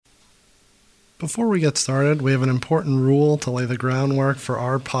Before we get started, we have an important rule to lay the groundwork for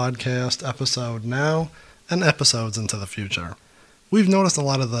our podcast episode now and episodes into the future. We've noticed a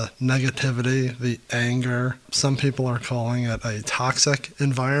lot of the negativity, the anger, some people are calling it a toxic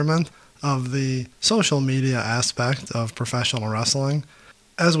environment of the social media aspect of professional wrestling.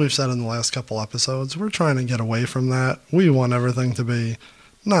 As we've said in the last couple episodes, we're trying to get away from that. We want everything to be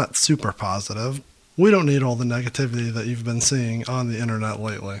not super positive. We don't need all the negativity that you've been seeing on the internet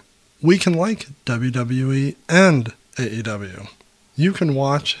lately. We can like WWE and AEW. You can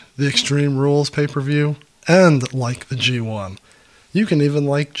watch the Extreme Rules pay-per-view and like the G1. You can even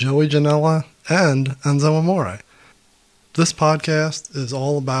like Joey Janela and Enzo Amore. This podcast is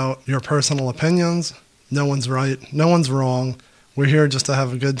all about your personal opinions. No one's right, no one's wrong. We're here just to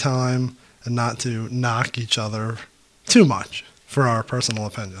have a good time and not to knock each other too much for our personal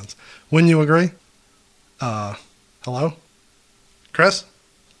opinions. Wouldn't you agree? Hello? Chris?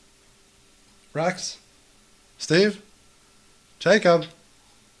 Rex? Steve? Jacob?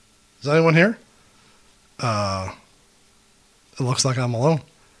 Is anyone here? It looks like I'm alone.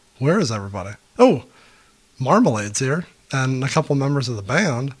 Where is everybody? Oh, Marmalade's here, and a couple members of the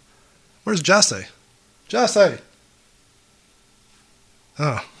band. Where's Jesse? Jesse!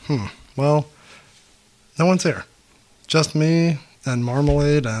 Well, no one's here. Just me and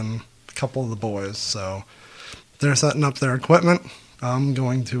Marmalade and a couple of the boys, so they're setting up their equipment. I'm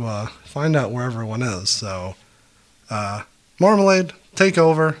going to find out where everyone is. So, Marmalade, take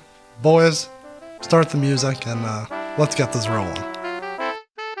over. Boys, start the music, and let's get this rolling.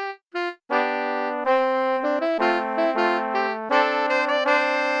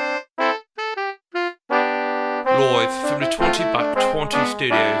 Live from the 20 by 20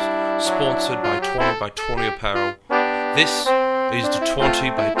 studios, sponsored by 20 by 20 Apparel. This is the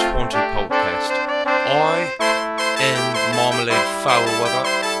 20 by 20 podcast. I am Marmalade Foulweather,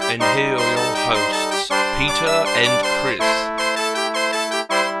 and here are your hosts, Peter and Chris.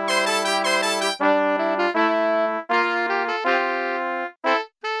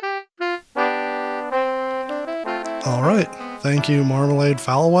 All right. Thank you, Marmalade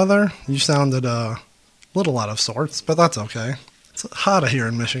Foulweather. You sounded a little out of sorts, but that's okay. It's hot here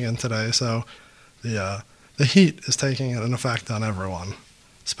in Michigan today, so the heat is taking an effect on everyone,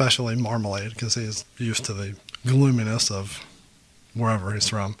 especially Marmalade, because he's used to the gloominess of wherever he's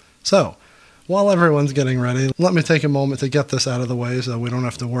from. So, while everyone's getting ready, let me take a moment to get this out of the way so we don't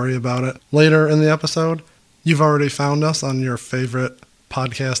have to worry about it later in the episode. You've already found us on your favorite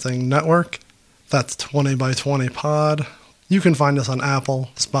podcasting network. That's 20 by 20 Pod. You can find us on Apple,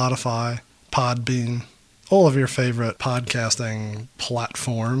 Spotify, Podbean, all of your favorite podcasting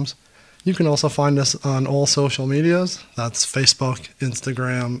platforms. You can also find us on all social medias. That's Facebook,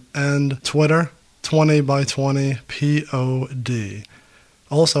 Instagram, and Twitter. 20 by 20 POD.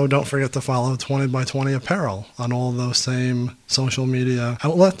 Also, don't forget to follow 20 by 20 Apparel on all those same social media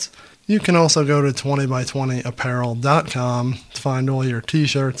outlets. You can also go to 20by20apparel.com to find all your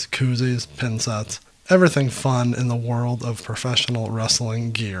t-shirts, koozies, pin sets, everything fun in the world of professional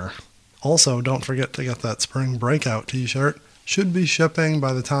wrestling gear. Also, don't forget to get that Spring Breakout t-shirt. Should be shipping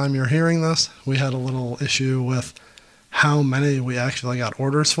by the time you're hearing this. We had a little issue with how many we actually got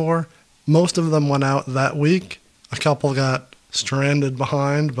orders for. Most of them went out that week. A couple got stranded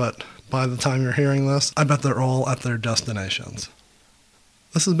behind, but by the time you're hearing this, I bet they're all at their destinations.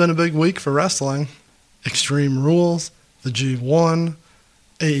 This has been a big week for wrestling. Extreme Rules, the G1,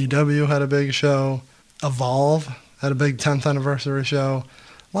 AEW had a big show, Evolve had a big 10th anniversary show.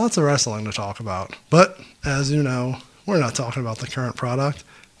 Lots of wrestling to talk about. But, as you know, we're not talking about the current product.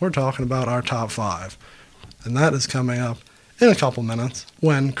 We're talking about our top 5. And that is coming up in a couple minutes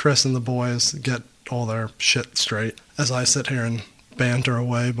when Chris and the boys get all their shit straight as I sit here and banter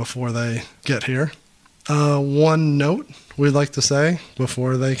away before they get here. One note we'd like to say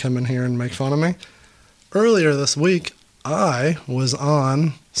before they come in here and make fun of me. Earlier this week, I was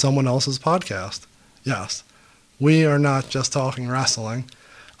on someone else's podcast. Yes, we are not just talking wrestling.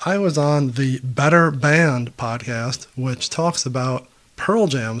 I was on the Better Band podcast, which talks about Pearl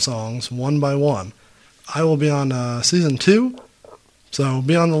Jam songs one by one. I will be on season 2, so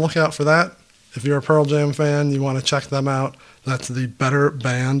be on the lookout for that. If you're a Pearl Jam fan, you want to check them out, that's the Better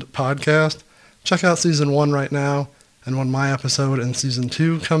Band podcast. Check out season 1 right now, and when my episode in season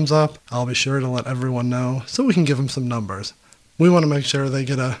 2 comes up, I'll be sure to let everyone know so we can give them some numbers. We want to make sure they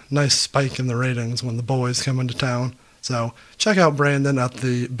get a nice spike in the ratings when the boys come into town. So check out Brandon at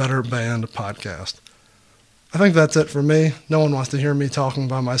the Better Band podcast. I think that's it for me. No one wants to hear me talking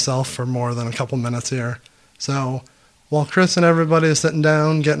by myself for more than a couple minutes here. So while Chris and everybody is sitting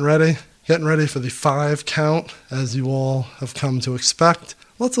down, getting ready for the 5 count, as you all have come to expect,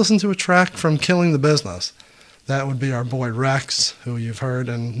 let's listen to a track from Killing the Business. That would be our boy Rex, who you've heard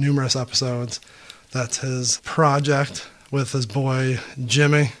in numerous episodes. That's his project with his boy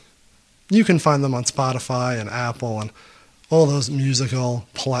Jimmy. You can find them on Spotify and Apple and all those musical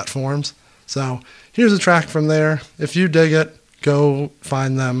platforms. So here's a track from there. If you dig it, go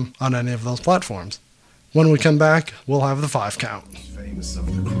find them on any of those platforms. When we come back, we'll have the 5 count. Famous of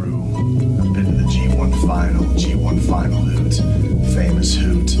the crew. I've been to the G1 final, G1 final hoot. Famous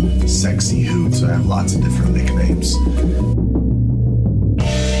hoot, sexy hoot. I have lots of different nicknames.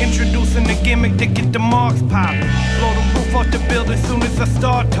 Introducing the gimmick to get the marks pop. Blow the roof off the building soon as I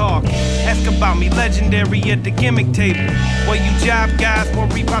start talk. Ask about me, legendary at the gimmick table. While you job guys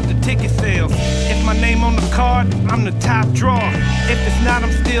worry about the ticket sales. If my name on the card, I'm the top draw. If it's not,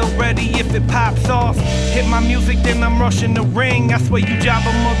 I'm still ready if it pops off. Hit my music, then I'm rushing the ring. I swear you jobber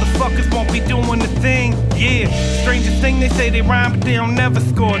motherfuckers won't be doing the thing. Yeah, strangest thing, they say they rhyme, but they don't never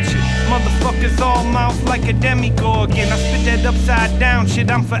scorch it. Motherfuckers all mouth like a demigorgon. I spit that upside down shit,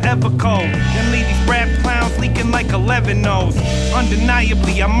 I'm forever cold. Then leave these rap clowns leaking like 11 O's.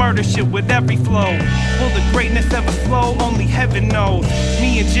 Undeniably, I murder shit with every flow. Will the greatness ever slow? Only heaven knows.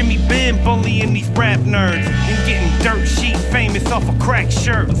 Me and Jimmy been bullying these rap nerds and getting dirt sheet famous off of crack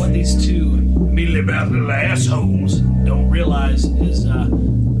shirts. What these two mealy-mouthed little assholes don't realize is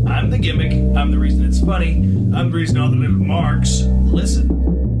I'm the gimmick, I'm the reason it's funny, I'm the reason all the little marks listen.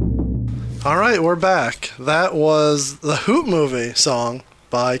 All right, we're back. That was the Hoot Movie song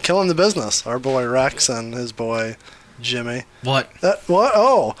by Killing the Business, our boy Rex and his boy Jimmy. What? What?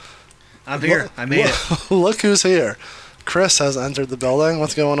 Oh. I'm here. I made it. Look who's here. Chris has entered the building.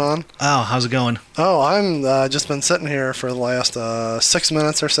 What's going on? Oh, how's it going? Oh, I'm just been sitting here for the last 6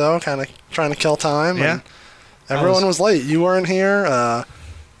 minutes or so, kind of trying to kill time. Yeah. And everyone was late. You weren't here.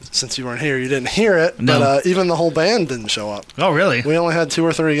 Since you weren't here, you didn't hear it. No. But even the whole band didn't show up. Oh, really? We only had 2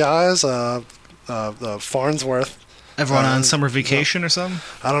 or 3 guys. The Farnsworth. Everyone on summer vacation or something?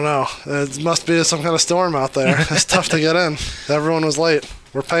 I don't know. It must be some kind of storm out there. It's tough to get in. Everyone was late.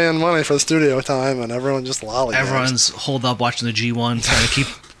 We're paying money for the studio time, and everyone just lollygags. Everyone's holed up watching the G1, trying to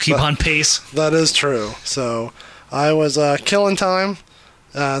keep on pace. That is true. So I was killing time,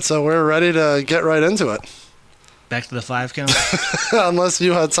 so we're ready to get right into it. Back to the 5 count? Unless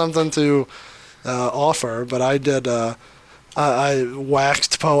you had something to offer, but I did. I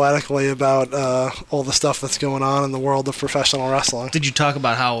waxed poetically about all the stuff that's going on in the world of professional wrestling. Did you talk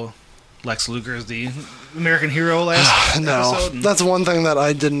about how Lex Luger is the American hero last No, episode? that's one thing that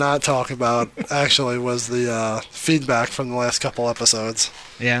I did not talk about, actually, was the feedback from the last couple episodes.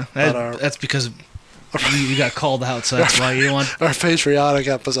 Yeah, that's because you got called out, so that's why you don't want... Our patriotic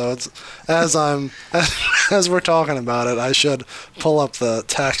episodes. As we're talking about it, I should pull up the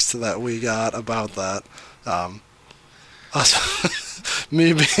text that we got about that.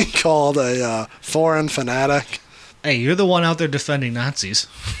 Me being called a foreign fanatic. Hey, you're the one out there defending Nazis.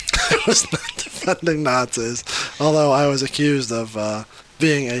 I was not defending Nazis, although I was accused of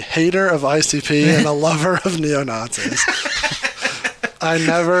being a hater of ICP and a lover of neo-Nazis. I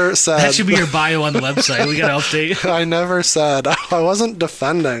never said... That should be your bio on the website. We got to update. I never said... I wasn't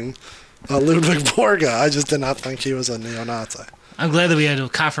defending Ludwig Borga. I just did not think he was a neo-Nazi. I'm glad that we had a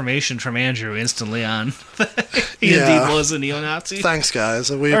confirmation from Andrew instantly on he indeed was a neo-Nazi. Thanks, guys.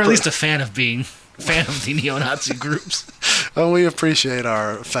 Or at least a fan of the neo-Nazi groups. And we appreciate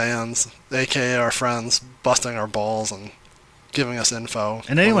our fans, aka our friends, busting our balls and giving us info.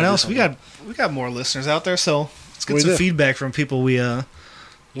 And anyone else, we got more listeners out there, so let's get some feedback from people we don't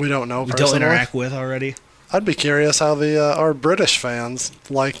know, we don't interact with already. I'd be curious how our British fans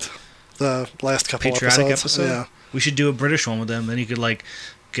liked the last couple Patriotic episodes. Yeah. We should do a British one with them. Then you could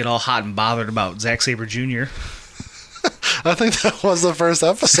get all hot and bothered about Zack Sabre Jr. I think that was the first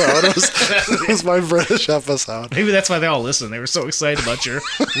episode. It was my British episode. Maybe that's why they all listened. They were so excited about your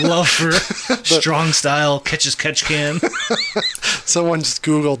love for strong style catch can. Someone just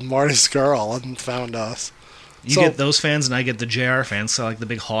Googled Marty Scurll and found us. You get those fans, and I get the JR fans, so like the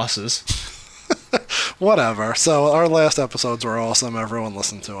big hosses. Whatever. So our last episodes were awesome. Everyone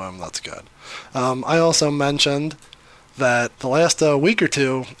listened to them. That's good. I also mentioned that the last week or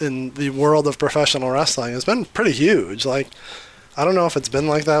two in the world of professional wrestling has been pretty huge. Like, I don't know if it's been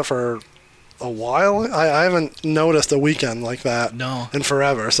like that for a while. I haven't noticed a weekend like that in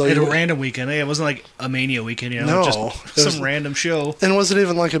forever. So a random weekend. It wasn't like a Mania weekend, just some random show. And was it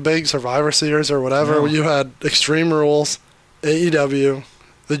even like a big Survivor Series or whatever? No. Where you had Extreme Rules, AEW,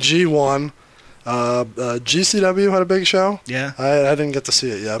 the G1, GCW had a big show. Yeah. I didn't get to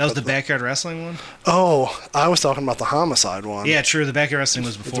see it yet. That was the Backyard Wrestling one? Oh, I was talking about the Homicide one. Yeah, true. The Backyard Wrestling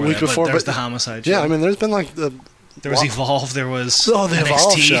was before the week before, but there's the Homicide show. Yeah, I mean, there's been like There was Evolve. There was the NXT.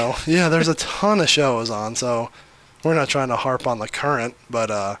 Evolve show. Yeah, there's a ton of shows on. So we're not trying to harp on the current,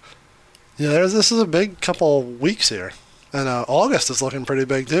 but this is a big couple weeks here, and August is looking pretty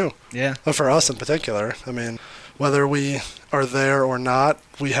big too. Yeah. But for us in particular, I mean, whether we are there or not,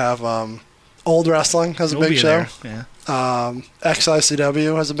 we have Old Wrestling has a big show. There. Yeah.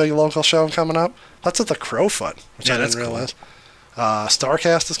 XICW has a big local show coming up. That's at the Crowfoot, which I didn't realize. Cool.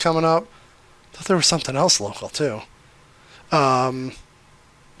 Starcast is coming up. I thought there was something else local too.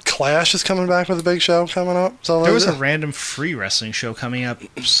 Clash is coming back with a big show coming up. So there was a random free wrestling show coming up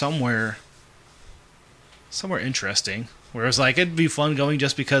somewhere interesting. Where it was like, it'd be fun going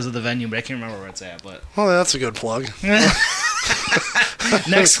just because of the venue, but I can't remember where it's at. But well, that's a good plug.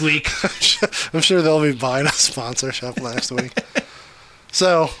 Next week. I'm sure they'll be buying a sponsorship next week.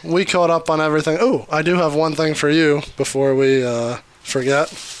 So, we caught up on everything. Oh, I do have one thing for you before we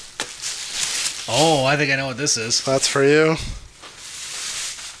forget. Oh, I think I know what this is. That's for you.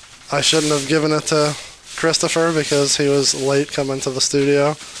 I shouldn't have given it to Christopher because he was late coming to the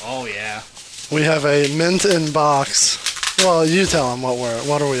studio. Oh, yeah. We have a mint in box. Well, you tell him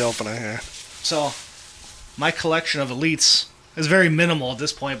what are we opening here. So, my collection of elites is very minimal at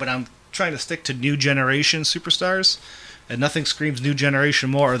this point, but I'm trying to stick to new generation superstars, and nothing screams new generation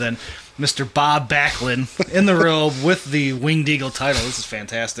more than Mr. Bob Backlund in the robe with the Winged Eagle title. This is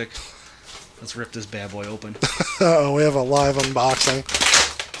fantastic. Let's rip this bad boy open. Uh-oh, we have a live unboxing.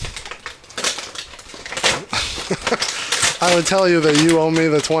 I would tell you that you owe me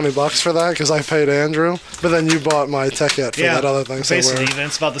the $20 for that because I paid Andrew, but then you bought my ticket for that other thing. Basically, even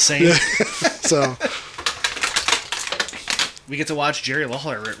it's about the same. Yeah. So we get to watch Jerry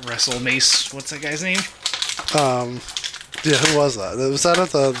Lawler wrestle Mace. What's that guy's name? Yeah, who was that? Was that at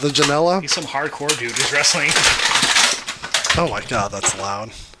the Janela? He's some hardcore dude who's wrestling. Oh my God, that's loud.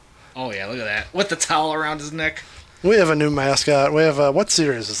 Oh yeah, look at that with the towel around his neck. We have a new mascot. We have what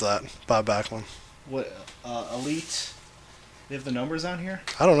series is that? Bob Backlund. What Elite? They have the numbers on here?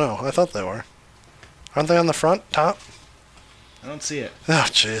 I don't know. I thought they were. Aren't they on the front, top? I don't see it. Oh,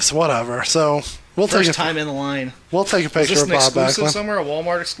 jeez. Whatever. So, we'll First take time in the line. We'll take a picture of Bob Backlund. Was this an exclusive somewhere? A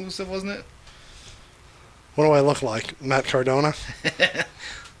Walmart exclusive, wasn't it? What do I look like? Matt Cardona?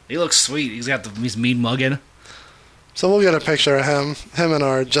 He looks sweet. He's got his mean mug in. So we'll get a picture of him and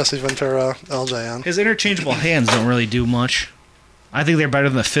our Jesse Ventura LJN. His interchangeable hands don't really do much. I think they're better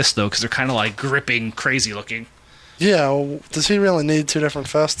than the fist, though, because they're kind of like gripping, crazy looking. Yeah, well, does he really need two different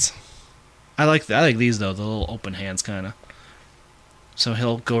fists? I like these, though, the little open hands, kind of. So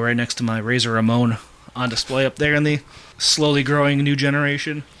he'll go right next to my Razor Ramon on display up there in the slowly growing new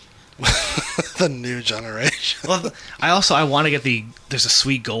generation. The new generation. Well, I want to get there's a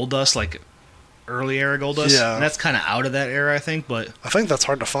sweet Goldust, like early era Goldust. Yeah. And that's kind of out of that era, I think, but... I think that's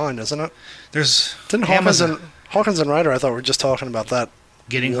hard to find, isn't it? Didn't Hawkins and Ryder, I thought we were just talking about that.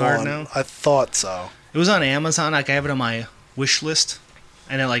 Getting hard now? I thought so. It was on Amazon. Like, I have it on my wish list,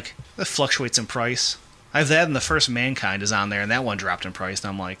 and it fluctuates in price. I have that, and the first Mankind is on there, and that one dropped in price. And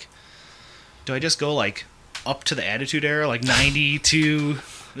I'm like, do I just go up to the Attitude Era, 90 to?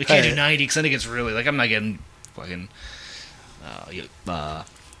 We can't do 90 because then it gets really I'm not getting fucking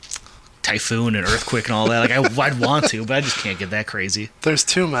Typhoon and Earthquake and all that. I'd want to, but I just can't get that crazy. There's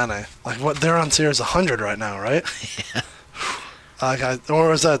too many. They're on Series 100 right now, right? Yeah.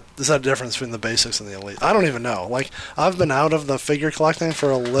 Or is that a difference between the basics and the elite? I don't even know. I've been out of the figure collecting for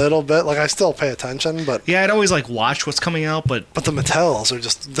a little bit. I still pay attention, but yeah, I'd always watch what's coming out, but the Mattels are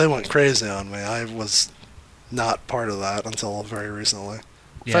they went crazy on me. I was not part of that until very recently.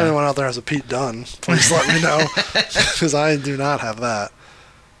 Yeah. If anyone out there has a Pete Dunne, please let me know because I do not have that.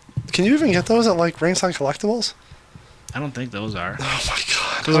 Can you even get those at Ringside Collectibles? I don't think those are. Oh my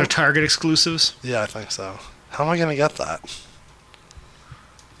God, those are Target exclusives. Yeah, I think so. How am I gonna get that?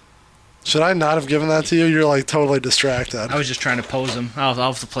 Should I not have given that to you? You're totally distracted. I was just trying to pose them. I'll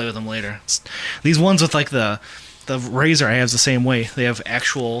have to play with them later. These ones with the Razor I have the same way. They have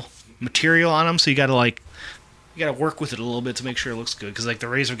actual material on them, so you gotta work with it a little bit to make sure it looks good. Because the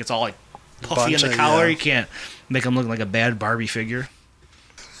Razor gets all puffy in the collar. Yeah. You can't make them look like a bad Barbie figure.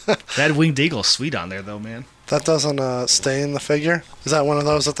 That Winged Eagle's sweet on there though, man. That doesn't stain the figure? Is that one of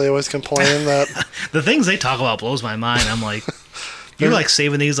those that they always complain that... The things they talk about blows my mind. I'm like... You're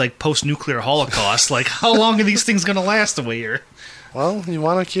saving these post-nuclear Holocaust. How long are these things going to last away here? Well, you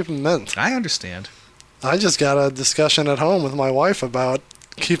want to keep them mint. I understand. I just got a discussion at home with my wife about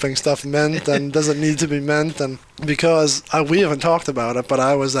keeping stuff mint and does it need to be mint. And because we haven't talked about it, but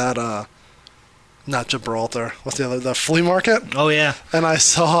I was at not Gibraltar. What's the other? The flea market. Oh yeah, And I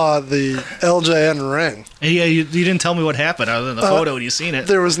saw the LJN ring. yeah. You didn't tell me what happened other than the photo and you seen it.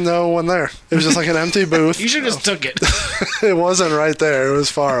 There was no one there. It was just like an empty booth. You should have just took it. It wasn't right there. It was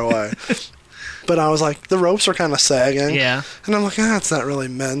far away. But I was like, the ropes are kind of sagging. Yeah. And I'm like, it's not really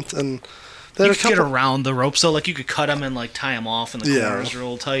meant. And there You were a could get couple, around the ropes, so like you could cut them and like tie them off, and the Yeah. corners are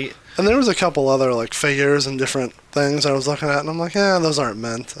real tight. and there was a couple other like figures and different things I was looking at, and I'm like, those aren't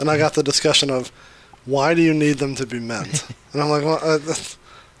meant. And I got the discussion of, why do you need them to be meant? And I'm like, well,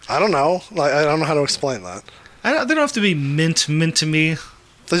 I don't know. Like, I don't know how to explain that. They don't have to be mint to me.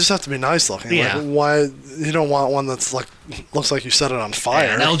 They just have to be nice looking. Yeah. Like, why you don't want one that's like looks like you set it on fire?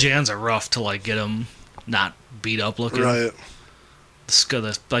 Yeah, and LJNs are rough to like get them not beat up looking. Right.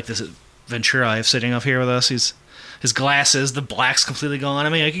 Like this Ventura I have sitting up here with us. His glasses, the black's completely gone. I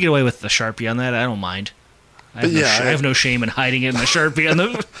mean, I could get away with the Sharpie on that. I don't mind. I have no shame in hiding it in the Sharpie on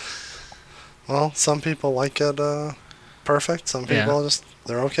the. Well, some people like it perfect. Some people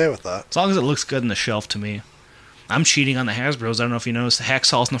they're okay with that. As long as it looks good on the shelf to me. I'm cheating on the Hasbros. I don't know if you noticed the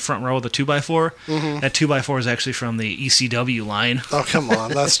Hacksaw's in the front row of the 2x4. Mm-hmm. That 2x4 is actually from the ECW line. Oh, come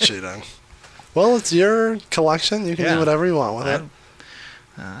on. That's cheating. Well, it's your collection. You can do whatever you want with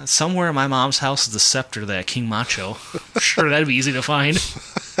it. Somewhere in my mom's house is the scepter that King Macho. I'm sure that'd be easy to find.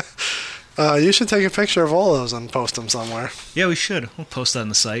 You should take a picture of all those and post them somewhere. Yeah, we should. We'll post that on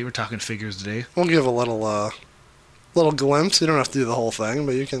the site. We're talking figures today. We'll give a little glimpse. You don't have to do the whole thing,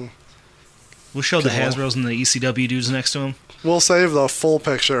 but you can. We'll show the Cool. Hasbros and the ECW dudes next to him. We'll save the full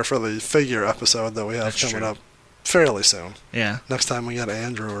picture for the figure episode that we have That's coming true. up fairly soon. Yeah. Next time we got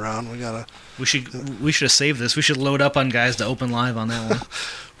Andrew around, we gotta. We should have saved this. We should load up on guys to open live on that one.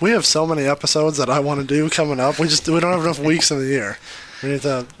 We have so many episodes that I want to do coming up. We don't have enough weeks in the year. We need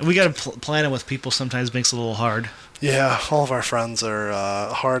to. We got to plan it with people. Sometimes makes it a little hard. Yeah, all of our friends are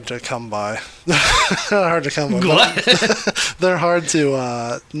hard to come by. Not hard to come by. What? They're hard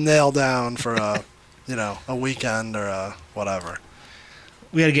to nail down for a weekend or whatever.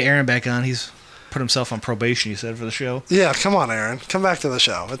 We got to get Aaron back on. He's put himself on probation, you said, for the show. Yeah, come on, Aaron. Come back to the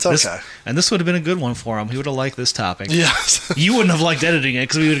show. It's okay. This would have been a good one for him. He would have liked this topic. Yes. You wouldn't have liked editing it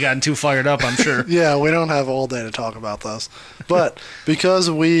because we would have gotten too fired up, I'm sure. Yeah, we don't have all day to talk about this. But because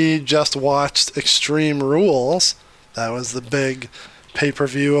we just watched Extreme Rules, that was the big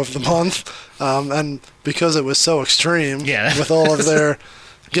pay-per-view of the month, and because it was so extreme with all of their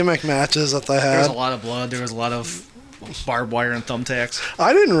gimmick matches that they had. There was a lot of blood. There was a lot of barbed wire and thumbtacks.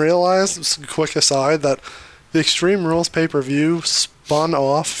 I didn't realize, just a quick aside, that the Extreme Rules pay-per-view spun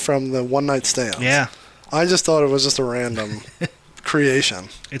off from the One Night Stand. Yeah. I just thought it was just a random creation.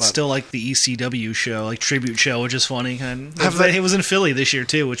 It's still like the ECW show, like tribute show, which is funny. And it was in Philly this year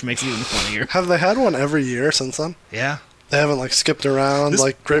too, which makes it even funnier. Have they had one every year since then? Yeah. They haven't like skipped around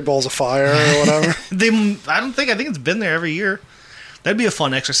like Great Balls of Fire or whatever? I think it's been there every year. That'd be a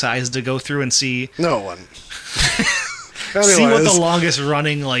fun exercise to go through and see. No, it wouldn't. See what the longest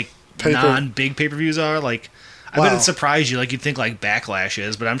running non-big pay-per-views are. Like, I bet it'd surprise you. Like, you'd think like Backlash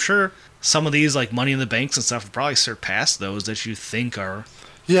is, but I'm sure some of these like Money in the Banks and stuff would probably surpass those that you think are.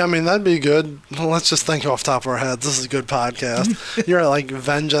 Yeah, I mean that'd be good. Well, let's just think off the top of our heads. This is a good podcast. You're like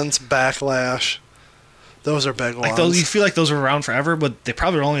Vengeance, Backlash. Those are big ones. Like those, you feel like those were around forever, but they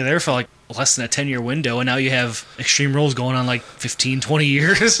probably were only there for like less than a 10-year window, and now you have Extreme Rules going on like 15, 20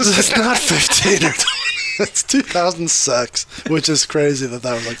 years. It's not 15 or 20. It's 2006, which is crazy that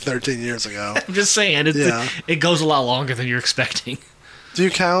was like 13 years ago. I'm just saying, it goes a lot longer than you're expecting. Do you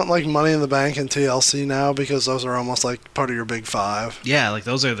count like Money in the Bank and TLC now because those are almost like part of your big five? Yeah, like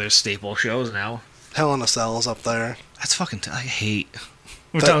those are their staple shows now. Hell in a Cell is up there. That's fucking. I hate.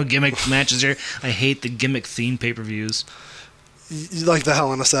 We're talking gimmick matches here. I hate the gimmick themed pay-per-views. You like the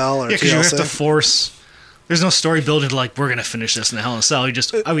Hell in a Cell or because TLC? you have to force. There's no story building to like we're gonna finish this in the Hell in a Cell.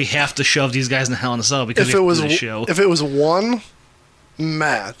 We have to shove these guys in the Hell in a Cell because we have to do the show. If it was one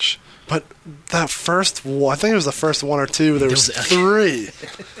match, but that first, I think it was the first one or two. There was three.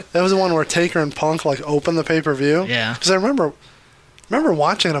 That was the one where Taker and Punk like opened the pay-per-view. Yeah. Because I remember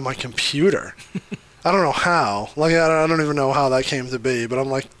watching it on my computer. I don't know how. Like I don't even know how that came to be. But I'm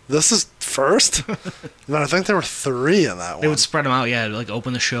like, this is first. But I think there were three in that one. They would spread them out. Yeah, like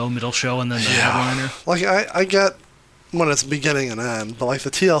open the show, middle show, and then the headliner. Like I get when it's beginning and end, but like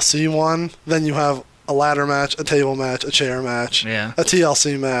the TLC one, then you have a ladder match, a table match, a chair match, a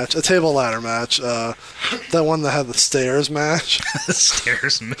TLC match, a table ladder match, that one that had the stairs match. The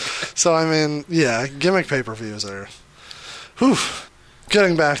stairs match. So, I mean, yeah, gimmick pay-per-views are... Whew.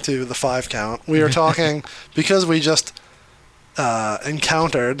 Getting back to the 5 count, we are talking, because we just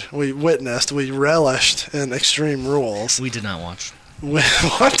encountered, we witnessed, we relished in Extreme Rules. We did not watch.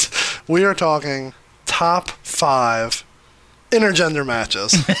 What? We are talking top 5 intergender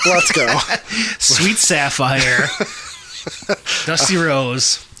matches. Let's go. Sweet Sapphire. Dusty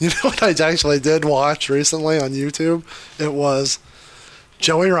Rose. You know what I actually did watch recently on YouTube? It was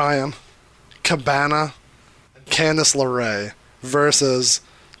Joey Ryan, Cabana, Candice LeRae versus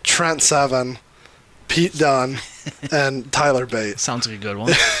Trent Seven, Pete Dunne, and Tyler Bate. Sounds like a good one.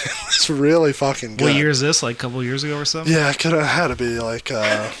 It's really fucking good. What year is this? Like a couple years ago or something? Yeah, it could have had to be like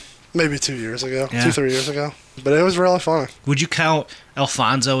maybe 2 years ago, Yeah. 2-3 years ago. But it was really funny. Would you count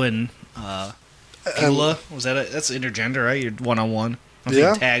Alfonso and Pula? Was that that's intergender, right? You're one-on-one. I'm Yeah.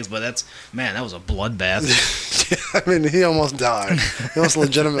 thinking tags, but that was a bloodbath. I mean, he almost died. He almost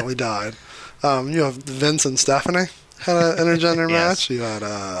legitimately died. You have Vince and Stephanie had an intergender Yes. match. You had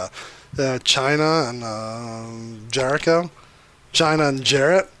Chyna and Jericho. Chyna and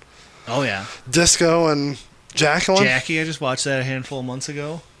Jarrett. Oh yeah, Disco and Jacqueline. Jackie. I just watched that a handful of months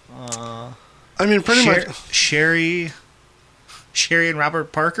ago. I mean, pretty much. Sherry and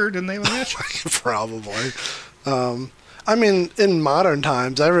Robert Parker, didn't they have a match? Probably. I mean, in modern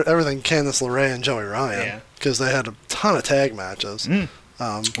times, everything Candice LeRae and Joey Ryan. Yeah. Because they had a ton of tag matches.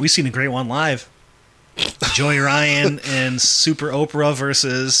 We seen a great one live. Joey Ryan and Super Oprah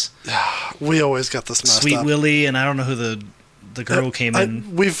versus We always got this messed Sweet up. Willie, and I don't know who the girl who came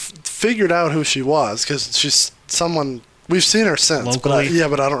in. We've figured out who she was because she's someone we've seen her since. Locally?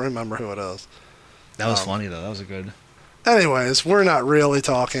 But I don't remember who it is. That was funny though. That was a good. Anyways, we're not really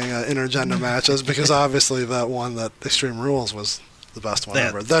talking intergender matches because obviously that one that Extreme Rules was the best one That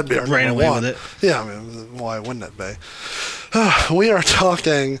ever. That'd be our ran number away one. with it. Yeah, I mean, why wouldn't it be? We are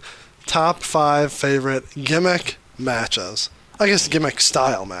talking top 5 favorite gimmick matches. I guess gimmick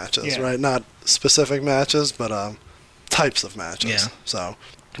style matches, Yeah. right? Not specific matches, but types of matches. Yeah. So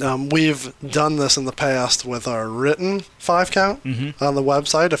we've done this in the past with our written 5 count on the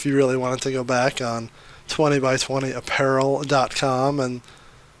website. If you really wanted to go back on 20by20apparel.com and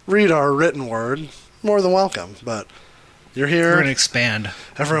read our written word, more than welcome. But you're here. We're gonna expand.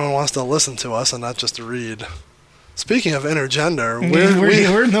 Everyone wants to listen to us and not just to read. Speaking of intergender, We're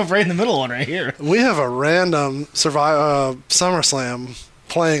right in the middle one right here. we have a random SummerSlam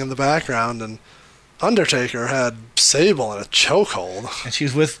playing in the background, and Undertaker had Sable in a chokehold. And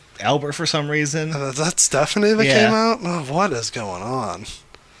she's with Albert for some reason. And is that Stephanie that Yeah. came out? Oh, what is going on?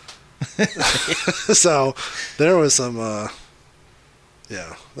 So there was some,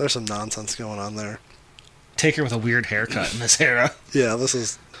 there's some nonsense going on there. Taker with a weird haircut in this era. Yeah, this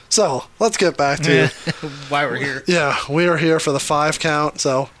is. So let's get back to. Why we're here. Yeah, we are here for the 5 count.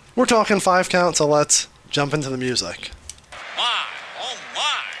 So we're talking 5 count. So let's jump into the music. My, oh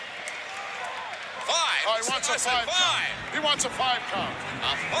my. 5. Oh, he wants a 5 count. He wants a 5 count.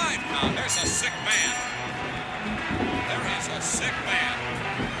 A 5 count. There's a sick man. There is a sick man.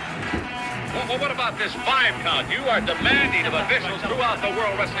 Well, what about this 5 count? You are demanding of officials throughout the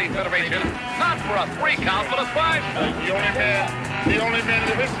World Wrestling Federation, not for a 3 count, but a 5 count. The only man in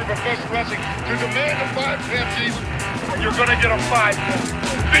the history of professional wrestling to demand a 5 count, Chief. You're gonna get a 5 count.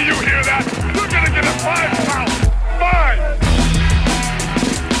 Do you hear that? You're gonna get a 5 count. 5!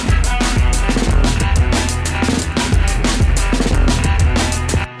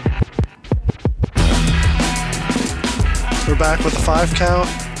 We're back with the 5 count.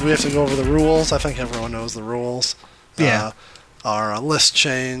 We have to go over the rules. I think everyone knows the rules. Yeah. Our list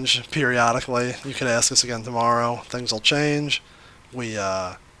change periodically. You could ask us again tomorrow. Things will change. We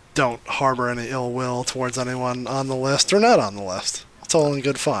don't harbor any ill will towards anyone on the list or not on the list. It's all in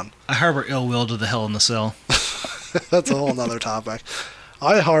good fun. I harbor ill will to the Hell in the Cell. That's a whole nother topic.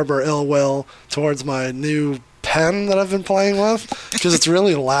 I harbor ill will towards my new pen that I've been playing with because it's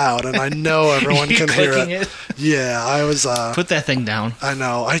really loud and I know everyone You can hear clicking it. it? Yeah, I was. Put that thing down. I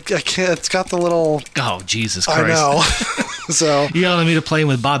know. I can't. It's got the little. Oh, Jesus Christ. I know. So You yelling at me to play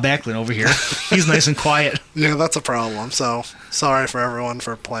with Bob Backlund over here. He's nice and quiet. yeah, that's a problem. So sorry for everyone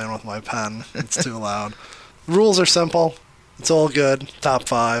for playing with my pen. It's too loud. Rules are simple. It's all good. Top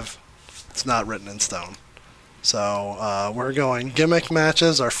 5. It's not written in stone. So we're going gimmick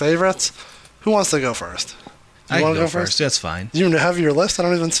matches, our favorites. Who wants to go first? I wanna can go first. That's fine. You have your list? I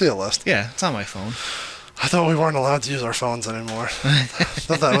don't even see a list. Yeah, it's on my phone. I thought we weren't allowed to use our phones anymore. I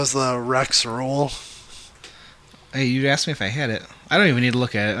thought that was the Rex rule. Hey, you asked me if I had it. I don't even need to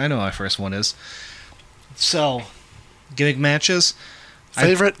look at it. I know what my first one is. So, gimmick matches.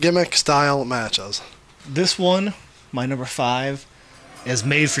 Favorite gimmick style matches. This one, my number 5, is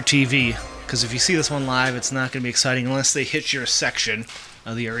made for TV. Because if you see this one live, it's not going to be exciting unless they hit your section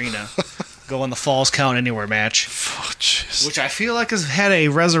of the arena. Go on the Falls Count Anywhere match. Oh, jeez. Which I feel like has had a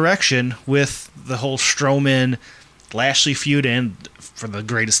resurrection with the whole Strowman Lashley feud and for the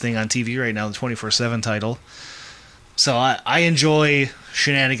greatest thing on TV right now, the 24/7 title. So I enjoy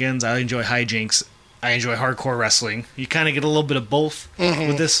shenanigans. I enjoy hijinks. I enjoy hardcore wrestling. You kind of get a little bit of both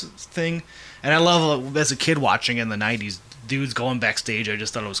with this thing. And I love, as a kid watching in the 90s, dudes going backstage. I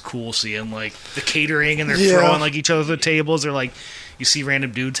just thought it was cool seeing like the catering and they're throwing like each other the tables, or like you see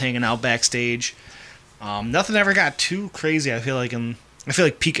random dudes hanging out backstage. Nothing ever got too crazy. I feel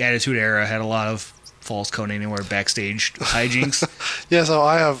like peak Attitude Era had a lot of Falls Count Anywhere backstage hijinks. Yeah, so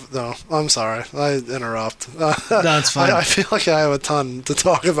I have... No, I'm sorry. I interrupt. No, it's fine. I feel like I have a ton to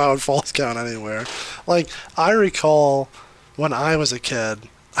talk about Falls Count Anywhere. Like, I recall when I was a kid,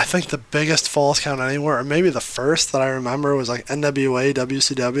 I think the biggest Falls Count Anywhere, or maybe the first that I remember, was like NWA,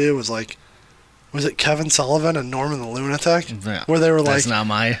 WCW, was like... Was it Kevin Sullivan and Norman the Lunatic? Yeah, where they were that's like... not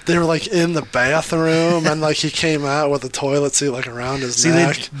my... They were like in the bathroom, and like he came out with a toilet seat like around his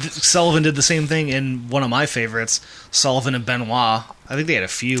neck. Sullivan did the same thing in one of my favorites, Sullivan and Benoit. I think they had a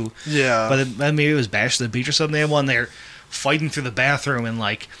few. Yeah. But maybe it was Bash to the Beach or something. They had one there fighting through the bathroom and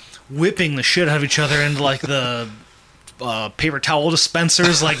like whipping the shit out of each other into like the paper towel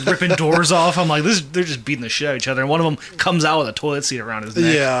dispensers, like ripping doors off. I'm like, they're just beating the shit out of each other. And one of them comes out with a toilet seat around his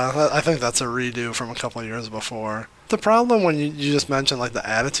neck. Yeah, I think that's a redo from a couple of years before. The problem when you just mentioned like the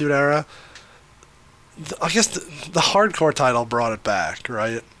Attitude Era, I guess the hardcore title brought it back,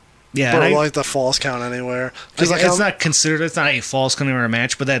 right? Yeah, but like the Falls Count Anywhere, because like, it's not considered. It's not a Falls Count Anywhere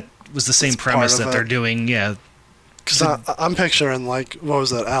match, but that was the same premise that they're doing. Yeah. Because I'm picturing, like, what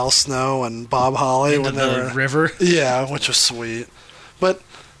was it, Al Snow and Bob Holly when they were... river? Yeah, which was sweet. But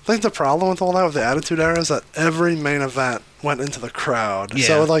I think the problem with all that with the Attitude Era is that every main event went into the crowd. Yeah.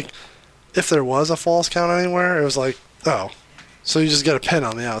 So, like, if there was a Falls Count Anywhere, it was like, oh, so you just get a pin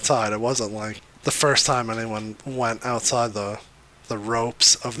on the outside. It wasn't like the first time anyone went outside the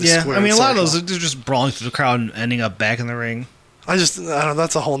ropes of the square. Yeah, I mean, a lot of those, they're just brawling through the crowd and ending up back in the ring. I don't know,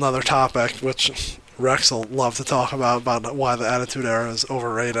 that's a whole nother topic, which... Rex will love to talk about why the Attitude Era is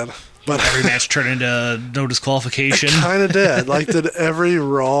overrated. But every match turned into no disqualification. It kind of did. Like, did every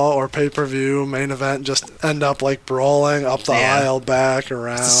Raw or pay-per-view main event just end up, like, brawling up the aisle, back,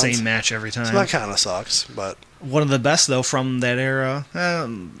 around? It's the same match every time. So that kind of sucks, but... One of the best, though, from that era,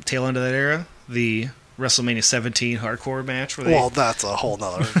 tail end of that era, the WrestleMania 17 hardcore match. Well, that's a whole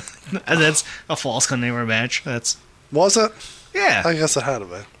nother... And that's a Falls Count Anywhere match. Was it? Yeah. I guess it had to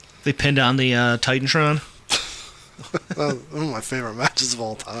be. They pinned on the Titantron. One of my favorite matches of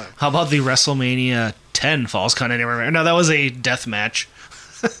all time. How about the WrestleMania 10 Falls Count Anywhere? No, that was a death match.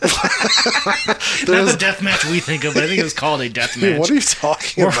 Not the death match we think of, but I think it was called a death match. What are you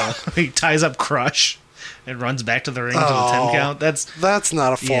talking about? He ties up Crush and runs back to the ring to the 10 count. That's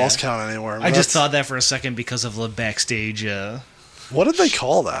not a Falls Count Anywhere. I just thought that for a second because of the backstage... what did they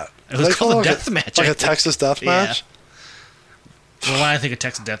call that? It was called a death match. Like a Texas death match? Well, when I think of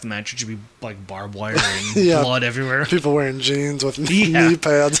Texas Deathmatch, it should be like barbed wire and blood everywhere. People wearing jeans with knee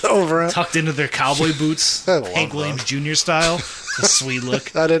pads over it. Tucked into their cowboy boots. Hank Williams Jr. style. It's a sweet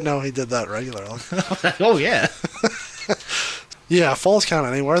look. I didn't know he did that regularly. Oh, yeah. Yeah, Falls Count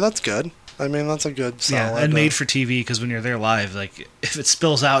Anywhere, that's good. I mean, that's a good solid... Yeah, and made for TV, because when you're there live, like, if it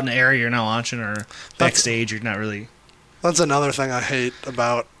spills out in an area you're not watching or backstage, you're not really... That's another thing I hate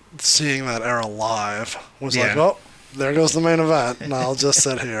about seeing that era live. Was like, well... There goes the main event, and I'll just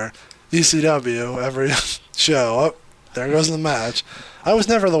sit here. ECW, every show, there goes the match. I was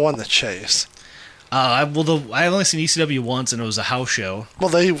never the one to chase. I've only seen ECW once, and it was a house show. Well,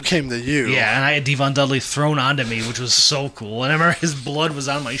 they came to you. Yeah, and I had Devon Dudley thrown onto me, which was so cool. And I remember his blood was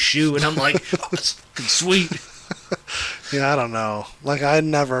on my shoe, and I'm like, oh, that's fucking sweet. Yeah, I don't know. Like, I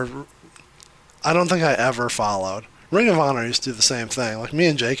don't think I ever followed. Ring of Honor used to do the same thing. Like, me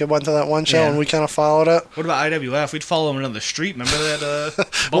and Jacob went to that one show, and we kind of followed it. What about IWF? We'd follow him down the street. Remember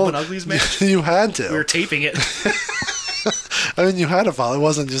that Bumpin' Uglies match? You had to. We were taping it. I mean, you had to follow. It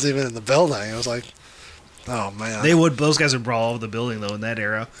wasn't just even in the building. It was like, oh, man. Those guys would brawl over the building, though, in that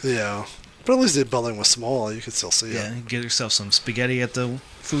era. Yeah. But at least the building was small. You could still see it. Yeah, get yourself some spaghetti at the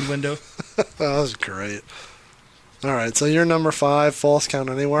food window. That was great. All right, so you're number 5, Falls Count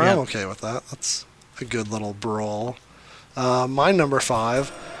Anywhere. Yep. I'm okay with that. That's a good little brawl. My number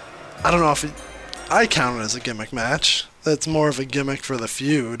 5, I don't know if I count it as a gimmick match. It's more of a gimmick for the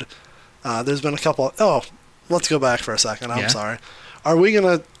feud. There's been a couple... let's go back for a second. I'm sorry. Are we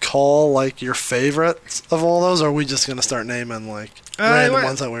going to call, like, your favorites of all those, or are we just going to start naming, like, random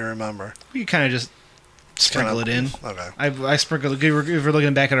ones that we remember? You kind of just sprinkle it in. Okay. I sprinkled... If we're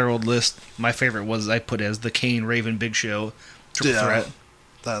looking back at our old list, my favorite was I put as the Kane, Raven, Big Show triple threat.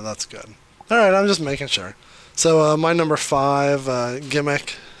 That's good. All right, I'm just making sure. So my number 5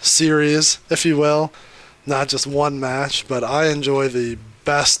 gimmick series, if you will, not just one match, but I enjoy the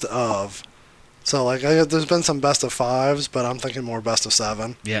best of. So, like, there's been some best of 5s, but I'm thinking more best of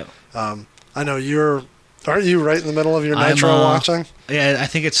 7. Yeah. I know aren't you right in the middle of your Nitro watching? Yeah, I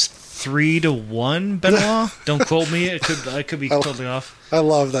think it's 3-1 Benoit. Don't quote me. I could be totally off. I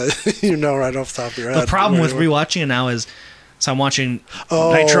love that you know right off the top of your head. The problem with rewatching it now is, so I'm watching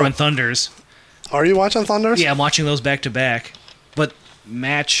Nitro and Thunders. Are you watching Thunders? Yeah, I'm watching those back to back. But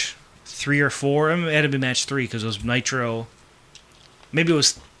match 3 or 4, it had to be match 3 because it was Nitro. Maybe it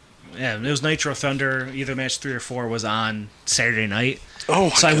was Nitro Thunder. Either match 3 or 4 was on Saturday night.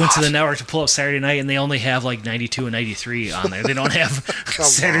 Oh, so I went to the network to pull up Saturday night, and they only have like 92 and 93 on there. They don't have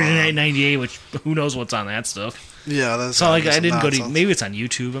Saturday Night 98, which who knows what's on that stuff. Yeah, that's so like I didn't go to. Maybe it's on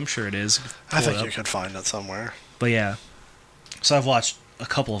YouTube. I'm sure it is. I think you could find it somewhere. But yeah, so I've watched a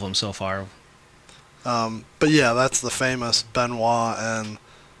couple of them so far. But yeah, that's the famous Benoit and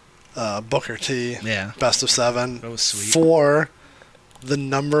Booker T. Yeah, best of 7. That was sweet. For the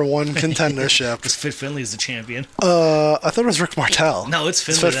number 1 contendership. Because Fit Finley's the champion. I thought it was Rick Martel. No, it's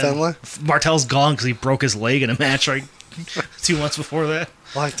Finley. It's Finley. Martel's gone because he broke his leg in a match like 2 months before that.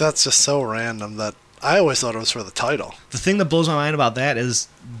 Like, that's just so random that I always thought it was for the title. The thing that blows my mind about that is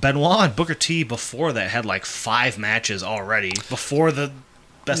Benoit and Booker T before that had like 5 matches already before the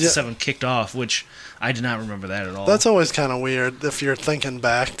best of 7 kicked off, which I did not remember that at all. That's always kind of weird if you're thinking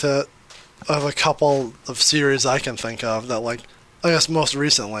back to a couple of series I can think of that, like, I guess most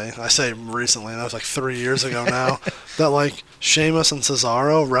recently, I say recently, that was like 3 years ago now, that like Sheamus and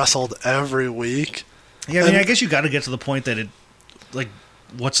Cesaro wrestled every week. Yeah, I mean, I guess you got to get to the point that it, like,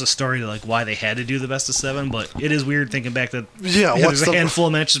 what's the story to like why they had to do the best of 7? But it is weird thinking back that there's a handful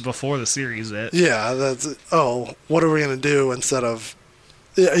of matches before the series that. Yeah, what are we gonna do instead of?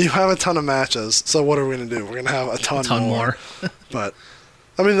 Yeah, you have a ton of matches, so what are we gonna do? We're gonna have a ton more. But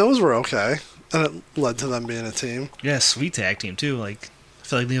I mean, those were okay. And it led to them being a team. Yeah, sweet tag team, too. Like, I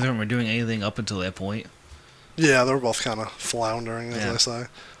feel like neither of them were doing anything up until that point. Yeah, they were both kind of floundering, as I say.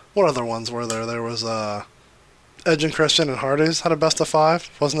 What other ones were there? There was Edge and Christian and Hardy's had a best of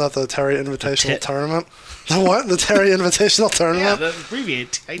 5. Wasn't that the Terry Invitational Tournament? The what? The Terry Invitational Tournament? Yeah, the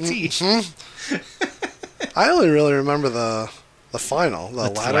abbreviate IT. Mm-hmm. I only really remember the final, the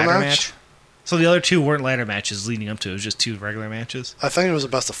ladder match. So the other 2 weren't ladder matches leading up to it. It was just 2 regular matches? I think it was a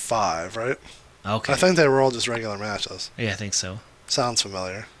best of 5, right? Okay. I think they were all just regular matches. Yeah, I think so. Sounds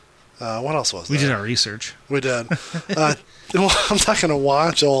familiar. What else was there? We did our research. We did. Well, I'm not going to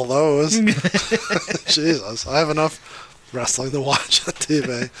watch all those. Jesus. I have enough wrestling to watch on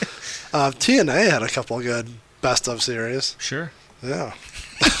TV. TNA had a couple of good best of series. Sure. Yeah.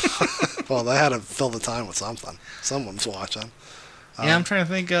 Well, they had to fill the time with something. Someone's watching. Yeah, I'm trying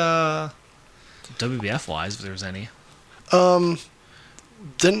to think WBF-wise if there's any.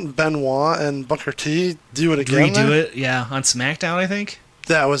 Didn't Benoit and Booker T do it again? Redo it, yeah, on SmackDown, I think.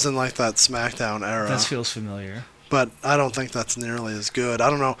 That was in like that SmackDown era. That feels familiar. But I don't think that's nearly as good. I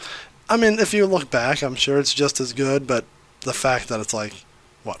don't know. I mean, if you look back, I'm sure it's just as good, but the fact that it's like,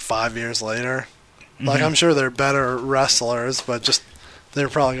 5 years later? Mm-hmm. Like, I'm sure they're better wrestlers, but just they're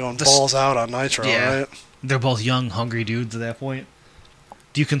probably going balls out on Nitro, right? They're both young, hungry dudes at that point.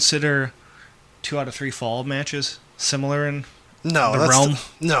 Do you consider 2 out of 3 fall matches similar in the realm?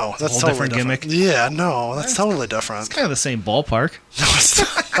 That's a whole totally different gimmick. Yeah, no, that's totally different. It's kind of the same ballpark. No,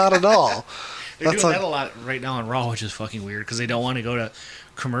 it's not at all. They're doing that a lot right now on Raw, which is fucking weird because they don't want to go to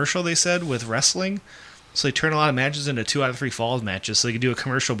commercial, they said, with wrestling. So they turn a lot of matches into 2 out of 3 falls matches so they can do a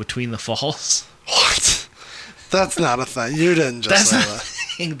commercial between the falls. What? That's not a thing. You didn't just say that.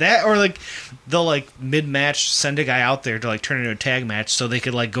 That or like they'll like mid-match send a guy out there to like turn into a tag match so they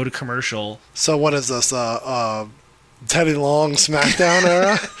could like go to commercial. So what is this? Teddy Long SmackDown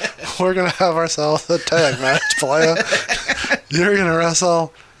era? We're gonna have ourselves a tag match, playa. You're gonna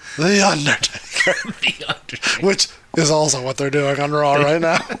wrestle The Undertaker. Which is also what they're doing on Raw right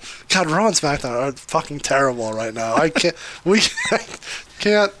now. God, Raw and SmackDown are fucking terrible right now. We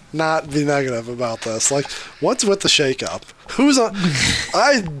can't not be negative about this. Like, what's with the shakeup? Who's on?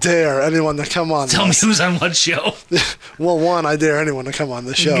 I dare anyone to come on. Tell me who's on what show. Well, one, I dare anyone to come on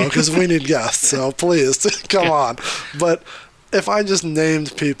the show because we need guests. So please come on. But if I just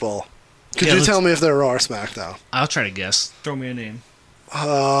named people, could you tell me if they're Raw or SmackDown? I'll try to guess. Throw me a name.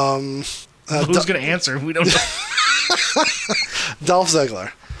 Who's going to answer? We don't know. Dolph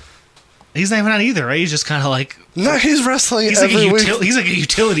Ziggler. He's not even on either, right? He's just kind of like... No, he's wrestling every week. He's like a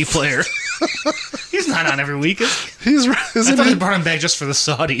utility player. He's not on every week. I thought they brought him back just for the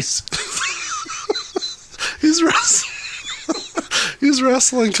Saudis. He's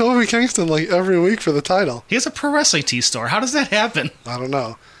wrestling Kofi Kingston like every week for the title. He has a pro wrestling tee store. How does that happen? I don't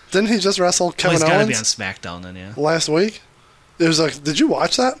know. Didn't he just wrestle Well, Kevin he's got to be on Owens SmackDown then, yeah. last week? It was like, did you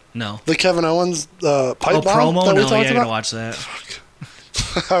watch that? No. The Kevin Owens pipe bomb promo? that we No, talked I about? gotta watch that.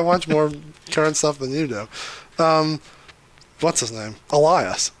 I watch more current stuff than you do. What's his name?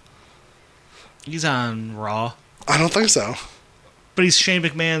 Elias. He's on Raw. I don't think so. But he's Shane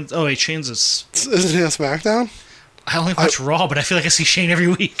McMahon. Oh, wait, Shane's a... Isn't he on SmackDown? I only watch Raw, but I feel like I see Shane every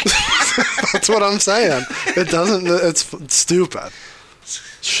week. That's what I'm saying. It doesn't. It's stupid.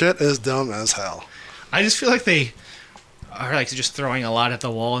 Shit is dumb as hell. I just feel like they are like just throwing a lot at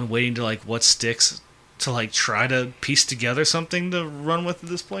the wall and waiting to like what sticks to like try to piece together something to run with at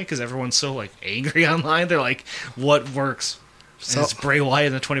this point because everyone's so like angry online. They're like, what works? And it's Bray Wyatt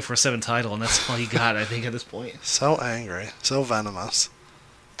in the 24/7 title, and that's all you got, I think, at this point. So angry, so venomous.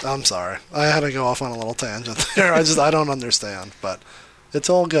 I'm sorry. I had to go off on a little tangent there. I don't understand, but it's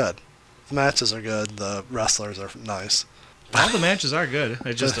all good. The matches are good. The wrestlers are nice. All the matches are good.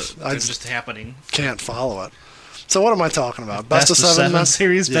 It's just I they're just happening. Can't follow it. So what am I talking about? Best of seven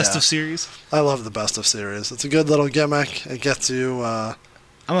series. Yeah. Best of series. I love the best of series. It's a good little gimmick. It gets you. I'm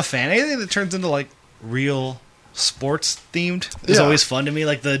a fan. Anything that turns into like real sports themed is always fun to me.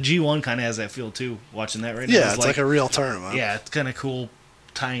 Like the G1 kind of has that feel too. Watching that right now. Yeah, it's like a real tournament. Yeah, it's kind of cool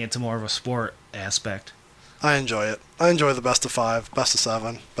tying it to more of a sport aspect. I enjoy it. I enjoy the best of 5, best of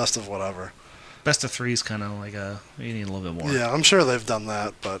 7, best of whatever. Best of 3 is kind of like you need a little bit more. Yeah, I'm sure they've done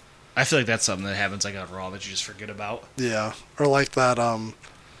that, but I feel like that's something that happens like on Raw that you just forget about. Yeah, or like that.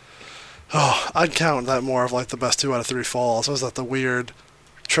 I'd count that more of like the best 2 out of 3 falls. Was that the weird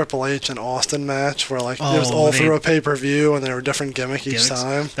Triple H and Austin match where like it was all through a pay-per-view and they were different gimmicks each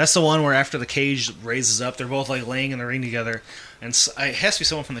time? That's the one where after the cage raises up, they're both like laying in the ring together, and it has to be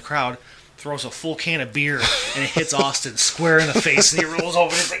someone from the crowd throws a full can of beer and it hits Austin square in the face, and he rolls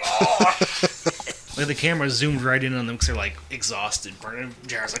over and he's like, oh! Like the camera zoomed right in on them because they're like exhausted, burning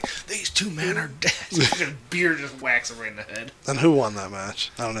jars. Like these 2 men are dead. Beer just whacks them right in the head. And who won that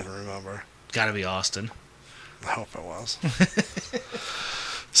match? I don't even remember. Got to be Austin. I hope it was.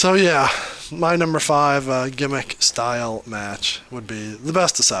 So yeah, my number 5 gimmick style match would be the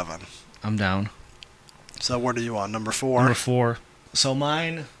best of 7. I'm down. So what are you on? Number 4? Number 4. So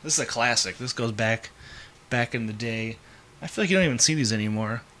mine, this is a classic. This goes back in the day. I feel like you don't even see these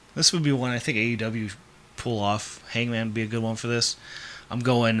anymore. This would be one I think AEW pull off. Hangman would be a good one for this. I'm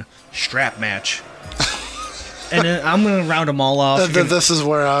going strap match. And then I'm going to round them all off. This is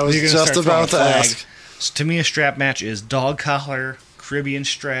where I was just about to ask. So to me, a strap match is dog collar, Caribbean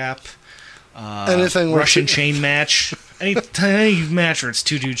strap, anything Russian chain match. Any match where it's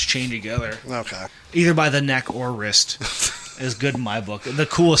 2 dudes chained together. Okay. Either by the neck or wrist is good in my book. The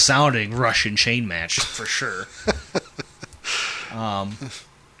coolest sounding Russian chain match, for sure.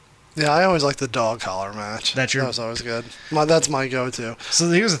 Yeah, I always like the dog collar match. That was always good. That's my go-to. So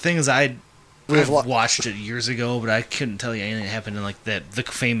here's the thing: is I've watched it years ago, but I couldn't tell you anything that happened in like the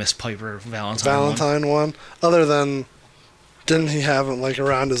famous Piper Valentine one. Other than, didn't he have it like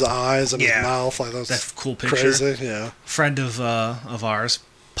around his eyes and his mouth? Like that cool picture. Crazy, yeah. Friend of ours,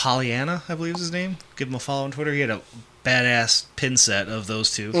 Pollyanna, I believe is his name. Give him a follow on Twitter. He had a badass pin set of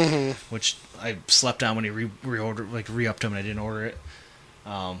those 2, which I slept on when he re-upped them and I didn't order it.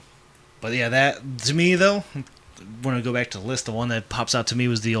 But yeah, that to me though, when I go back to the list, the one that pops out to me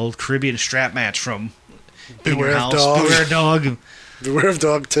was the old Caribbean strap match from Beware of Dog. Beware of Dog. Beware of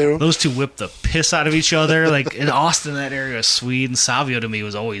Dog 2. Those 2 whipped the piss out of each other. Like in Austin, that area was sweet, and Savio to me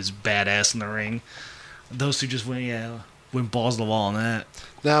was always badass in the ring. Those 2 just went balls to the wall on that.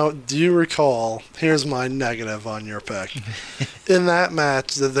 Now, do you recall? Here's my negative on your pick. In that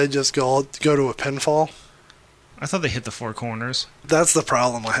match, did they just go to a pinfall? I thought they hit the 4 corners. That's the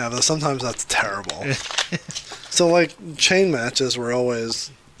problem I have. Sometimes that's terrible. So, like, chain matches were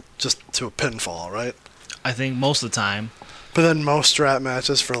always just to a pinfall, right? I think most of the time. But then most strap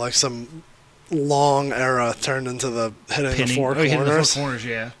matches for, like, some long era turned into the hitting the 4 corners. Hitting the 4 corners,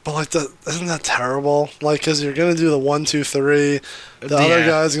 yeah. But, like, isn't that terrible? Like, because you're going to do the 1, 2, 3. The other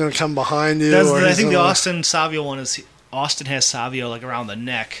guy's going to come behind you. I think the Austin Savio one is... Austin has Savio, like, around the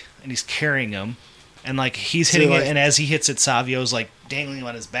neck, and he's carrying him. And, like, he's hitting it, and as he hits it, Savio's, like, dangling him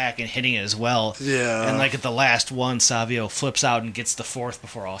on his back and hitting it as well. Yeah. And, like, at the last one, Savio flips out and gets the 4th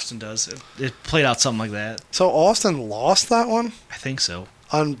before Austin does. It played out something like that. So Austin lost that one? I think so.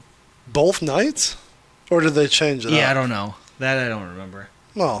 On both nights? Or did they change it up? Yeah, I don't know. That I don't remember.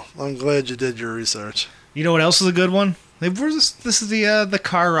 Well, I'm glad you did your research. You know what else is a good one? This is the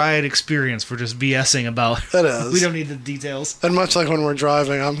car ride experience we're just BSing about. It is. We don't need the details. And much like when we're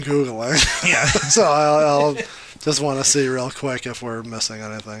driving, I'm Googling. Yeah. So I'll just want to see real quick if we're missing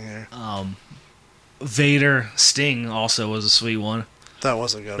anything here. Vader Sting also was a sweet one. That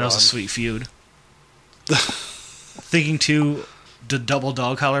was a good one. That was a sweet feud. Thinking too, the double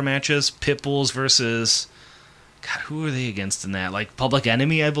dog collar matches, Pit Bulls versus, God, who were they against in that? Like Public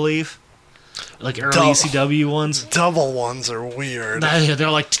Enemy, I believe. Like early ECW ones. Double ones are weird. They're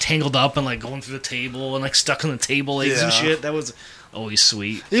like tangled up and like going through the table and like stuck in the table legs and shit. That was always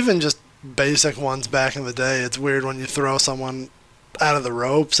sweet. Even just basic ones back in the day, it's weird when you throw someone out of the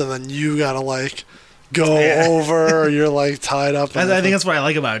ropes and then you gotta like go over or you're like tied up. I think that's what I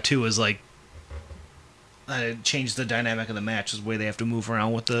like about it too, is like it changed the dynamic of the match, is the way they have to move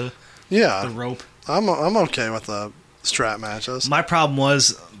around with the rope. I'm okay with the strap matches. My problem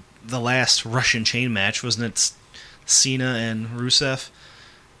was the last Russian chain match, wasn't it Cena and Rusev?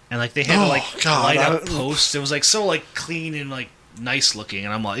 And like they had to like light up posts. It was like so like clean and like nice looking,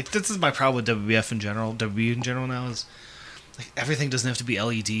 and I'm like, this is my problem with WWF in general. WWE in general now is like everything doesn't have to be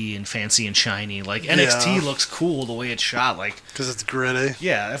LED and fancy and shiny. Like NXT looks cool the way it's shot, like because it's gritty.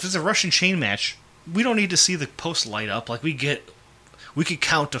 Yeah, if it's a Russian chain match, we don't need to see the post light up. Like we could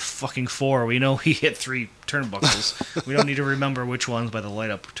count to fucking 4. We know he hit 3 turnbuckles. We don't need to remember which ones by the light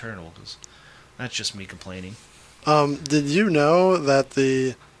up turnbuckles. That's just me complaining. Did you know that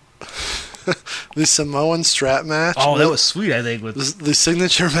the Samoan strap match? Oh, that was sweet. I think with the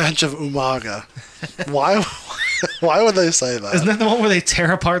signature match of Umaga. Why would they say that? Isn't that the one where they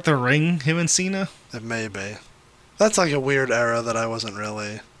tear apart the ring, him and Cena? It may be. That's like a weird era that I wasn't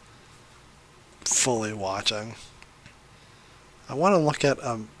really fully watching. I want to look at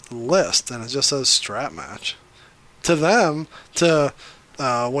a list, and it just says strap match. To them,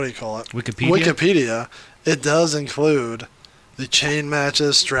 what do you call it? Wikipedia, it does include the chain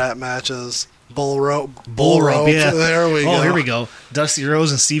matches, strap matches, bull rope. Yeah. There we go. Oh, here we go. Dusty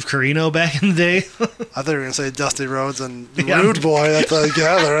Rhodes and Steve Corino back in the day. I thought you were going to say Dusty Rhodes and Rude Boy at the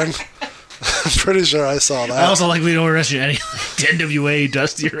gathering. I'm pretty sure I saw that. I also like we don't mention any NWA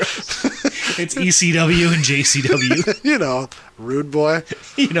Dusty Rhodes. It's ECW and JCW. You know, Rude Boy.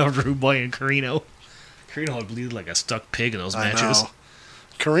 Rude Boy and Corino. Corino would bleed like a stuck pig in those matches. I know.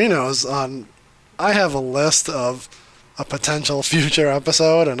 Corino's on... I have a list of a potential future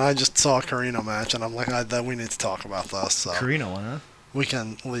episode, and I just saw a Corino match, and I'm like, we need to talk about this. So Corino one, huh? We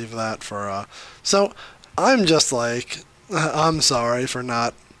can leave that for... So, I'm just like... I'm sorry for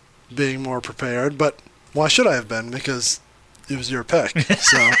not being more prepared, but why should I have been? Because it was your pick.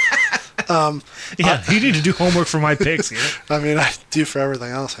 So... you need to do homework for my picks here. I mean, I do for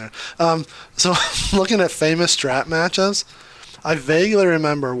everything else here. So, looking at famous strap matches, I vaguely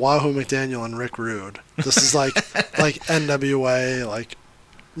remember Wahoo McDaniel and Rick Rude. This is like NWA, like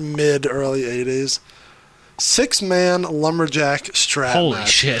mid-early 80s. 6-man lumberjack strap match. Holy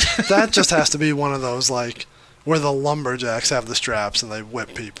shit. That just has to be one of those, like, where the lumberjacks have the straps and they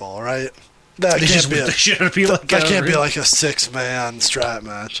whip people, right? That can't be like a 6-man strap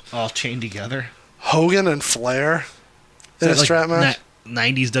match. All chained together. Hogan and Flair in a strap match?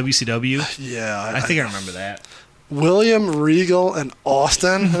 90s WCW? Yeah. I think I remember that. William Regal and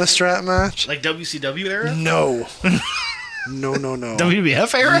Austin in a strap match? Like WCW era? No. No.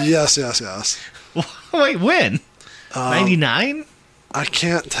 WWF era? Yes. Wait, when? 99? I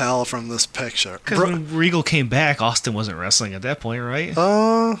can't tell from this picture. Because when Regal came back, Austin wasn't wrestling at that point, right?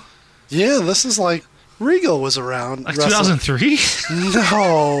 Yeah, this is like... Regal was around. Like 2003?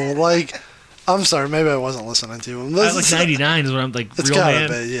 No, like... I'm sorry, maybe I wasn't listening to him. Like 99 is when I'm like, it's real gotta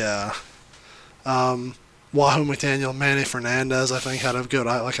man. Be, yeah. Wahoo McDaniel, Manny Fernandez, I think, had a good...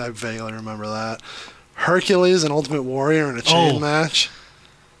 I vaguely remember that. Hercules and Ultimate Warrior in a chain match.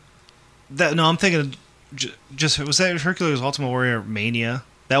 I'm thinking... Just was that Hercules Ultimate Warrior Mania?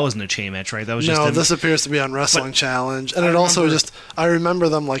 That wasn't a chain match, right? That was just this appears to be on Wrestling Challenge, and I remember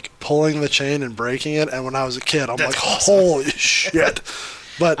them like pulling the chain and breaking it. And when I was a kid, I'm like, awesome. Holy shit!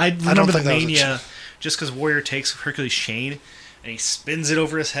 But I don't think the Mania just because Warrior takes Hercules' chain and he spins it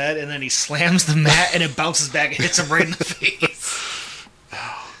over his head, and then he slams the mat, and it bounces back and hits him right in the face.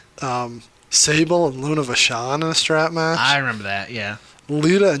 Sable and Luna Vachon in a strap match. I remember that. Yeah.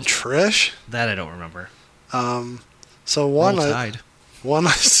 Lita and Trish. That I don't remember. So one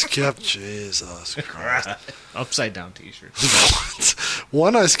I skipped. Jesus Christ. Upside down t-shirt.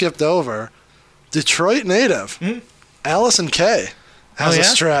 One I skipped over. Detroit native. Allison Kay has a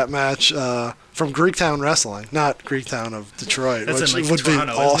strap match from Greektown Wrestling. Not Greektown of Detroit, which would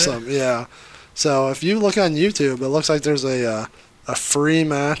Toronto, be awesome. Yeah. So if you look on YouTube, it looks like there's a free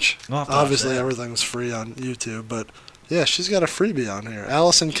match. Obviously, everything's free on YouTube, but yeah, she's got a freebie on here.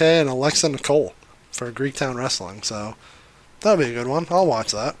 Allison Kay and Alexa Nicole for Greektown Wrestling. So that'll be a good one. I'll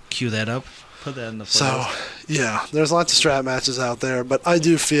watch that. Cue that up. Put that in the photos. So, yeah, there's lots of strap matches out there, but I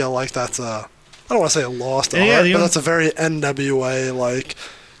do feel like that's a I don't want to say a lost art, Yeah, but that's a very NWA, like,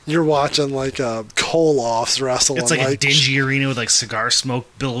 you're watching, like, Koloff's wrestle. It's like a dingy arena with, like, cigar smoke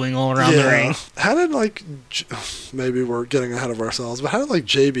billowing all around the ring. How did, like, maybe we're getting ahead of ourselves, but how did, like,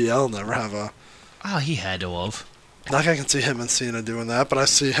 JBL never have a... Oh, he had to have. Like, I can see him and Cena doing that, but I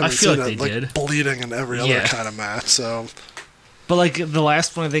see him and feel Cena, like they did. bleeding in every other kind of match, so... But, like, the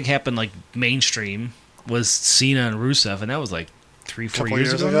last one I think happened, like, mainstream was Cena and Rusev, and that was, like, 3-4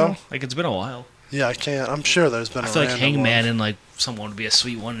 years ago now? Like, it's been a while. Yeah, I can't. I'm sure there's been I feel like Hangman and, like, someone would be a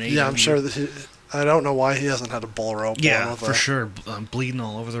sweet one. Yeah, I'm sure that I don't know why he hasn't had a bull rope. Yeah, for sure. Bleeding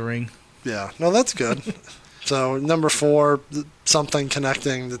all over the ring. Yeah. No, that's good. So, number 4, something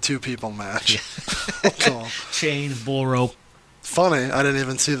connecting the two people match. Yeah. Cool. Chain, bull rope. Funny, I didn't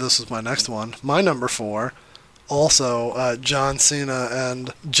even see this was my next one. My number 4, also John Cena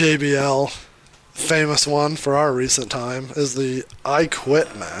and JBL, famous one for our recent time, is the I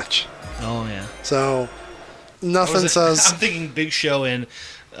Quit match. Oh, yeah. So, nothing says... I'm thinking Big Show and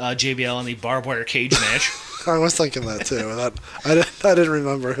JBL in the barbed wire cage match. I was thinking that, too. I didn't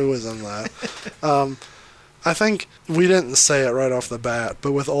remember who was in that. I think we didn't say it right off the bat,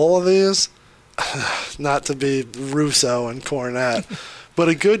 but with all of these, not to be Russo and Cornette, but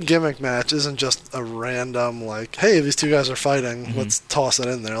a good gimmick match isn't just a random, like, hey, these two guys are fighting, let's toss it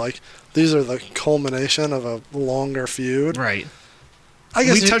in there. Like, these are the culmination of a longer feud. Right. I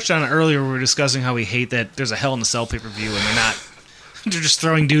guess we touched on it earlier. We were discussing how we hate that there's a Hell in a Cell pay-per-view and they're just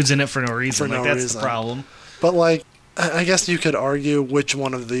throwing dudes in it for no reason. That's the problem. But, like, I guess you could argue which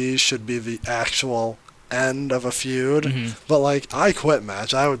one of these should be the actual end of a feud. But, like, I Quit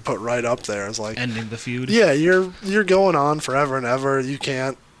match, I would put right up there as, like... ending the feud? Yeah, you're going on forever and ever. You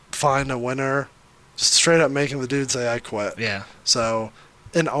can't find a winner. Just straight up making the dude say, I quit. Yeah. So,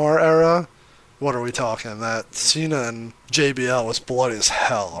 in our era... What are we talking? That Cena and JBL was bloody as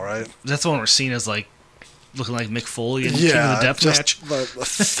hell, right? That's the one where Cena's like looking like Mick Foley in King of the Death match. The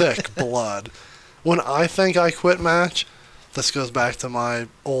thick blood. When I think I Quit match, this goes back to my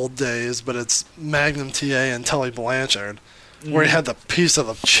old days, but it's Magnum TA and Tully Blanchard, where he had the piece of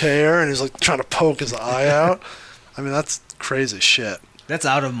the chair and he's like trying to poke his eye out. I mean, that's crazy shit. That's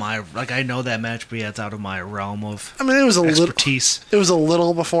out of my, like, I know that match, but yeah, it's out of my realm of I mean, it was a expertise. It was a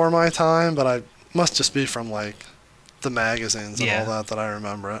little before my time, but I must just be from, like, the magazines and all that I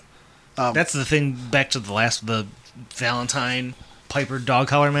remember it. That's the thing, back to the Valentine Piper dog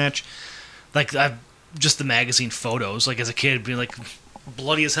collar match. Like, just the magazine photos, like, as a kid, being like,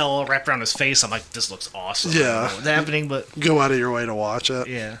 bloody as hell, wrapped around his face. I'm like, this looks awesome. Yeah. I don't know what's happening, but... Go out of your way to watch it.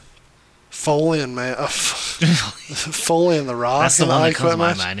 Yeah. Foley and Foley and The Rock. That's the one that comes to my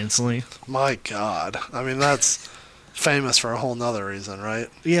match. mind instantly. My God. I mean, that's famous for a whole nother reason, right?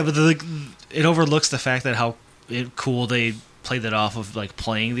 Yeah, but it overlooks the fact that how cool they played that off of, like,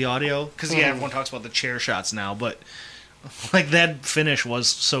 playing the audio. Because, yeah, everyone talks about the chair shots now, but, like, that finish was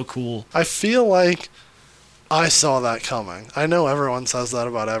so cool. I feel like I saw that coming. I know everyone says that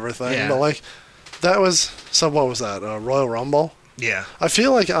about everything, but, like, that was... So what was that? Royal Rumble? Yeah. I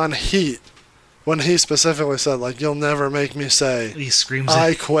feel like on Heat, when he specifically said, like, you'll never make me say, he screams,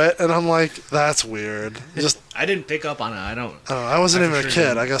 I quit, and I'm like, that's weird. Just I didn't pick up on it. I wasn't even a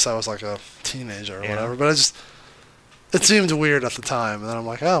kid. I guess I was like a teenager or whatever, but it seemed weird at the time, and then I'm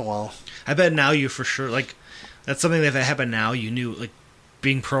like, oh, well. I bet now you for sure, like, that's something that if it happened now, you knew, like,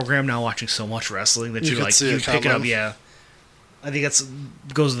 being programmed now, watching so much wrestling, that you pick it up, yeah. I think that's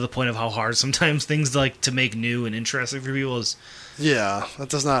goes to the point of how hard sometimes things, like, to make new and interesting for people is... Yeah, that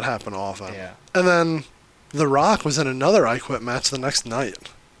does not happen often. Yeah. And then The Rock was in another I Quit match the next night,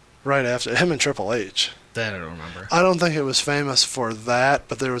 right after him and Triple H. That I don't remember. I don't think it was famous for that,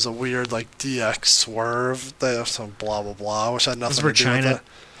 but there was a weird, like, DX swerve. They have some blah, blah, blah, which had nothing to do with it.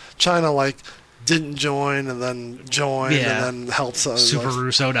 China, like, didn't join and then joined and then helped... Super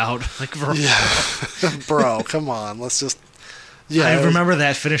Russo'd out. Like, Bro, come on. Let's just... Yeah, I remember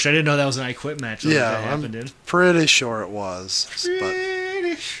that finish. I didn't know that was an I Quit match. I'm pretty sure it was.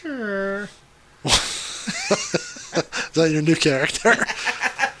 Pretty sure. Is that your new character?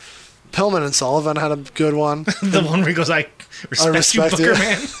 Pillman and Sullivan had a good one. The one where he goes, I respect you, Booker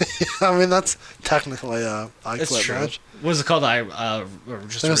Man. I mean, that's technically a I Quit match. What is it called?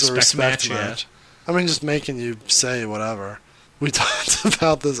 Just a respect match. I mean, just making you say whatever. We talked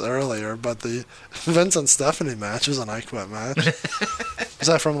about this earlier, but the Vince and Stephanie match was an I Quit match. Was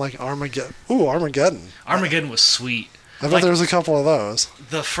that from, like, Armageddon? Ooh, Armageddon. Armageddon was sweet. I bet there was a couple of those.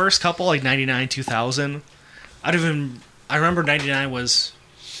 The first couple, like 99, 2000. I remember 99 was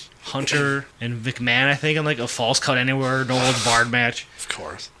Hunter and McMahon, I think, in, like, a Falls Count Anywhere, no holds barred match. Of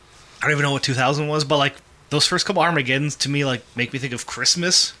course. I don't even know what 2000 was, but, like, those first couple Armageddons to me like make me think of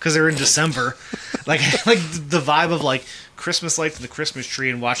Christmas because they're in December. like the vibe of like Christmas lights and the Christmas tree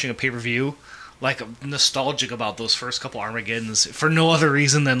and watching a pay-per-view. Like nostalgic about those first couple Armageddons for no other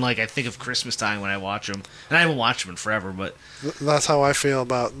reason than like I think of Christmas time when I watch them, and I haven't watched them in forever. But That's how I feel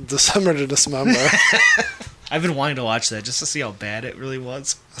about December to Dismember. I've been wanting to watch that just to see how bad it really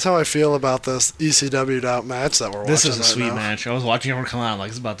was. That's how I feel about this ECW'd out match that we're watching. This is a right sweet now. match. I was watching everyone come out. I'm like,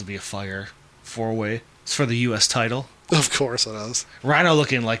 it's about to be a fire 4-way. It's for the U.S. title. Of course it is. Rhino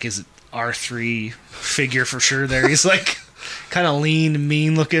looking like his R3 figure for sure there. He's like kind of lean,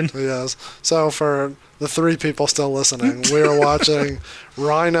 mean looking. Yes. So for the 3 people still listening, we are watching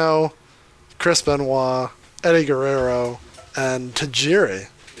Rhino, Chris Benoit, Eddie Guerrero, and Tajiri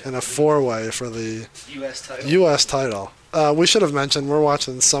in a 4-way for the U.S. title. U.S. title. We should have mentioned we're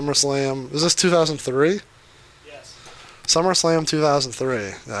watching SummerSlam. Is this 2003? Yes. SummerSlam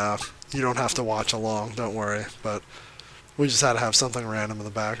 2003. You don't have to watch along, don't worry. But we just had to have something random in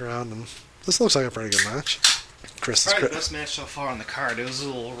the background, and this looks like a pretty good match. Chris is Probably the best match so far on the card. It was a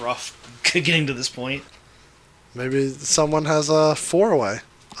little rough getting to this point. Maybe someone has a 4-way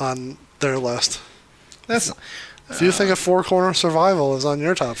on their list. That's If you think a 4-corner survival is on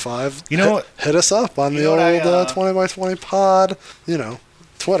your top 5, You know what? hit us up on You the know old what 20x20 pod,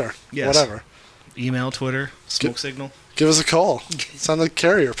 Twitter, Yes. whatever. email, Twitter, smoke signal. Give us a call. Send a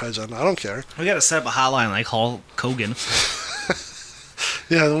carrier pigeon. I don't care. We got to set up a hotline like Hulk Hogan.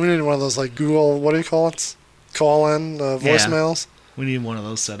 Yeah, we need one of those like Google, what do you call it? Call-in voicemails. We need one of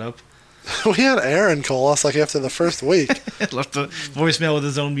those set up. We had Aaron call us like after the first week. Left the voicemail with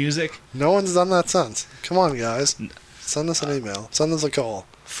his own music. No one's done that since. Come on, guys. Send us an email. Send us a call.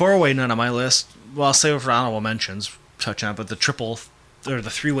 4-way none on my list. Well, I'll save it for honorable mentions. Touch on it, but the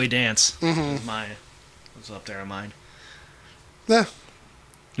 3-way dance is mine. Was up there on mine. Yeah,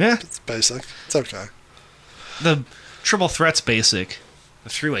 Yeah, it's basic. It's okay. the triple threat's basic. The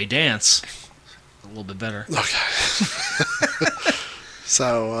 3-way dance, a little bit better. Okay.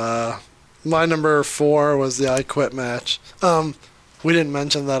 So, my number 4 was the I Quit match. We didn't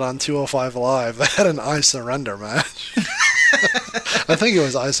mention that on 205 Live. They had an I Surrender match. I think it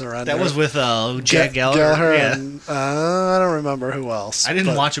was I Surrender. That was with Jack Gallagher. Yeah. And I don't remember who else. I didn't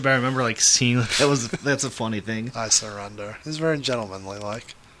but watch it, but I remember like seeing that's a funny thing. I Surrender. He's very gentlemanly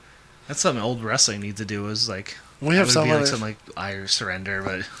like. That's something old wrestling needs to do. Is like We have it would so be many. like something like I surrender,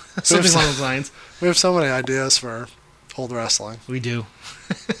 but something along those lines. We have so many ideas for old wrestling. We do.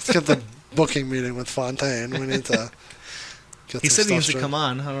 Let's get the booking meeting with Fontaine. We need to get He some said he used stuff to straight. come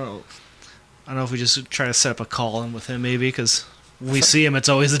on. I don't know if we just try to set up a call in with him maybe because when we see him, it's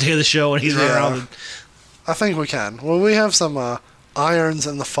always the day of the show and he's running Yeah. around. I think we can. Well, we have some irons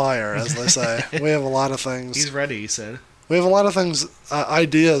in the fire, as they say. We have a lot of things. He's ready. He said. We have a lot of things,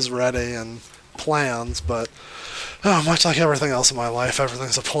 ideas ready and plans, but much like everything else in my life,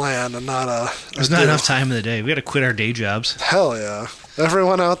 everything's a plan and not a. There's a not do. enough time in the day. We got to quit our day jobs. Hell yeah!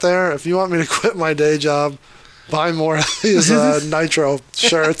 Everyone out there, if you want me to quit my day job, buy more of these Nitro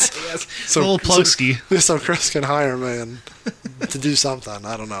shirts. Yes. A little plug ski. So Chris can hire me and to do something.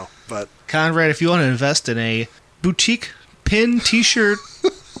 I don't know, but Conrad, if you want to invest in a boutique pin, T-shirt,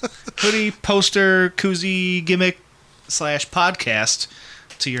 hoodie, poster, koozie, gimmick / podcast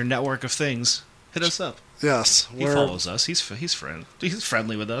to your network of things, hit us up. yes, He follows us. He's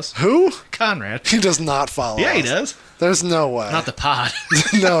friendly with us. Who? Conrad. He does not follow. Yeah, he us. does. There's no way. Not the pod.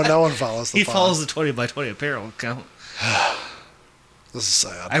 no one follows the He pod. follows the 20x20 apparel account. This is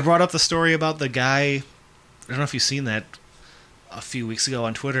sad. I brought up the story about the guy. I don't know if you've seen that a few weeks ago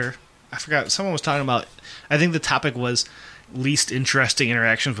on Twitter. I forgot. Someone was talking about. I think the topic was least interesting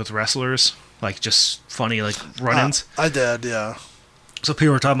interactions with wrestlers, like just funny like run-ins. I did, yeah. So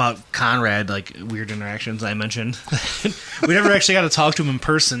people were talking about Conrad, like weird interactions. I mentioned we never actually got to talk to him in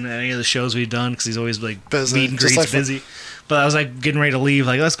person at any of the shows we've done because he's always like Busy. meet and Just greets, like busy. But I was like getting ready to leave,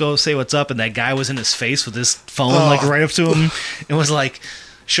 like let's go say what's up, and that guy was in his face with his phone like right up to him, and was like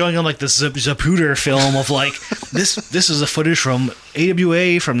showing him like the Zapruder film of like this is a footage from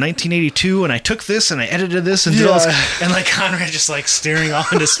AWA from 1982, and I took this and I edited this and did all this, and like Conrad just like staring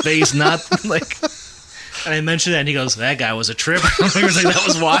off into space, not like. And I mentioned that, and he goes, "That guy was a trip." He was like, "That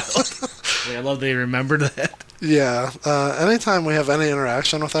was wild." Like, I love they remembered that. Yeah. Anytime we have any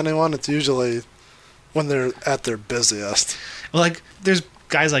interaction with anyone, it's usually when they're at their busiest. Well, like, there's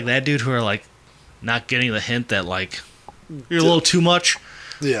guys like that dude who are like not getting the hint that like you're a little too much.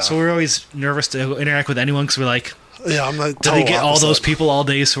 Yeah. So we're always nervous to interact with anyone because we're like, yeah, I'm the do they get all those opposite. people all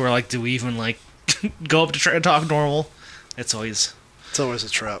day? So we're like, do we even like go up to try to talk normal? It's always a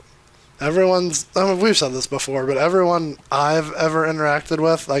trip. We've said this before, but everyone I've ever interacted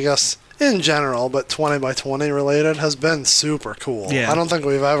with, I guess in general, but 20 by 20 related, has been super cool. Yeah. I don't think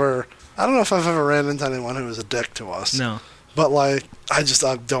we've ever... I don't know if I've ever ran into anyone who was a dick to us. No. But, like, I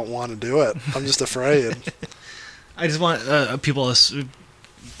don't want to do it. I'm just afraid. I just want people are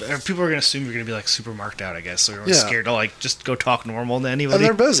going to assume you're going to be, like, super marked out, I guess. So everyone's scared to, like, just go talk normal to anybody. And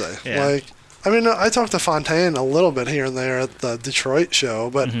they're busy. Yeah. Like, I mean, I talked to Fontaine a little bit here and there at the Detroit show,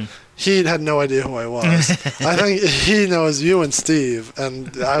 but he had no idea who I was. I think he knows you and Steve,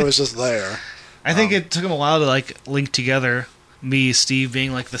 and I was just there. I think it took him a while to, like, link together me, Steve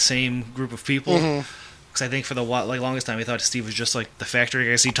being, like, the same group of people. Because I think for the longest time, he thought Steve was just, like, the factory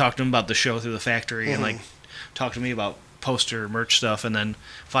guy. So he talked to him about the show through the factory and, like, talked to me about poster merch stuff. And then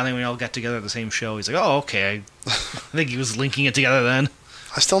finally, when we all got together at the same show, he's like, oh, okay. I think he was linking it together then.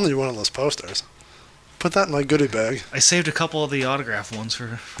 I still need one of those posters. Put that in my goodie bag. I saved a couple of the autograph ones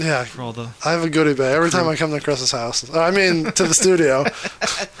for all the... I have a goodie bag every time I come to Chris's house. I mean, to the studio.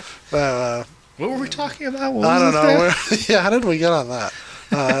 What were we talking about? I don't know. How did we get on that?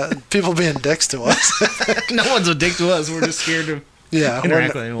 People being dicks to us. No one's a dick to us. We're just scared to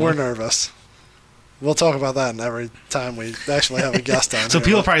interact with anyone. We're nervous. We'll talk about that every time we actually have a guest on. So here.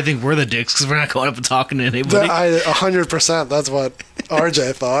 People probably think we're the dicks because we're not going up and talking to anybody. 100%. That's what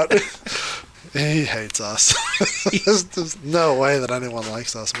RJ thought. He hates us. There's no way that anyone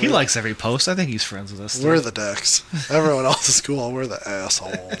likes us. He likes every post. I think he's friends with us still. We're the dicks. Everyone else is cool. We're the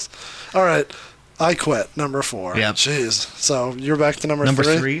assholes. All right. I quit. Number 4. Yep. Jeez. So you're back to number 3?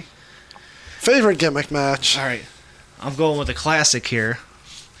 Number 3. Favorite gimmick match? All right. I'm going with a classic here.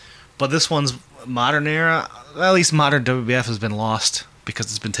 But this one's modern era. At least modern WWF has been lost because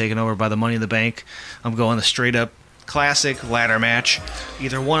it's been taken over by the Money in the Bank. I'm going the straight up classic ladder match.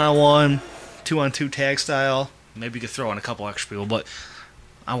 Either 1-on-1, 2-on-2 tag style. Maybe you could throw in a couple extra people, but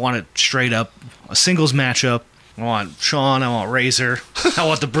I want it straight up. A singles matchup. I want Shawn. I want Razor. I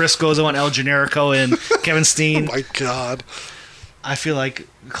want the Briscoes. I want El Generico and Kevin Steen. Oh my God. I feel like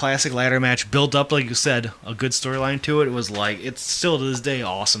classic ladder match built up, like you said, a good storyline to it. It was like, it's still to this day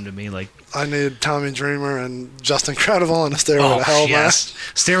awesome to me. Like, I need Tommy Dreamer and Justin Credible in a Stairway to Hell match.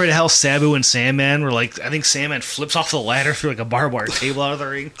 Stairway to Hell, Sabu and Sandman were like, I think Sandman flips off the ladder through like a barbed wire table out of the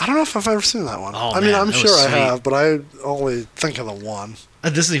ring. I don't know if I've ever seen that one. Oh, I mean, man, I'm that sure was I sweet. have, but I only think of the one.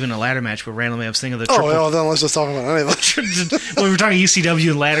 This is even a ladder match, but randomly I was thinking of the triple. Oh, well, then let's just talk about any of them. When we were talking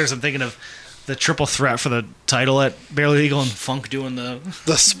ECW and ladders, I'm thinking of the triple threat for the title at Barely Legal and Funk doing the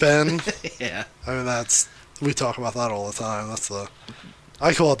spin. Yeah. I mean, we talk about that all the time.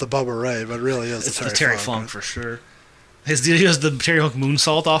 I call it the Bubba Ray, but it really is It's the Terry Funk for sure. He does the Terry Funk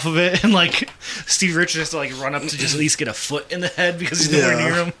moonsault off of it, and like Steve Richards has to like run up to just at least get a foot in the head because he's nowhere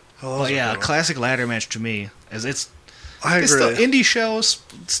near him. Oh, but yeah, a classic ladder match to me is I agree. Still, indie shows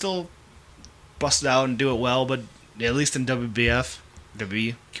still bust it out and do it well, but at least in WBF,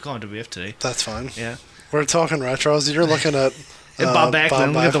 you call it WBF today. That's fine. Yeah. We're talking retros. You're looking at Bob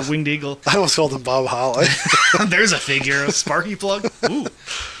Backlund. Look at the Winged Eagle. I almost called him Bob Holly. There's a figure, a Sparky Plug. Ooh,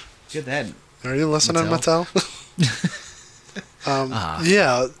 get that. Are you listening, Mattel?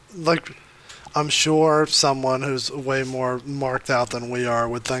 Yeah, like I'm sure someone who's way more marked out than we are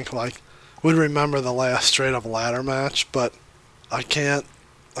would remember the last straight up ladder match, but I can't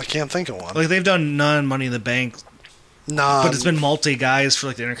think of one. Like they've done Money in the Bank. But it's been multi guys for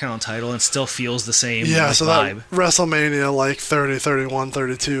like the Intercontinental title and it still feels the same so vibe. That WrestleMania like 30, 31,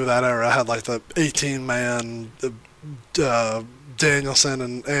 32, that era had like the 18-man Danielson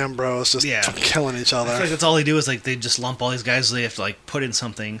and Ambrose just killing each other. I feel like that's all they do is like they just lump all these guys so they have to like put in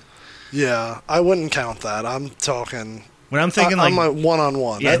something. Yeah, I wouldn't count that. I'm talking... When I'm thinking I'm like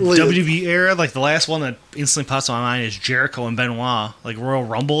one-on-one. Yeah, WWE era, like the last one that instantly pops on my mind is Jericho and Benoit, like Royal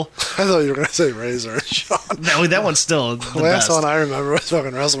Rumble. I thought you were going to say Razor and Shawn. that one's still the last best. one I remember was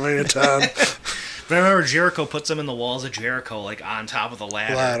fucking WrestleMania 10. But I remember Jericho puts them in the walls of Jericho, like on top of the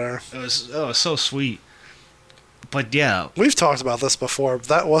ladder. It was so sweet. But yeah. We've talked about this before.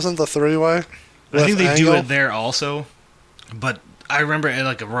 That wasn't the three-way? I think they do it there also. But I remember in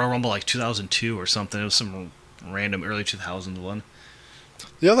like a Royal Rumble like 2002 or something. It was some random early 2000s one.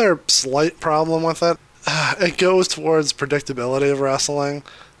 The other slight problem with it goes towards predictability of wrestling.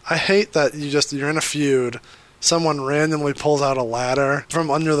 I hate that you're in a feud, someone randomly pulls out a ladder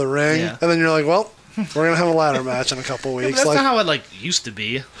from under the ring, and then you're like, well, we're going to have a ladder match in a couple weeks. That's not how it used to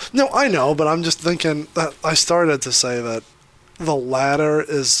be. No, I know, but I'm just thinking that I started to say that the ladder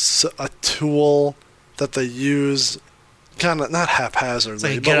is a tool that they use kind of not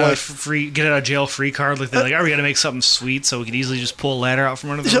haphazardly, like get out of jail free card. Like they're like, "Are we gonna make something sweet so we can easily just pull a ladder out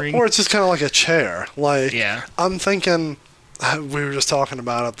from under the ring?" Or it's just kind of like a chair. Like I'm thinking, we were just talking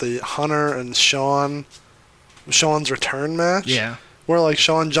about it, the Hunter and Shawn's return match. Yeah, where like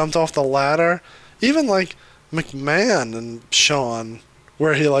Shawn jumped off the ladder. Even like McMahon and Shawn,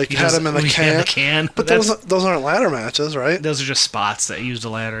 where he like had him in the can. But those aren't ladder matches, right? Those are just spots that used a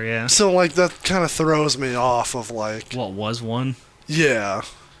ladder, yeah. So like that kind of throws me off of like what was one. Yeah,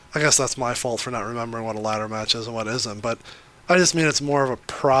 I guess that's my fault for not remembering what a ladder match is and what isn't. But I just mean it's more of a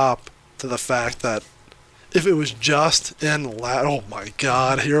prop to the fact that if it was just in ladder, oh my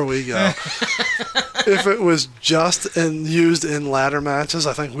God, here we go. If it was just used in ladder matches,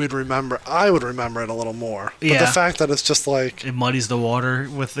 I think I would remember it a little more. But the fact that it's just like it muddies the water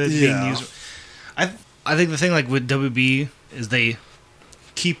with it being used. I think the thing like with WB is they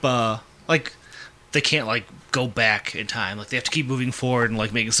keep like they can't like go back in time. Like they have to keep moving forward and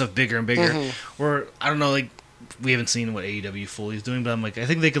like making stuff bigger and bigger. Mm-hmm. Or I don't know, like we haven't seen what AEW fully is doing, but I'm like I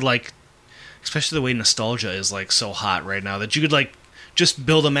think they could like, especially the way nostalgia is like so hot right now, that you could like just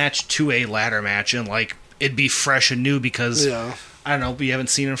build a match to a ladder match and like it'd be fresh and new because I don't know, we haven't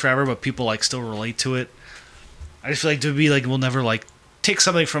seen it forever, but people like still relate to it. I just feel like WWE like will never like take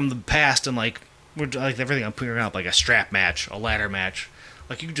something from the past and like we're like everything I'm putting up like a strap match, a ladder match.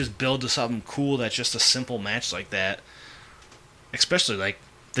 Like you could just build to something cool that's just a simple match like that. Especially like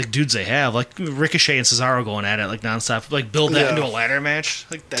the dudes they have, like Ricochet and Cesaro going at it like nonstop, like build that into a ladder match.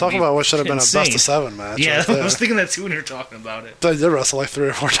 Like talk about what should have been a best of 7 match. Yeah, I was thinking that too when you were talking about it. They did wrestle like 3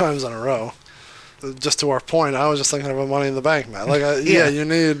 or 4 times in a row. Just to our point, I was just thinking of a Money in the Bank match. Like, you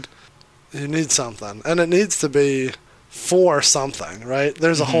need something, and it needs to be for something, right?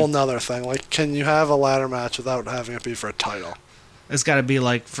 There's a whole nother thing. Like, can you have a ladder match without having it be for a title? It's got to be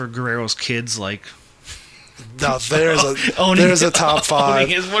like for Guerrero's kids, like. Now there's a top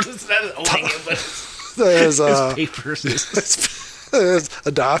 5. What is that? Owning him, but there's papers. There's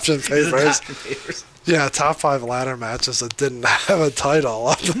adoption papers. Yeah, top 5 ladder matches that didn't have a title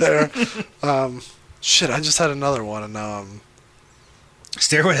up there. Shit, I just had another one, and now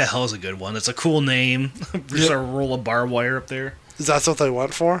Stairway to Hell is a good one. It's a cool name. Just a roll of barbed wire up there. Is that what they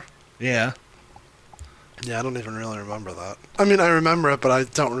went for? Yeah. Yeah, I don't even really remember that. I mean, I remember it, but I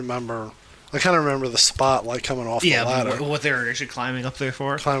don't remember. I kind of remember the spot, like, coming off the ladder. Yeah, what they were actually climbing up there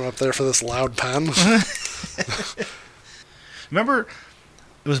for. Climbing up there for this loud pen. Remember,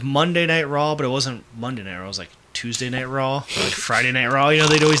 it was Monday Night Raw, but it wasn't Monday Night Raw. It was, like, Tuesday Night Raw, or, like, Friday Night Raw. You know,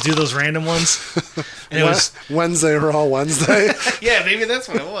 they'd always do those random ones. And it was Wednesday Raw Wednesday. Yeah, maybe that's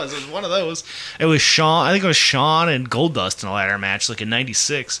what it was. It was one of those. It was Shawn. I think it was Shawn and Goldust in a ladder match, like, in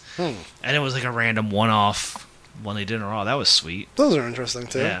 96. And it was, like, a random one-off one they did in Raw. That was sweet. Those are interesting,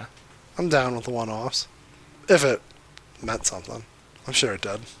 too. Yeah. I'm down with the one-offs. If it meant something. I'm sure it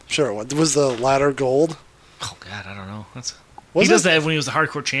did. I'm sure it was. Was the ladder gold? Oh, God, I don't know. He does that when he was the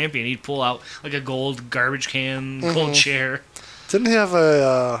hardcore champion. He'd pull out like a gold garbage can, gold chair. Didn't he have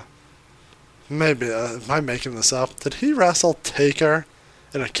a... maybe, am I making this up? Did he wrestle Taker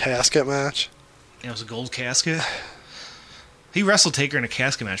in a casket match? Yeah, it was a gold casket. He wrestled Taker in a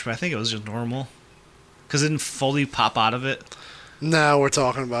casket match, but I think it was just normal. Because didn't Foley pop out of it? Now we're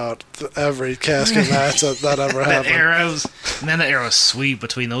talking about every casket match that ever happened. That era was sweet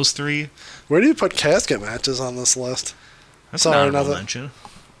between those 3. Where do you put casket matches on this list? That's an honorable mention.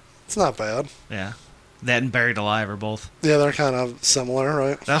 It's not bad. Yeah. That and Buried Alive are both. Yeah, they're kind of similar,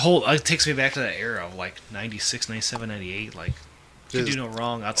 right? It takes me back to that era of like 96, 97, 98. Like, you can do no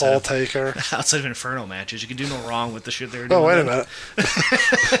wrong outside of Inferno matches. You can do no wrong with the shit they were doing. Oh, wait a minute.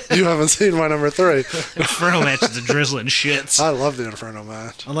 You haven't seen my number 3. Inferno match is a drizzling shits. I love the Inferno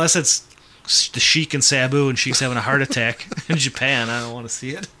match. Unless it's the Sheik and Sabu and Sheik's having a heart attack in Japan. I don't want to see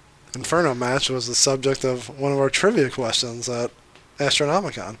it. Inferno match was the subject of one of our trivia questions at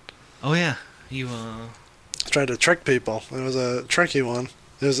Astronomicon. Oh, yeah. You tried to trick people. It was a tricky one.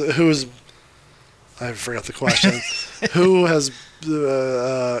 I forgot the question. Who has...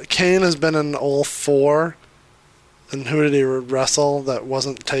 Kane has been in all 4, and who did he wrestle that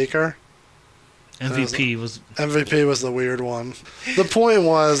wasn't Taker? MVP was the weird one. The point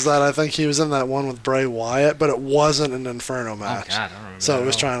was that I think he was in that one with Bray Wyatt, but it wasn't an Inferno match. Oh, God, I don't remember. So it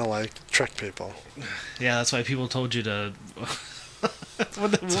was trying to, like, trick people. Yeah, that's why people told you to...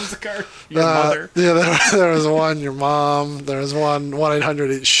 what was the card? Your mother? Yeah, there was one, your mom. There was one,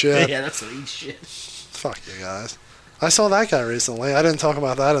 1-800-EAT-SHIT. Yeah, that's what eat shit. Fuck you guys. I saw that guy recently. I didn't talk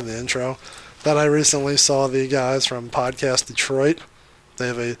about that in the intro. But I recently saw the guys from Podcast Detroit. They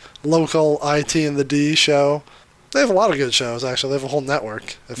have a local IT and the D show. They have a lot of good shows, actually. They have a whole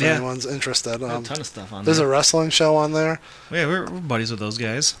network, if anyone's interested. There's a ton of stuff on there. There's a wrestling show on there. Yeah, we're buddies with those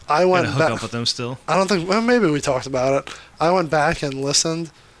guys. I went hook up with them still. I don't think... Well, maybe we talked about it. I went back and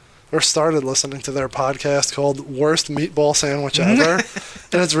listened, or started listening to their podcast called Worst Meatball Sandwich Ever.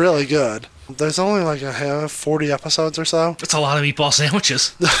 And it's really good. There's only like 40 episodes or so. That's a lot of meatball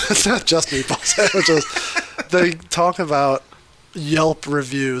sandwiches. It's not just meatball sandwiches. They talk about Yelp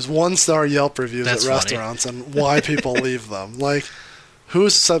reviews, 1-star Yelp reviews That's at funny. restaurants and why people leave them. Like, who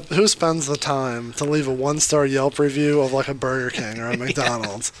spends the time to leave a 1-star Yelp review of like a Burger King or a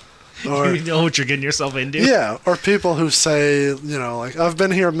McDonald's? Or, You know what you're getting yourself into. yeah, or people who say, like, I've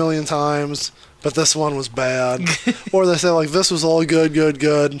been here a million times, but this one was bad. Or they say, like, this was all good,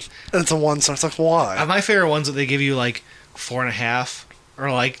 and it's a 1-star. It's like, why? My favorite ones that they give you like 4.5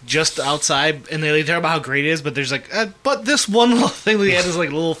 or like just outside, and they talk about how great it is, but there's like, but this one little thing they add is like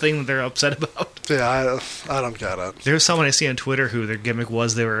a little thing that they're upset about. Yeah, I don't get it. There's someone I see on Twitter who their gimmick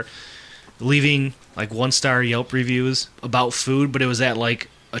was they were leaving like 1-star Yelp reviews about food, but it was at like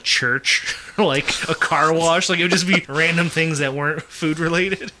a church, like a car wash. Like it would just be random things that weren't food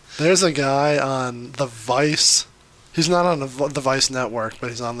related. There's a guy on the Vice. He's not on the Vice network, but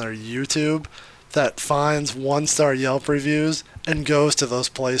he's on their YouTube that finds 1-star Yelp reviews and goes to those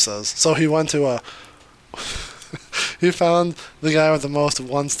places. So he went to he found the guy with the most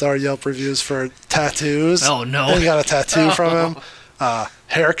 1-star Yelp reviews for tattoos. Oh, no. And he got a tattoo from him.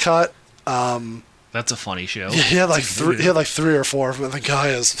 Haircut. That's a funny show. Yeah, he had like three or four of them, and the guy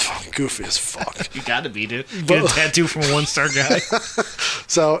is goofy as fuck. You gotta be, dude. Get a tattoo from a 1-star guy.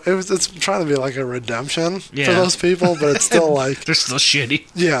 So it's trying to be like a redemption for Yeah. those people, but it's still like They're still shitty.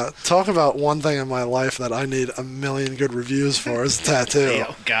 yeah. Talk about one thing in my life that I need a million good reviews for is a tattoo.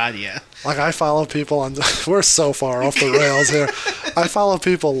 Oh God, yeah. Like I follow people on. We're so far off the rails here. I follow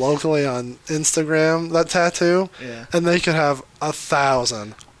people locally on Instagram that tattoo, Yeah. and they could have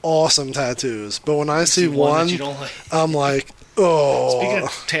 1,000 awesome tattoos, but when I see one, that you don't like. I'm like, oh. Speaking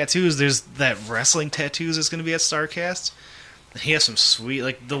of tattoos, there's that wrestling tattoos that's going to be at StarCast. He has some sweet,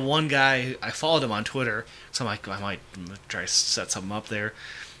 like the one guy, I followed him on Twitter, so I'm like, I might try to set something up there.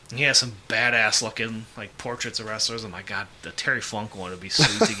 And he has some badass looking, like, portraits of wrestlers. I'm like, God, the Terry Funk one would be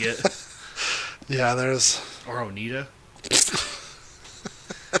sweet to get. Yeah, there's. Or Onita.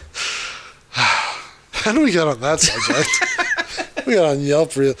 How do we get on that subject? We got on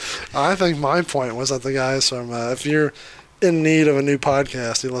Yelp. I think my point was that the guys from, if you're in need of a new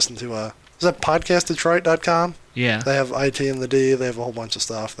podcast, you listen to, is that podcastdetroit.com? Yeah. They have IT and the D. They have a whole bunch of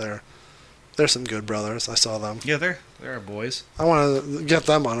stuff there. They're some good brothers. I saw them. Yeah, they're our boys. I want to get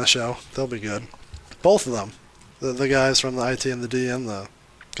them on a show. They'll be good. Both of them. The guys from the IT and the D and the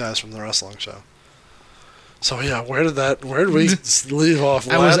guys from the wrestling show. So yeah, where did we leave off?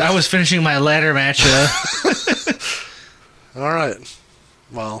 I was finishing my ladder match. All right.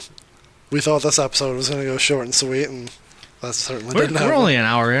 Well, we thought this episode was going to go short and sweet, and that certainly didn't happen. We're only an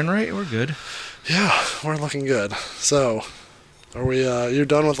hour in, right? We're good. Yeah, we're looking good. So, are we? You're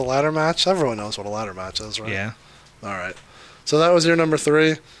done with the ladder match? Everyone knows what a ladder match is, right? Yeah. All right. So that was your number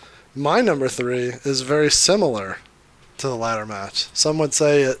 3. My number 3 is very similar to the ladder match. Some would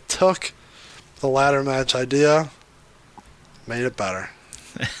say it took the ladder match idea, made it better.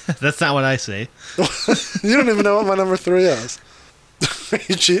 That's not what I say. You don't even know what my number 3 is. Are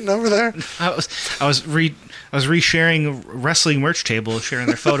you cheating over there? I was resharing a wrestling merch table, sharing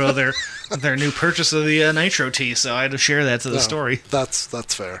their photo of their new purchase of the Nitro tee, so I had to share that to the story. That's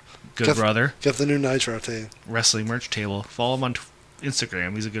fair. Good brother. Get the new Nitro tee. Wrestling merch table. Follow him on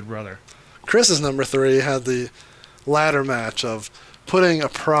Instagram. He's a good brother. Chris's number 3 had the ladder match of putting a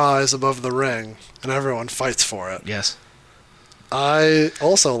prize above the ring, and everyone fights for it. Yes. I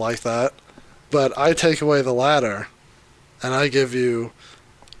also like that, but I take away the ladder, and I give you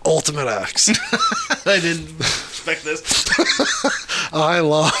Ultimate X. I didn't expect this. I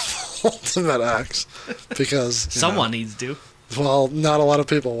love Ultimate X because Someone needs to. Well, not a lot of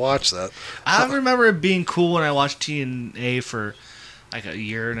people watch that. I remember it being cool when I watched TNA for like a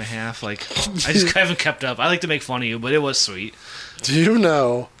year and a half. Like I just haven't kept up. I like to make fun of you, but it was sweet. Do you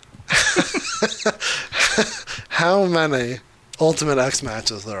know how many Ultimate X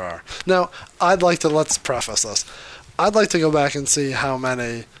matches there are? Now, let's preface this. I'd like to go back and see how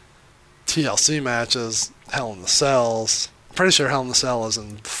many TLC matches, Hell in the Cells. I'm pretty sure Hell in the Cell is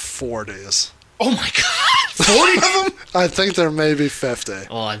in 40s. Oh my God, 40 of them? I think there may be 50.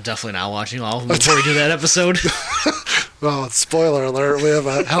 Oh, I'm definitely not watching all of them before we do that episode. Well, spoiler alert, we have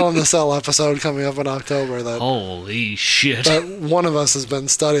a Hell in the Cell episode coming up in October that Holy shit. that one of us has been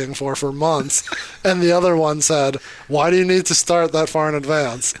studying for months, and the other one said, why do you need to start that far in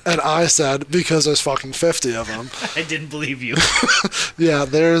advance? And I said, because there's fucking 50 of them. I didn't believe you. Yeah,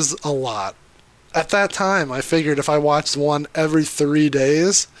 there's a lot. At that time, I figured if I watched one every 3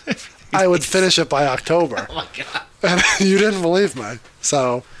 days, I would finish it by October. Oh my God. And you didn't believe me.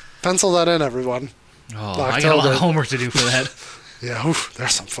 So, pencil that in, everyone. Oh, I got a lot of homework to do for that. Yeah, oof,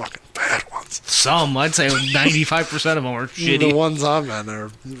 there's some fucking bad ones. Some, I'd say 95% of them are The shitty. ones I'm in are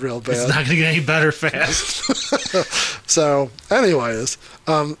real bad. It's not going to get any better fast. So, anyways,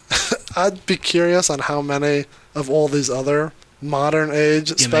 I'd be curious on how many of all these other modern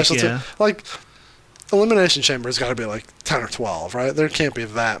age specialty, yeah. like Elimination Chamber's got to be like 10 or 12, right? There can't be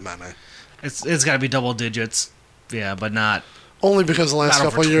that many. It's got to be double digits. Yeah, but not. Only because the last Not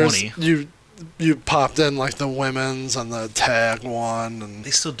couple over years 20. you popped in like the women's and the tag one, and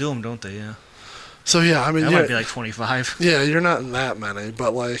They still do them, don't they? Yeah. so yeah, I mean, That yeah, might be like 25. yeah, you're not in that many,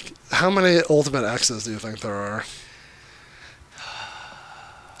 but like, how many Ultimate X's do you think there are?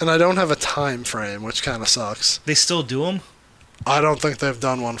 And I don't have a time frame, which kind of sucks. They still do them? I don't think they've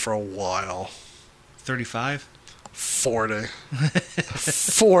done one for a while. 35? 40.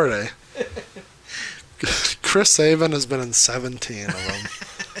 40. Chris Sabin has been in 17 of them.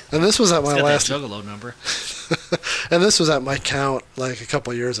 And this was at my It's got last... that Juggalo number. And this was at my count like a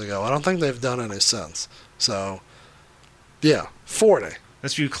couple years ago. I don't think they've done any since. So, yeah, 40.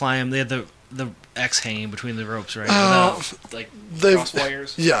 That's where you climb. They had the X hanging between the ropes, right? Without, like, They've- cross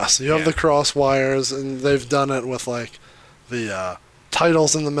wires. Yes, you have Yeah. the cross wires, and they've done it with like the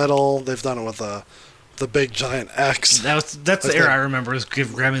titles in the middle. They've done it with the big giant X. That's Like the era the- I remember, is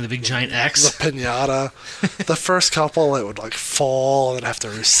grabbing the big giant X. The pinata. The first couple, it would like fall and have to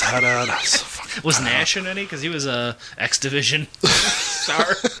reset it. I was so fucking Was bad. Nash in any? Because he was a X Division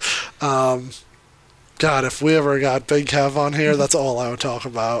star. God, if we ever got Big Kev on here, that's all I would talk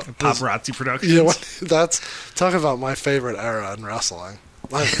about. Paparazzi Productions. Yeah, that's talk about my favorite era in wrestling.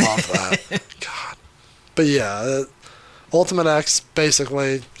 I love that. God. But yeah, Ultimate X,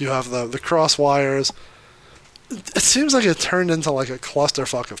 basically, you have the cross wires. It seems like it turned into like a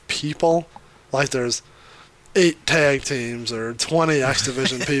clusterfuck of people. Like there's 8 tag teams or 20 X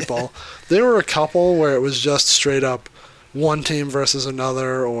Division people. There were a couple where it was just straight up one team versus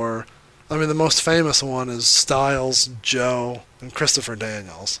another, or I mean, the most famous one is Styles, Joe, and Christopher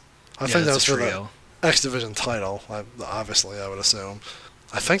Daniels. I think that was that's a for the trio. X Division title. Obviously, I would assume.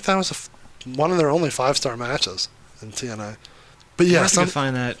 I think that was one of their only 5-star matches in TNA. But Yeah, yeah, you can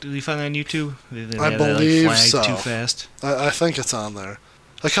find that. Did you find that on YouTube? They I had believe that, like, flag so. Too fast. I think it's on there.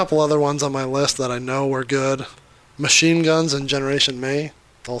 A couple other ones on my list that I know were good. Machine Guns and Generation Me,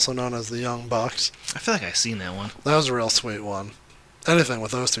 also known as the Young Bucks. I feel like I've seen that one. That was a real sweet one. Anything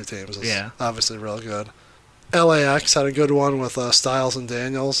with those two teams is Yeah. obviously real good. LAX had a good one with Styles and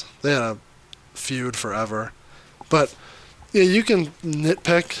Daniels. They had a feud forever. But, yeah, you can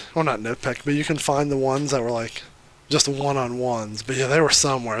nitpick, well, not nitpick, but you can find the ones that were like just one-on-ones. But yeah, there were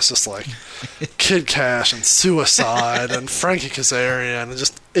some where it's just like Kid Cash and Suicide and Frankie Kazarian and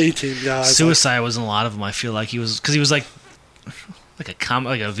just 18 guys. Suicide was in a lot of them. I feel like he was, because he was like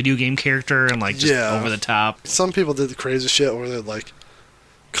a video game character and like just Yeah. over the top. Some people did the crazy shit where they'd like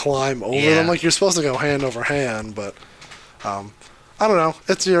climb over Yeah. them. Like you're supposed to go hand over hand, but I don't know.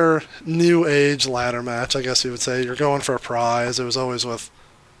 It's your new age ladder match, I guess you would say. You're going for a prize. It was always with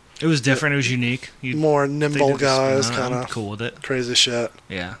It was different. It was unique. You, more they nimble did this- guys, I'm kind of cool with it. crazy shit.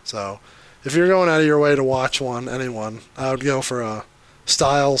 Yeah. So if you're going out of your way to watch anyone, I would go for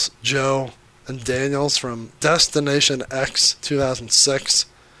Styles, Joe, and Daniels from Destination X 2006,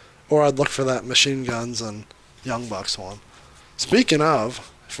 or I'd look for that Machine Guns and Young Bucks one. Speaking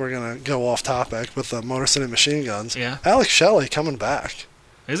of, if we're gonna go off topic with the Motor City Machine Guns, Yeah. Alex Shelley coming back.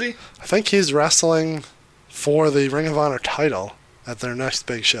 Is he? I think he's wrestling for the Ring of Honor title at their next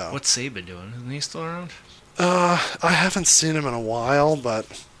big show. What's Saban doing? Isn't he still around? I haven't seen him in a while, but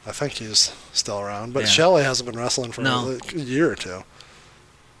I think he's still around. But Yeah. Shelley hasn't been wrestling for No. like a year or two.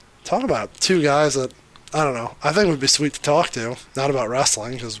 Talk about two guys that, I don't know, I think would be sweet to talk to. Not about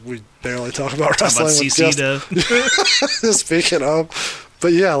wrestling, because we barely talk about Talk wrestling. about with CC guests. Speaking of.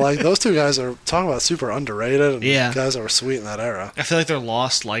 But yeah, like those two guys are talking about super underrated and Yeah. guys that were sweet in that era. I feel like they're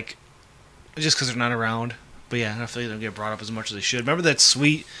lost, like, just because they're not around. But yeah, I feel like they don't get brought up as much as they should. Remember that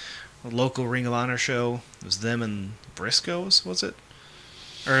sweet local Ring of Honor show? It was them and Briscoes, was it?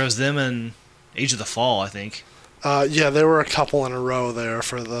 Or it was them and Age of the Fall, I think. Yeah, there were a couple in a row there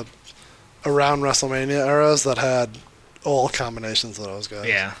for the around WrestleMania eras that had all combinations of those guys.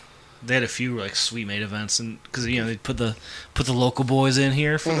 Yeah, they had a few like sweet main events, and because they put the local boys in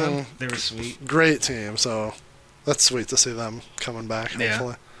here for them. They were sweet. Great team, so that's sweet to see them coming back. Yeah.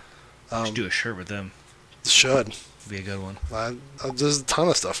 Hopefully, Should do a shirt with them. should. Be a good one. There's a ton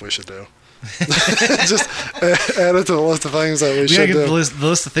of stuff we should do. Just add it to the list of things that we We should gotta get do. the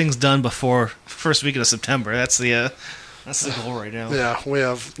list of things done before first week of September. That's the goal right now. Yeah, we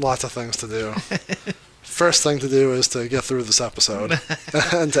have lots of things to do. first thing to do is to get through this episode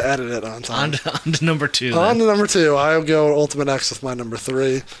and to edit it on time. On to number 2. On Then. to number 2. I'll go Ultimate X with my number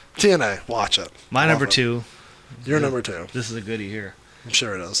 3. TNA, watch it. My Love number it. 2. Your number 2. This is a goodie here. I'm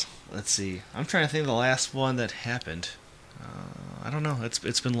sure it is. Let's see. I'm trying to think of the last one that happened. I don't know.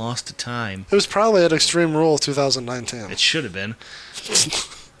 It's been lost to time. It was probably at Extreme Rules 2019. It should have been.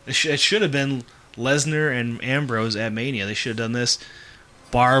 It should have been Lesnar and Ambrose at Mania. They should have done this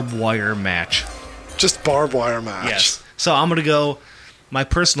barbed wire match. Just barbed wire match. Yes. So I'm gonna go. My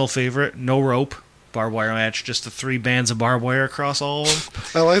personal favorite, no rope barbed wire match. Just the 3 bands of barbed wire across all of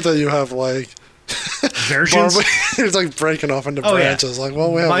them. I like that you have like Versions. it's like breaking off into Oh, yeah. branches. Like,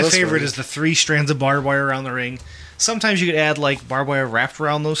 well, we have My this favorite one. is the 3 strands of barbed wire around the ring. Sometimes you could add like barbed wire wrapped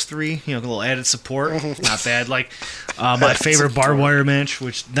around those 3, a little added support. Not bad. Like my favorite barbed wire match,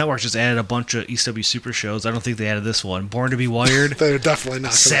 which Network just added a bunch of ECW Super shows. I don't think they added this one. Born to be Wired. They're definitely not.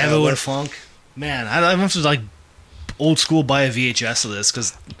 Gonna Sabu have and it. Funk. Man, I must have like old school buy a VHS of this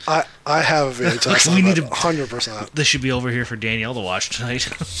because I have a VHS. We we need need to- 100%. this should be over here for Danielle to watch tonight.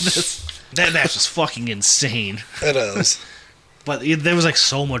 That match was fucking insane. It is. But there was like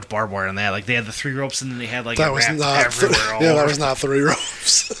so much barbed wire in that. Like they had the 3 ropes and then they had like That it was wrapped not. everywhere. all Yeah, that over. was not 3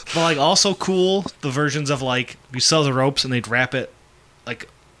 ropes. But like also cool the versions of like you sell the ropes and they'd wrap it like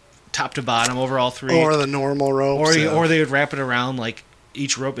top to bottom over all 3, Or the normal ropes. or they would wrap it around like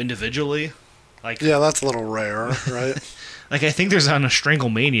each rope individually. Like Yeah, that's a little rare, right? like I think there's on a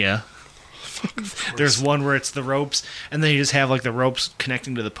Stranglemania. There's one where it's the ropes, and then you just have like the ropes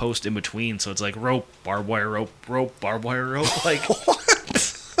connecting to the post in between. So it's like rope, barbed wire, rope, rope, barbed wire, rope. Like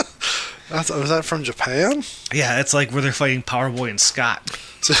Was that from Japan? yeah, it's like where they're fighting Powerboy and Scott.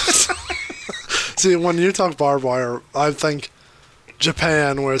 See, when you talk barbed wire, I think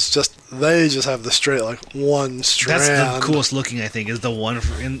Japan, where it's just they just have the straight like one strand. That's the coolest looking, I think, is the one,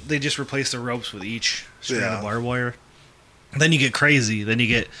 and they just replace the ropes with each strand Yeah. of barbed wire. Then you get crazy. Then you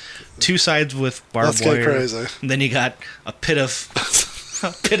get 2 sides with barbed Let's wire. get crazy. And then you got a pit of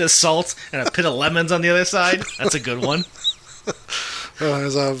salt and a pit of lemons on the other side. That's a good one.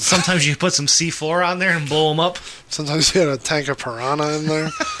 There's a, Sometimes you put some C4 on there and blow them up. sometimes you get a tank of piranha in there.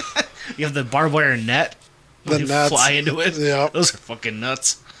 You have the barbed wire net. The You nets. fly into it. Yeah. Those are fucking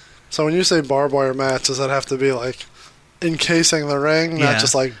nuts. So when you say barbed wire match, does that have to be like encasing the ring, not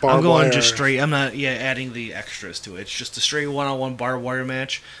just like barbed I'm going wire? just straight. I'm not adding the extras to it. It's just a straight one-on-one barbed wire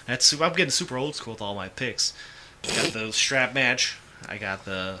match. I'm getting super old school with all my picks. Got the strap match. I got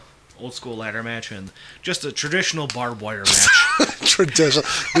the old school ladder match and just a traditional barbed wire match. Tradition.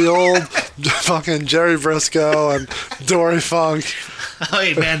 The old fucking Jerry Briscoe and Dory Funk.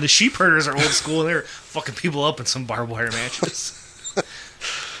 Hey man, the sheep herders are old school and they're fucking people up in some barbed wire matches.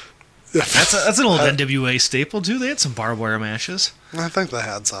 That's an old NWA staple too. They had some barbed wire matches. I think they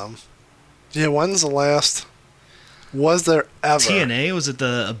had some. Yeah, when's the last? Was there ever? TNA, was it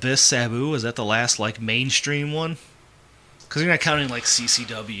the Abyss Sabu? Was that the last like mainstream one? Because you're not counting like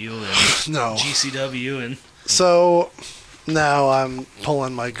CCW and No. GCW and So now I'm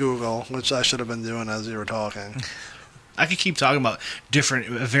pulling my Google, which I should have been doing as you were talking. I could keep talking about different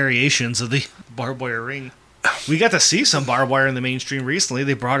variations of the barbed wire ring. We got to see some barbed wire in the mainstream recently.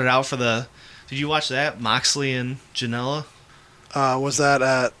 They brought it out for the. Did you watch that? Moxley and Janela? Was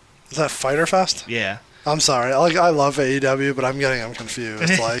that Fyter Fest? Yeah. I'm sorry. I love AEW, but I'm getting them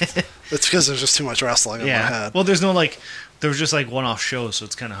confused. Like it's because there's just too much wrestling in my Yeah. head. Well, there's no like. There was just like one-off shows, so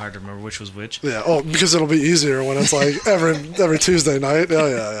it's kind of hard to remember which was which. Yeah. Oh, because it'll be easier when it's like every Tuesday night. Oh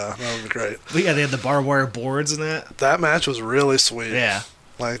yeah. That would be great. But yeah, they had the barbed wire boards and that. That match was really sweet. Yeah.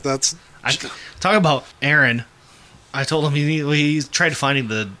 Like that's. Talk about Aaron. I told him he tried finding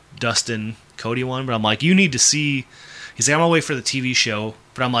the Dustin Cody one, but I'm like, you need to see. He's like, I'm gonna wait for the TV show,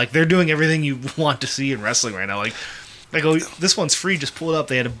 but I'm like, they're doing everything you want to see in wrestling right now. Like, I go, this one's free. Just pull it up.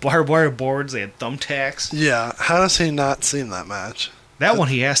 They had barbed wire boards. They had thumbtacks. Yeah. How does he not seen that match? That one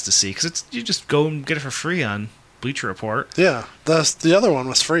he has to see because it's you just go and get it for free on Bleacher Report. Yeah. The other one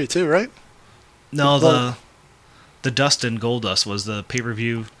was free too, right? No, the Dustin Goldust was the pay per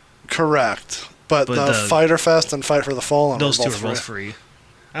view. Correct. But the Fyter Fest and Fight for the Fallen Those were two both are both free.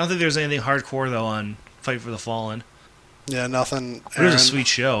 I don't think there's anything hardcore though on Fight for the Fallen. Yeah, nothing. It was a sweet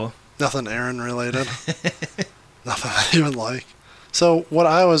show. Nothing Aaron related. Nothing I even like. So what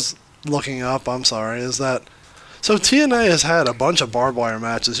I was looking up, I'm sorry, is that so TNA has had a bunch of barbed wire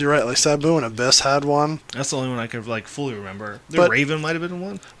matches. You're right, like Sabu and Abyss had one. That's the only one I could like fully remember. The But- Raven might have been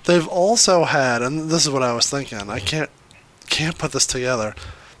one. They've also had, and this is what I was thinking. I can't put this together.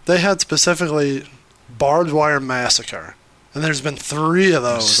 They had specifically Barbed Wire Massacre, and there's been 3 of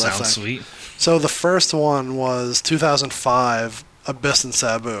those. I think. Sounds sweet. So the first one was 2005, Abyss and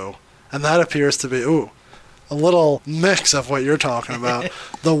Sabu, and that appears to be a little mix of what you're talking about.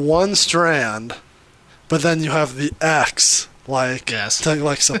 The one strand, but then you have the X, like, Yes. to,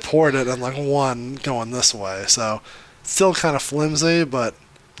 like, support it, and, like, one going this way. So, still kind of flimsy, but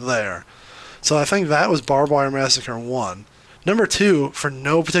there. So I think that was Barbed Wire Massacre 1. Number 2, for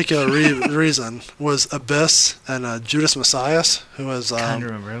no particular reason, was Abyss and Judas Messias, who was... I can't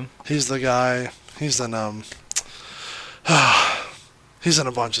remember him. He's the guy... He's in he's in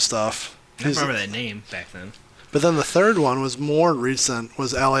a bunch of stuff. I don't remember that name back then. But then the third one was more recent,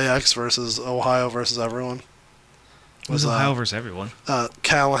 was LAX versus Ohio versus everyone. Was Ohio versus everyone?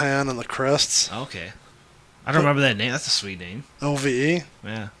 Callahan and the Crests. Okay. I don't remember that name. That's a sweet name. OVE?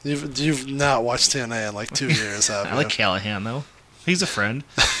 Yeah. You've not watched TNA in like 2 years, have you? I like Callahan, though. He's a friend.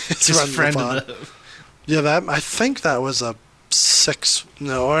 He's He's a friend friend of the of the... Yeah, I think that was a 6...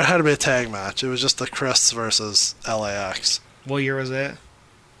 No, or it had to be a tag match. It was just the Crests versus LAX. What year was that?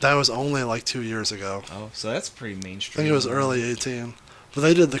 That was only like 2 years ago. Oh, so that's pretty I mainstream. think it was early 18. But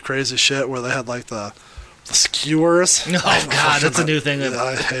they did the crazy shit where they had like the skewers. Oh, God, that's a new thing. Yeah,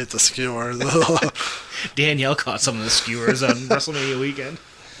 I hate the skewers. Danielle caught some of the skewers on WrestleMania weekend.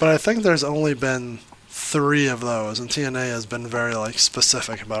 But I think there's only been 3 of those, and TNA has been very like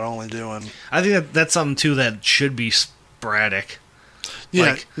specific about only doing. I think that's something, too, that should be sporadic.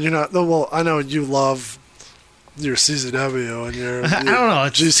 Yeah, Like- you're not. Well, I know you love your CZW and your. I don't know.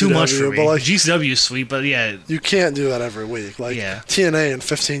 It's GCW, too much for me. But like, GCW is sweet, but yeah. you can't do that every week. Like Yeah. TNA in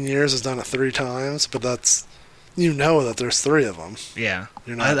 15 years has done it 3 times, but that's that there's 3 of them. Yeah.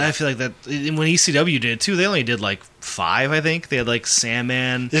 You're not- I feel like that when ECW did it, too, they only did like 5, I think. They had like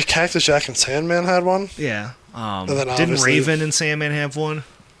Sandman. Yeah, Cactus Jack and Sandman had one. Yeah. And then Didn't obviously- Raven and Sandman have one?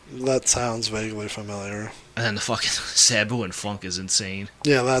 That sounds vaguely familiar. And then the fucking Sabu and Funk is insane.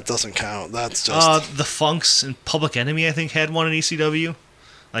 Yeah, that doesn't count. That's just The Funks and Public Enemy, I think, had one in ECW.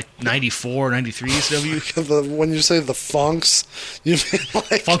 Like 94, 93 ECW. when you say the Funks, you mean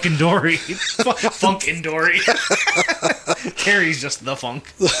like Funk and Dory. Funk and Dory. Terry's just the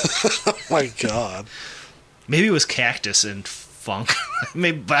Funk. oh my god. Maybe it was Cactus and Funk.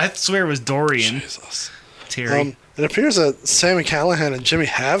 Maybe, but I swear it was Dory and Jesus. Terry. It appears that Sammy Callahan and Jimmy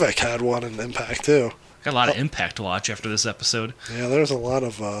Havoc had one in Impact too. Got a lot of Impact to watch after this episode. Yeah, there's a lot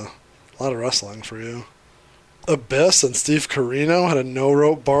of wrestling for you. Abyss and Steve Corino had a no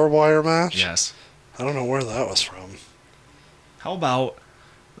rope barbed wire match. Yes. I don't know where that was from. How about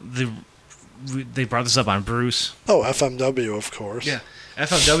they brought this up on Bruce? Oh, FMW, of course. Yeah.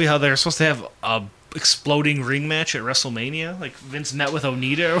 FMW, how they're supposed to have a exploding ring match at WrestleMania, like Vince met with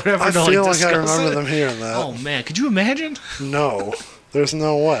Onita or whatever. I to, feel like I discuss remember it. them hearing that. Oh man, could you imagine? No, there's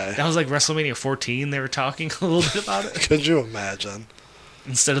no way. That was like WrestleMania 14. They were talking a little bit about it. Could you imagine?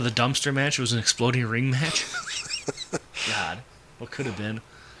 Instead of the dumpster match, it was an exploding ring match. God, what could have been?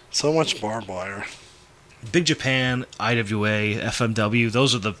 So much barbed wire. Big Japan, IWA, FMW,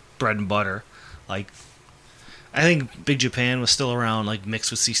 those are the bread and butter. Like, I think Big Japan was still around, like,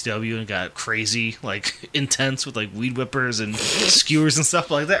 mixed with CCW and got crazy, like, intense with, like, weed whippers and skewers and stuff.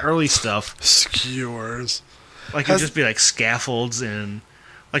 Like, that early stuff. Skewers. Like, it would just be, like, scaffolds and,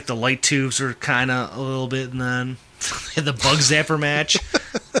 like, the light tubes were kind of a little bit, and then had the bug zapper match.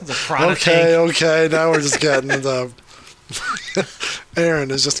 The product tank. Okay, now we're just getting into...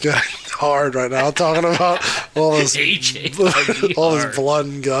 Aaron is just getting hard right now, talking about all this, all this blood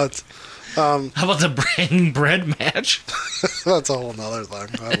and guts. How about the bread bread match? That's a whole nother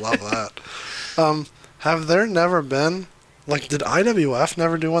thing. I love that. Have there never been, like, did IWF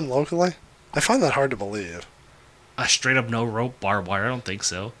never do one locally? I find that hard to believe. A straight up no rope barbed wire? I don't think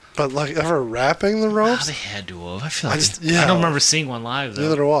so. But, like, ever wrapping the Oh, ropes? they had to have. I feel like yeah. I don't remember seeing one live though.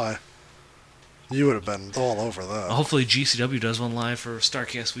 Neither do I. You would have been all over that. Hopefully GCW does one live for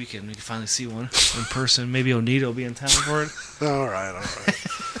Starcast weekend. We can finally see one in person. Maybe Onita will be in town for it. All right.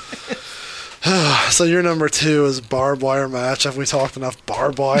 So your number 2 is barbed wire match. Have we talked enough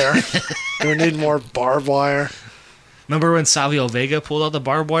barbed wire? Do we need more barbed wire? Remember when Savio Vega pulled out the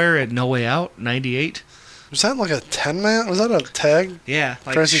barbed wire at No Way Out, 98? Was that like a 10-man? Was that a tag? Yeah,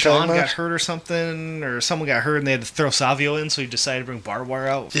 like Crazy Sean tag got match? hurt or something, or someone got hurt and they had to throw Savio in, so he decided to bring barbed wire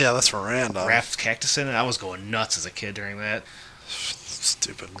out. Yeah, that's random. Wrapped Cactus in it. I was going nuts as a kid during that.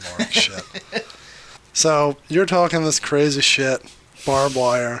 Stupid Mark shit. So, you're talking this crazy shit, barbed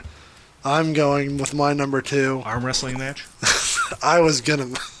wire. I'm going with my number 2. Arm wrestling match? I was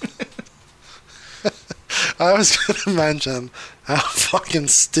gonna mention how fucking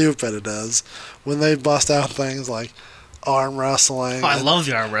stupid it is when they bust out things like arm wrestling. Oh, I love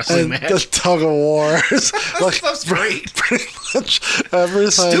the arm wrestling and match. the tug of wars. Like, That's great. Pretty much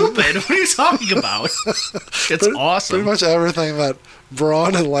everything. Stupid. What are you talking about? It's awesome. Pretty much everything that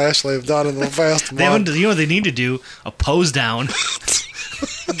Braun and Lashley have done in the past They month. haven't, you know what they need to do? A pose down.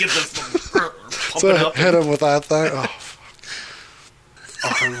 Get the pump So it up. hit him with that thing. Oh,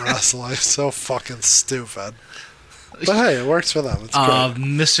 fuck. Arm wrestling. So fucking stupid. But hey, it works for them. It's great.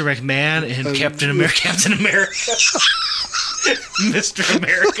 Mr. McMahon and Captain America. Mr.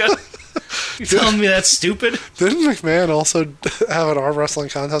 America. You're telling me that's stupid? Didn't McMahon also have an arm wrestling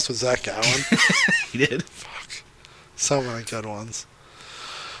contest with Zach Gowen? He did. So many good ones.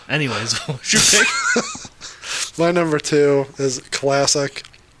 Anyways, what's your pick? My number 2 is classic.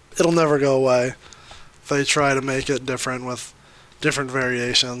 It'll never go away. They try to make it different with different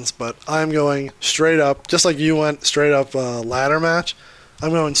variations, but I'm going straight up, just like you went straight up ladder match, I'm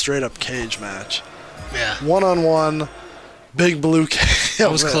going straight up cage match. Yeah. 1-on-1, big blue cage. I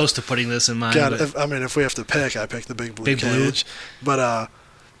was close to putting this in mine. God, but if we have to pick, I pick the big blue Big blue? cage. But,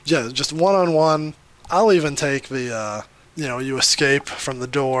 yeah, just 1-on-1. I'll even take the, you escape from the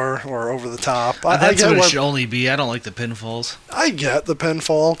door or over the top. that's what it should only be. I don't like the pinfalls. I get the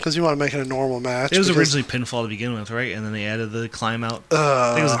pinfall because you want to make it a normal match. It was because- originally pinfall to begin with, right? And then they added the climb out.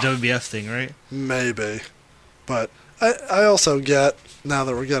 I think it was a WBF thing, right? Maybe. But I also get, now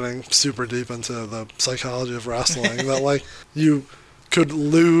that we're getting super deep into the psychology of wrestling, that, like, you could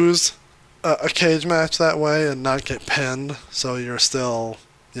lose a cage match that way and not get pinned, so you're still,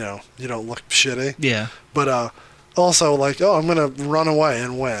 you don't look shitty. Yeah. But also, like, I'm going to run away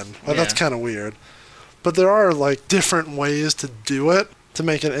and win. Well, that's kind of weird. But there are, like, different ways to do it to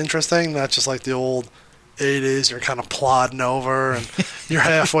make it interesting, not just like the old 80s, you're kind of plodding over and you're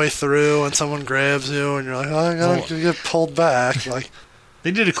halfway through and someone grabs you and you're like, I gotta get pulled back. Like,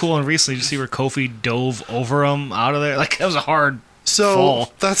 they did a cool one recently. Did you see where Kofi dove over him out of there? Like, that was a hard so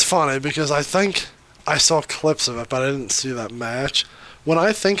fall. That's funny because I think I saw clips of it, but I didn't see that match. When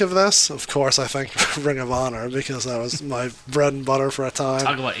I think of this, of course, I think Ring of Honor because that was my bread and butter for a time.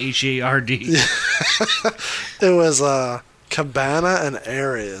 Talk about HARD. It was Cabana and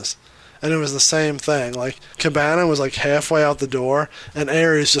Aries. And it was the same thing. Like, Cabana was like halfway out the door, and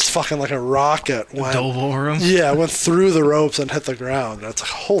Aries just fucking like a rocket went. Dove over him? Yeah, went through the ropes and hit the ground. And it's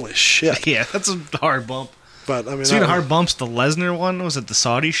like, holy shit. Yeah, that's a hard bump. But, I mean, Speaking of hard bumps, the Lesnar one was at the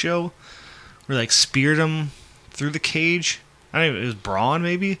Saudi show where like speared him through the cage. I don't even, it was Braun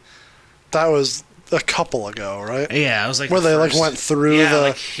maybe? That was a couple ago, right? Yeah, it was like where they first. like went through yeah, the.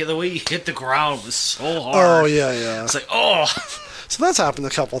 like the way you hit the ground was so hard. Oh yeah. It's like oh. So that's happened a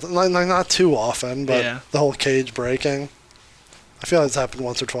couple, like not too often, but the whole cage breaking. I feel like it's happened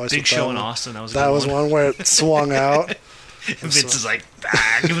once or twice. Big Show in Austin. That was one where it swung out. Vince is like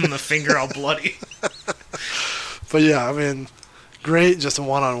giving him the finger all bloody. But yeah, I mean, great just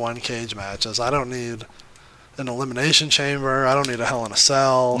one-on-one cage matches. I don't need an elimination chamber. I don't need a Hell in a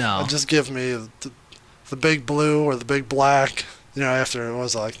Cell. No. Just give me the big blue or the big black. After it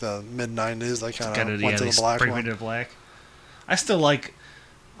was like the mid-90s, they kind of went to the black one. To black. I still like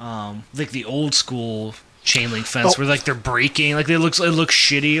the old school chain link fence where like they're breaking. Like it looks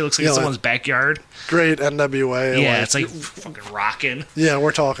shitty. It looks like it's someone's backyard. Great NWA. Yeah, it's like fucking rocking. Yeah,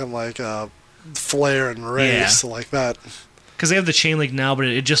 we're talking like Flair and Race like that. Because they have the chain link now, but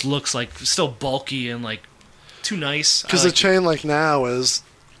it just looks like still bulky and like too nice. Because the chain link now is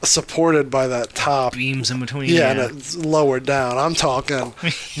supported by that top beams in between. Yeah, and it's lowered down. I'm talking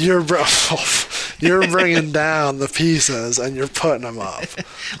you're bringing down the pieces and you're putting them up.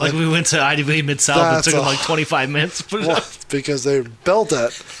 Like we went to IWA Mid-South. It took them like 25 minutes to put it up. Because they built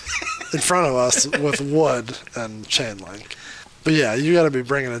it in front of us with wood and chain link. But yeah, you got to be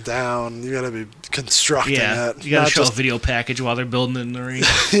bringing it down. You got to be constructing it. You got to show a video package while they're building it in the ring.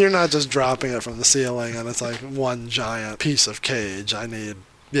 You're not just dropping it from the ceiling and it's like one giant piece of cage. I need,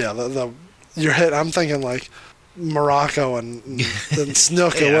 your hit. I'm thinking like Morocco and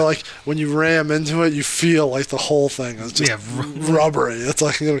Snuka, where like when you ram into it, you feel like the whole thing is just rubbery. It's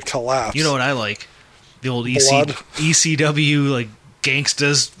like going to collapse. You know what I like? The old ECW like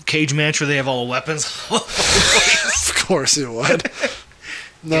Gangstas cage match where they have all the weapons. Of course you would.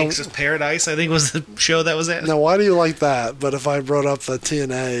 Gangsta's Paradise, I think, was the show that was at. Now, why do you like that? But if I brought up the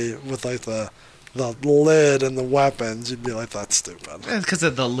TNA with like the lid and the weapons, you'd be like, that's stupid. Because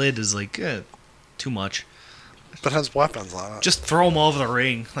the lid is like too much. But it has weapons on it. Just throw them all over the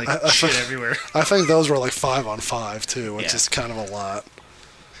ring, like shit everywhere. I think those were like 5-on-5 too, which is kind of a lot.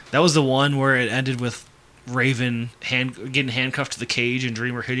 That was the one where it ended with Raven getting handcuffed to the cage and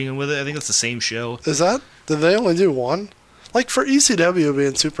Dreamer hitting him with it. I think that's the same show. Is that? Did they only do one? Like, for ECW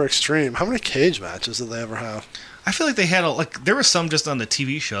being super extreme, how many cage matches did they ever have? I feel like they had there was some just on the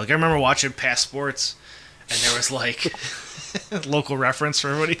TV show. Like I remember watching Past Sports, and there was like local reference for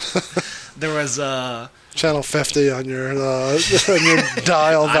everybody. There was Channel 50 on your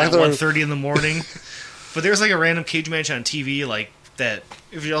dial back at there. 1:30 in the morning. But there was like a random cage match on TV like that.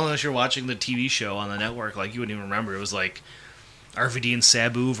 Unless you're watching the TV show on the network, like you wouldn't even remember. It was like RVD and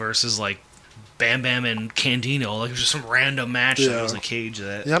Sabu versus like Bam Bam and Candido. Like it was just some random match that was a cage.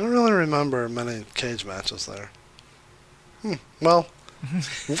 That I don't really remember many cage matches there. Well,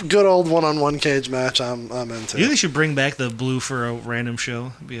 good old one-on-one cage match. I'm into. You think they should bring back the Blue for a random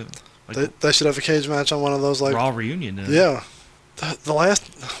show? They should have a cage match on one of those like Raw reunion. Yeah.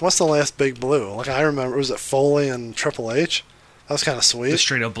 What's the last big blue? Like I remember, was it Foley and Triple H? That was kind of sweet. The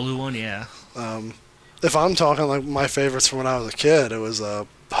straight up blue one, yeah. If I'm talking like my favorites from when I was a kid, it was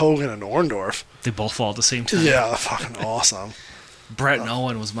Hogan and Orndorff. They both fall at the same time. Yeah, fucking awesome. Brett and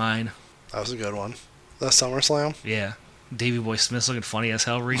Owen was mine. That was a good one. That SummerSlam? Yeah. Davey Boy Smith's looking funny as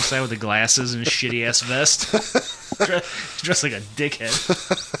hell ringside with the glasses and a shitty ass vest. Dressed like a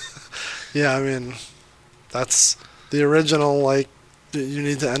dickhead. Yeah, I mean, that's the original, like, you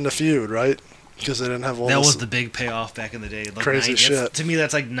need to end a feud, right? Because they didn't have all that this was the big payoff back in the day. Like crazy shit. To me,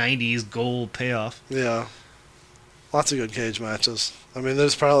 that's like 90s gold payoff. Yeah. Lots of good cage matches. I mean,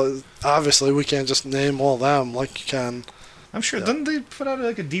 there's probably... Obviously, we can't just name all them like you can... I'm sure. Didn't they put out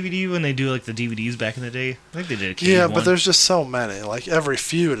like a DVD when they do like the DVDs back in the day? I think they did a cage Yeah, one. but there's just so many. Like, every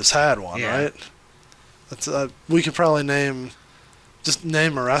feud has had one, right? That's, we could probably name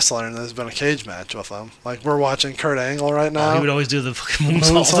a wrestler and there's been a cage match with them. Like, we're watching Kurt Angle right now. He would always do the fucking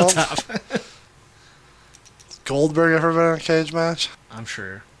moonsault at the top. Goldberg ever been in a cage match? I'm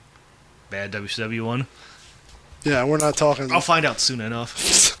sure. Bad WCW one. Yeah, we're not talking... I'll find out soon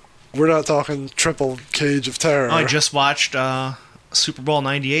enough. We're not talking triple cage of terror. I just watched Super Bowl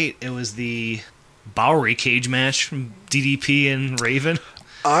 98. It was the Bowery cage match from DDP and Raven.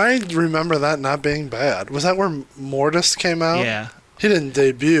 I remember that not being bad. Was that where Mortis came out? Yeah. He didn't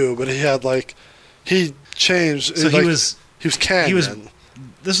debut, but he had like... He changed... So like, he was Canyon.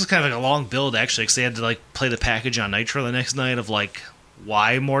 This was kind of like a long build, actually, because they had to like play the package on Nitro the next night of like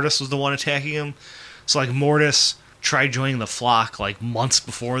why Mortis was the one attacking him. So like Mortis tried joining the Flock like months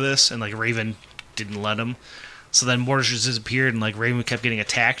before this, and like Raven didn't let him. So then Mortis just disappeared, and like Raven kept getting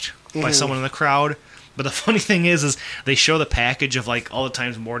attacked by someone in the crowd. But the funny thing is they show the package of like all the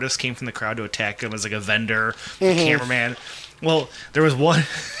times Mortis came from the crowd to attack him as like a vendor, a cameraman. Well, there was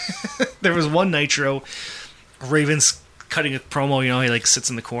one Nitro. Raven's cutting a promo, you know, he like sits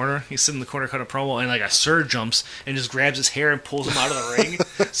in the corner. He's sitting in the corner cutting a promo, and like a Surge jumps and just grabs his hair and pulls him out of the ring.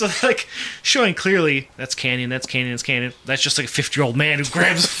 So like showing clearly that's Canyon. That's just like a 50-year-old man who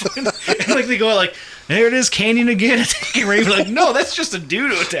grabs and like they go like, there it is, Canyon again attacking Raven. Like, no, that's just a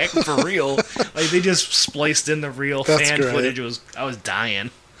dude who attacked him for real. Like they just spliced in the real fan footage. I was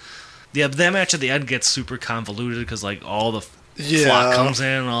dying. Yeah, but that match at the end gets super convoluted because like all the Flock comes in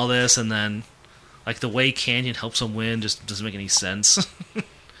and all this, and then like the way Canyon helps him win just doesn't make any sense.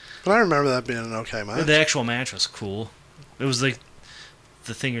 But I remember that being an okay match. The actual match was cool. It was like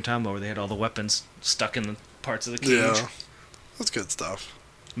the thing you're talking about where they had all the weapons stuck in the parts of the cage. Yeah, that's good stuff.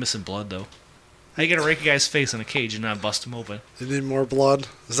 Missing blood though. How you gonna rake a guy's face in a cage and not bust him open? You need more blood?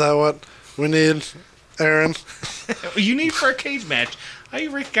 Is that what we need, Aaron? You need for a cage match. How you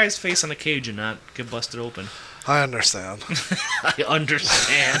rake a guy's face in a cage and not get busted open? I understand. I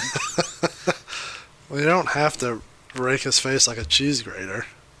understand. Well, you don't have to rake his face like a cheese grater.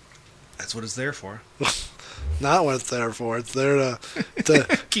 That's what it's there for. Not what it's there for. It's there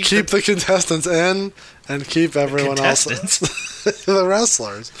to keep the contestants in and keep everyone else... the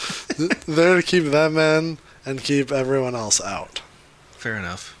wrestlers. There to keep them in and keep everyone else out. Fair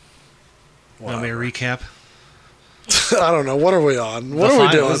enough. Want me to recap? I don't know. What are we on? What are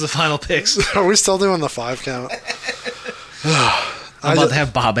we doing? What was the final picks? Are we still doing the 5 count? I'm about to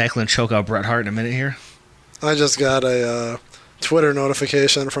have Bob Backlund choke out Bret Hart in a minute here. I just got a Twitter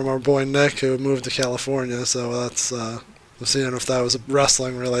notification from our boy Nick who moved to California, so that's I'm seeing if that was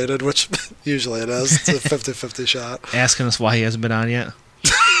wrestling related, which usually it is. It's a 50-50 shot. Asking us why he hasn't been on yet.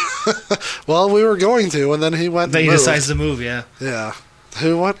 Well, we were going to, and then he went. Then he decides to move. Yeah. Yeah.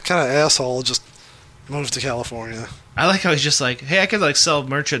 What kind of asshole just moved to California? I like how he's just like, hey, I could like sell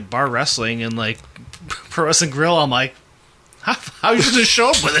merch at Bar Wrestling and like Pro Wrestling Grill. I'm like, how you just show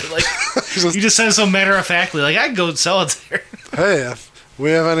up with it? Like, you just said it so matter of factly. Like, I can go and sell it there. Hey, if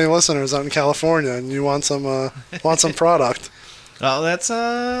we have any listeners out in California and you want some product. Oh, that's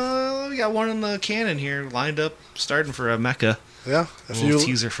we got one in the cannon here lined up, starting for a Mecca. Yeah, A little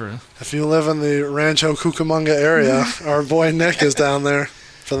teaser for... if you live in the Rancho Cucamonga area, our boy Nick is down there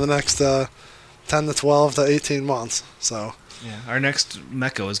for the next 10 to 12 to 18 months. So Yeah, our next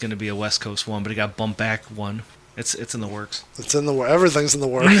Mecca is going to be a West Coast one, but it got bumped back one. It's in the works. everything's in the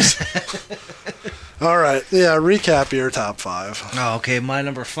works. All right, yeah. Recap your top 5. Oh, okay, my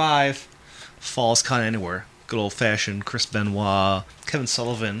number 5 falls kind of anywhere. Good old-fashioned Chris Benoit, Kevin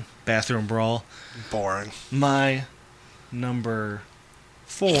Sullivan, Bathroom Brawl. Boring. My number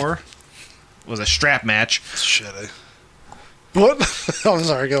 4 was a strap match. It's shitty. What? I'm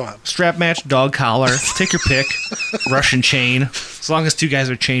sorry, go on. Strap match, dog collar, take your pick, Russian chain, as long as 2 guys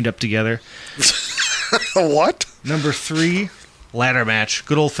are chained up together. What? Number 3, ladder match.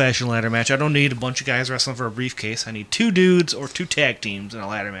 Good old-fashioned ladder match. I don't need a bunch of guys wrestling for a briefcase. I need 2 dudes or 2 tag teams in a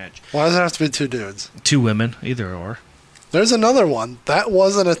ladder match. Why does it have to be 2 dudes? 2 women, either or. There's another one. That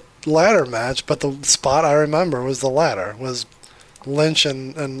wasn't a ladder match, but the spot I remember was the ladder. Was Lynch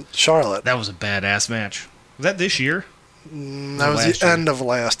and Charlotte. That was a badass match. Was that this year? That was the end of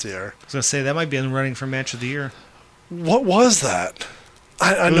last year. I was going to say, that might be in the running for match of the year. What was that?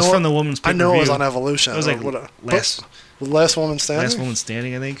 I It was from the women's I pay-per-view. know it was on Evolution. It was like last woman standing? Last woman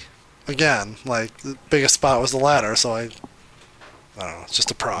standing, I think. Again, like, the biggest spot was the ladder, so I don't know, it's just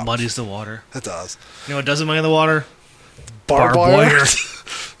a prop. Muddies the water. It does. You know what doesn't muddy the water? Barbed wire.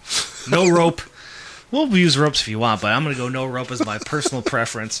 No rope. We'll use ropes if you want, but I'm going to go no rope as my personal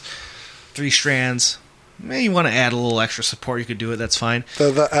preference. 3 strands. Maybe you want to add a little extra support, you could do it, that's fine.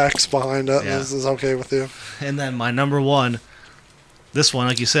 The X behind it Yeah. is okay with you. And then my number 1, this one,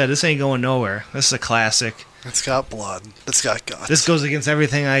 like you said, this ain't going nowhere. This is a classic. It's got blood. It's got guts. This goes against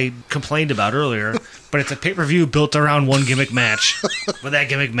everything I complained about earlier, but it's a pay-per-view built around one gimmick match. But that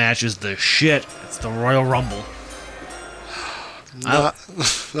gimmick match is the shit. It's the Royal Rumble.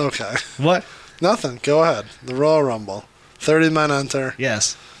 Okay. What? Nothing. Go ahead. The Royal Rumble. 30 men enter.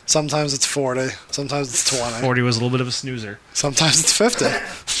 Yes. Sometimes it's 40. Sometimes it's 20. 40 was a little bit of a snoozer. Sometimes it's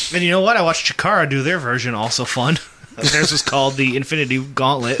 50. And you know what? I watched Chikara do their version, also fun. Theirs was called the Infinity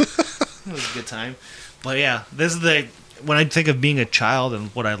Gauntlet. It was a good time. But yeah, this is when I think of being a child and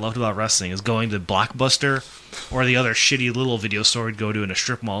what I loved about wrestling is going to Blockbuster or the other shitty little video store we'd go to in a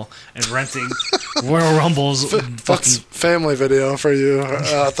strip mall and renting Royal Rumbles. That's family video for you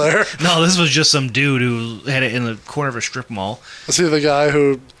out there. No, this was just some dude who had it in the corner of a strip mall. Was he the guy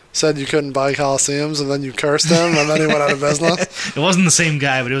who said you couldn't buy Coliseums and then you cursed him and then he went out of business? It wasn't the same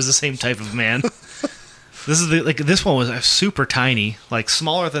guy, but it was the same type of man. This one was super tiny, like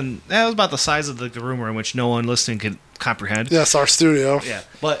smaller than it was about the size of the room in which no one listening could comprehend. Yes, our studio. Yeah,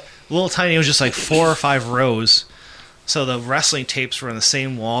 but a little tiny. It was just like 4 or 5 rows. So the wrestling tapes were on the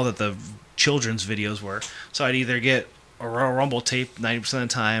same wall that the children's videos were. So I'd either get a Royal Rumble tape 90% of the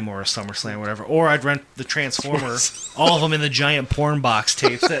time, or a SummerSlam, or whatever, or I'd rent the Transformer, all of them in the giant porn box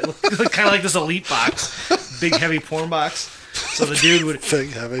tapes that look kind of like this Elite box, big heavy porn box. So the dude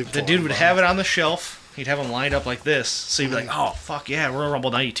would have it on the shelf. He'd have them lined up like this, so you'd be like, "Oh fuck yeah, Royal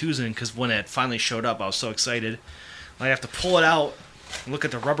Rumble '92's in!" Because when it finally showed up, I was so excited. I'd have to pull it out, and look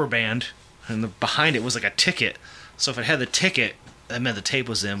at the rubber band, and behind it was like a ticket. So if it had the ticket, that meant the tape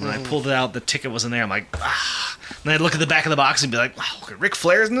was in. When I pulled it out, the ticket wasn't there. I'm like, ah. And I'd look at the back of the box and be like, "Wow, look at Ric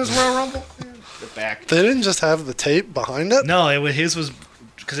Flair's in this Royal Rumble." Get back. They didn't just have the tape behind it. No, his was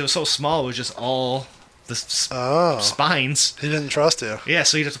because it was so small. It was just all the spines. He didn't trust you. Yeah,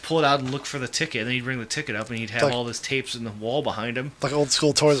 so he'd have to pull it out and look for the ticket, and then he'd bring the ticket up, and he'd have all his tapes in the wall behind him. Like old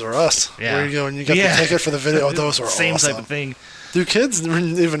school Toys R Us. Yeah. Where you go and you get the ticket for the video. Oh, those are same awesome. type of thing. Do kids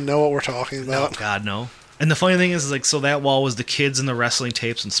even know what we're talking about? No, God, no. And the funny thing is, like, so that wall was the kids and the wrestling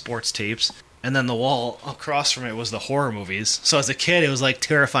tapes and sports tapes, and then the wall across from it was the horror movies. So as a kid, it was, like,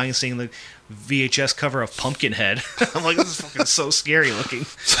 terrifying seeing the VHS cover of Pumpkinhead. I'm like, this is fucking so scary looking.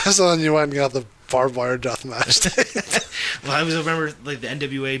 So then you went and got the barbed wire death match. Well, I always remember, like, the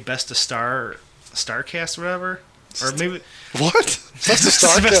NWA Best of Starcast or whatever. Or maybe... What? Best of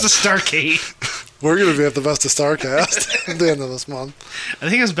Starcast? Best of Starcade. We're going to be at the Best of Starcast at the end of this month. I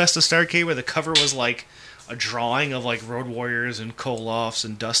think it was Best of Starcade where the cover was, like, a drawing of, like, Road Warriors and Koloffs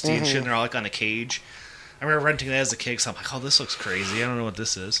and Dusty and shit, and they're all, like, on a cage. I remember renting that as a kid, so I'm like, oh, this looks crazy. I don't know what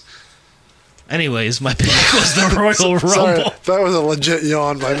this is. Anyways, my pick was the Royal Rumble. Sorry, that was a legit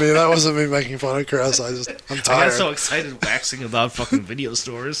yawn by me. That wasn't me making fun of Chris. I'm tired. I got so excited waxing about fucking video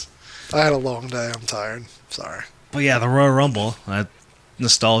stores. I had a long day. I'm tired. Sorry. But yeah, the Royal Rumble.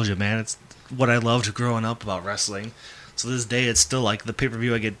 Nostalgia, man. It's what I loved growing up about wrestling. So this day, it's still like the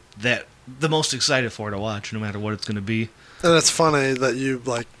pay-per-view I get the most excited for to watch, no matter what it's going to be. And it's funny that you,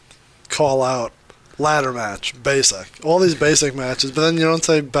 like, call out ladder match, basic. All these basic matches, but then you don't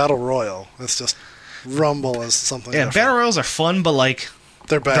say battle royal. It's just... Rumble is something Yeah, different. battle royals are fun, but like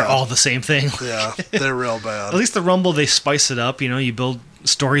They're bad. they're all the same thing. Yeah, they're real bad. At least the Rumble, they spice it up. You know, you build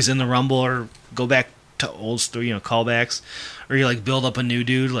stories in the Rumble or go back to old story, callbacks, or you like build up a new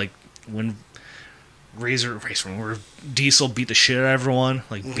dude, like when where Diesel beat the shit out of everyone,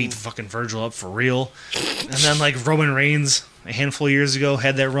 like beat fucking Virgil up for real, and then like Roman Reigns a handful of years ago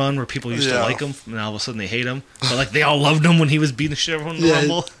had that run where people used to like him, and all of a sudden they hate him, but like they all loved him when he was beating the shit out of everyone in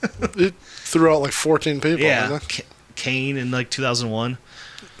the Rumble. It threw out like 14 people. Yeah, Didn't it? Kane in like 2001.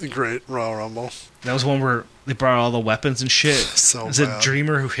 Great Royal Rumble. That was one where they brought all the weapons and shit. So Is it bad.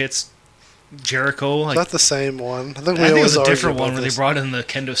 Dreamer who hits Jericho? Is Like, that the same one? I think I think it was a argue different about one where they this. brought in the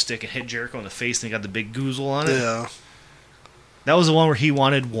kendo stick and hit Jericho in the face and he got the big goozle on it. Yeah. That was the one where he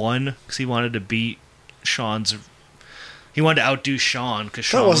wanted one because he wanted to beat Shawn's. He wanted to outdo Shawn because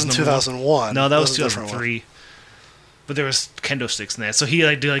Shawn That wasn't was number 2001. No, that was a different one. 2003. But there was kendo sticks in that, so he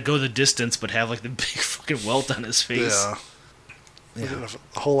like did like go the distance, but have like the big fucking welt on his face. Yeah. We did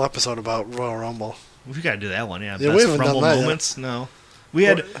a whole episode about Royal Rumble. We gotta do that one. Yeah, Yeah, we best haven't Rumble done that yet. moments. No, we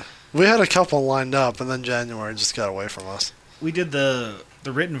had. We had a couple lined up, and then January just got away from us. We did the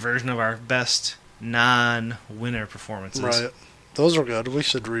written version of our best non-winner performances. Right. Those were good. We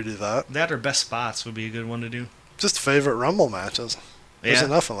should redo that. That or best spots would be a good one to do. Just favorite Rumble matches. There's Yeah.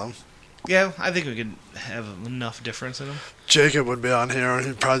 enough of them. Yeah, I think we could have enough difference in them. Jacob would be on here, and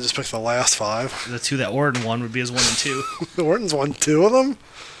he'd probably just pick the last 5. The two that Orton won would be his 1 and 2. Orton's won 2 of them?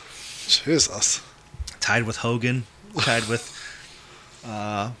 Jesus. Tied with Hogan. Tied with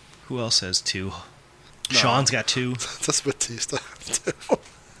who else has 2? Shawn's got 2. That's Batista, too.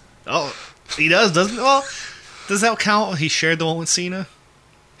 Oh, he does, doesn't? Well, does that count? He shared the one with Cena.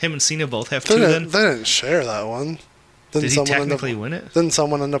 Him and Cena both have 2. They Then didn't share that one. did he someone end up- technically win it? Didn't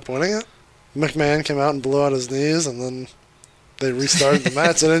someone end up winning it? McMahon came out and blew out his knees, and then they restarted the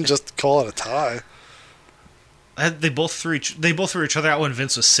match. They didn't just call it a tie. They both threw each other out when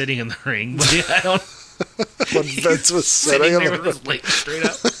Vince was sitting in the ring. But yeah, I don't. When Vince was sitting in there the with his legs straight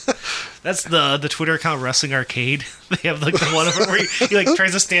up. That's the Twitter account Wrestling Arcade. They have like the one of them where he like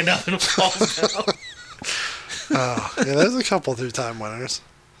tries to stand up and falls down. Oh, yeah, there's a couple 2-time winners.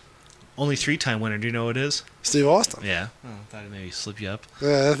 Only 3-time winner. Do you know who it is? Steve Austin. Yeah. Oh, I thought I'd maybe slip you up.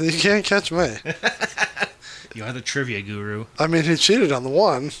 Yeah, you can't catch me. You are the trivia guru. I mean, he cheated on the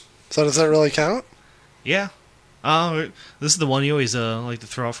one, so does that really count? Yeah. This is the one you always like to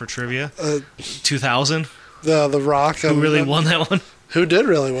throw out for trivia. 2000. The Rock. Who really won that one? Who did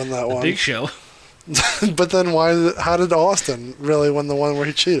really win that one? Big Show. But then how did Austin really win the one where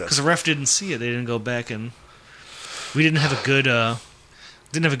he cheated? Because the ref didn't see it. They didn't go back and we didn't have a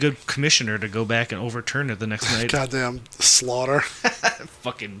good commissioner to go back and overturn it the next night. Goddamn Slaughter.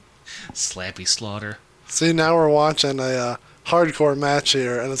 Fucking Slappy Slaughter. See, now we're watching a hardcore match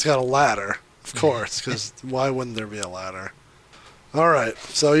here, and it's got a ladder. Of course, because why wouldn't there be a ladder? All right,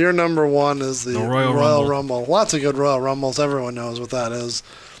 so your number 1 is the Royal Rumble. Lots of good Royal Rumbles. Everyone knows what that is.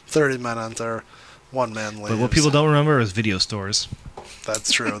 30 men enter, 1 man leaves. But what people don't remember is video stores.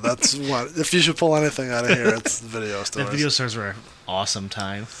 That's true. That's what. If you should pull anything out of here, it's video The stores. video stores were an awesome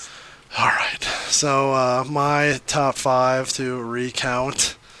time. All right. So my top 5 to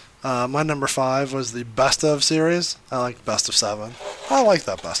recount. My number 5 was the Best of series. I like Best of 7. I like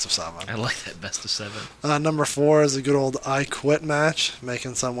that Best of 7. I like that best of 7. Number 4 is a good old I Quit match,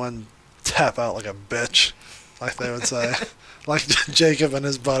 making someone tap out like a bitch, like they would say. Like Jacob and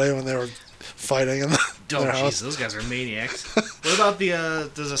his buddy when they were fighting in Oh, their jeez, house. those guys are maniacs. What about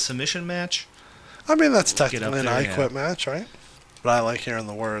there's a submission match? I mean, that's Get up technically an there, I yeah. Quit match, right? But I like hearing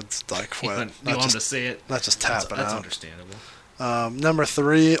the words I You Quit. want not them just, to say it? not just tapping That's out. understandable. Number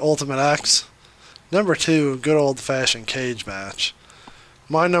 3, Ultimate X. Number 2, good old-fashioned cage match.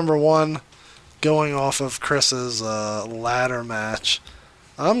 My number 1, going off of Chris's ladder match,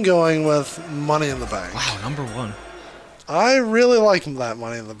 I'm going with Money in the Bank. Wow, number 1. I really like that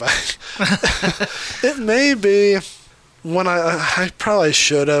Money in the Bank. It may be when I probably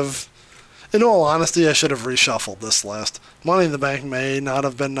should have, in all honesty, I should have reshuffled this list. Money in the Bank may not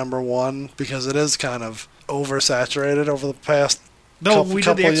have been number 1 because it is kind of oversaturated over the past No, we did the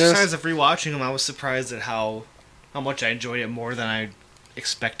couple years. exercise of rewatching them. I was surprised at how much I enjoyed it more than I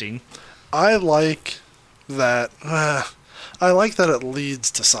expecting. I like that. I like that it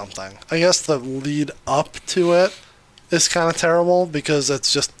leads to something. I guess the lead up to it is kind of terrible because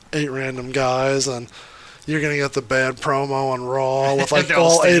it's just 8 random guys and you're gonna get the bad promo on Raw with like They're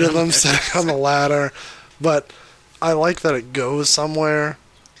all all 8 standing of on them the sitting on the ladder. But I like that it goes somewhere.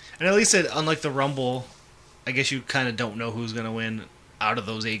 And at least, unlike the Rumble, I guess you kind of don't know who's going to win out of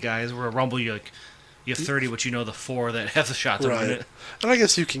those 8 guys. Where a Rumble, you have 30, but you know the 4 that have the shot to win Right. it. And I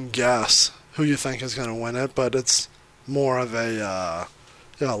guess you can guess who you think is going to win it, but it's more of a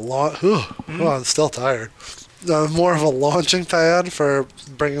I'm still tired. More of a launching pad for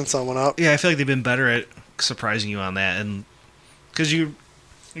bringing someone up. Yeah, I feel like they've been better at surprising you on that, and because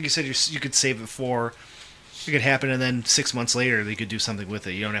like you said, you could save it for it could happen, and then 6 months later they could do something with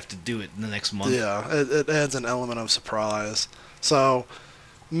it. You don't have to do it in the next month. Yeah, it adds an element of surprise. So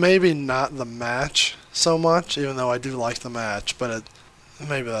maybe not the match so much, even though I do like the match, but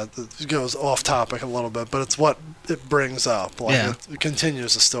maybe that goes off topic a little bit, but it's what it brings up. Like, yeah. It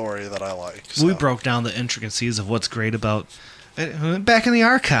continues the story that I like. So. We broke down the intricacies of what's great about back in the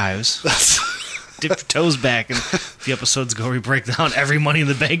archives. Dip your toes back, and the episodes go, we break down every Money in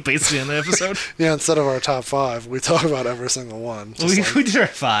the Bank basically on the episode. Yeah, instead of our top 5, we talk about every single one. We did our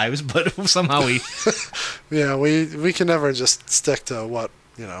 5s, but somehow we... Yeah, we can never just stick to what,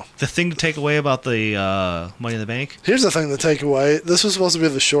 The thing to take away about the Money in the Bank? Here's the thing to take away. This was supposed to be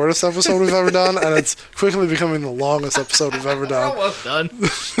the shortest episode we've ever done, and it's quickly becoming the longest episode we've ever done. Well done.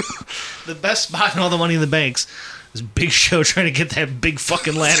 The best spot in all the Money in the Banks is Big Show trying to get that big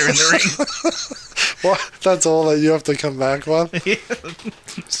fucking ladder in the ring. Well, that's all that you have to come back with?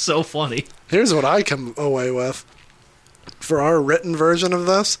 So funny. Here's what I come away with. For our written version of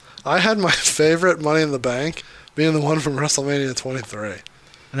this, I had my favorite Money in the Bank being the one from WrestleMania 23.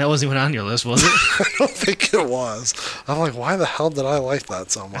 And that wasn't even on your list, was it? I don't think it was. I'm like, why the hell did I like that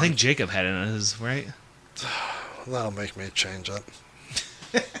so much? I think Jacob had it on his, right? That'll make me change it.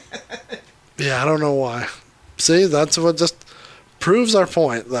 Yeah, I don't know why. See, that's what just proves our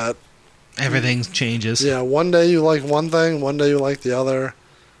point that everything changes. Yeah, one day you like one thing, one day you like the other.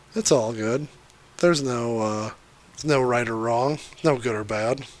 It's all good. There's no right or wrong, no good or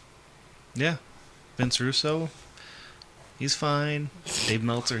bad. Yeah, Vince Russo, he's fine. Dave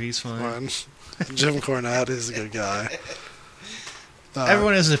Meltzer, he's fine. Jim Cornette is a good guy.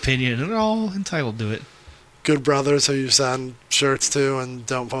 Everyone has an opinion, and they're all entitled to it. Good brothers who you send shirts to and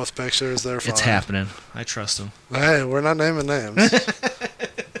don't post pictures, they're fine. It's happening. I trust them. Hey, we're not naming names.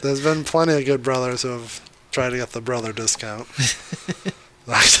 There's been plenty of good brothers who have tried to get the brother discount.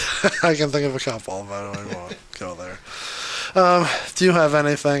 I can think of a couple, but I won't go there. Do you have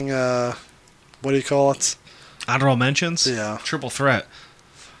anything, what do you call it? Honorable mentions? Yeah. Triple Threat.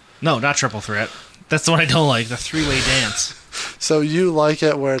 No, not Triple Threat. That's the one I don't like, the three-way dance. So you like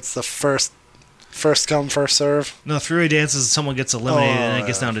it where it's the first come, first serve? No, three-way dance is someone gets eliminated and it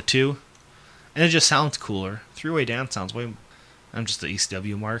gets down to 2. And it just sounds cooler. Three-way dance sounds way... I'm just the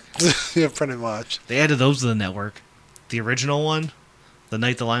ECW mark. Yeah, pretty much. They added those to the network. The original one, the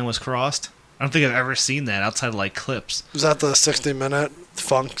night the line was crossed. I don't think I've ever seen that outside of like clips. Was that the 60-minute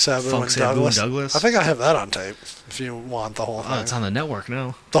Funk, Sabu, and Douglas? I think I have that on tape. If you want the whole thing. Oh, it's on the network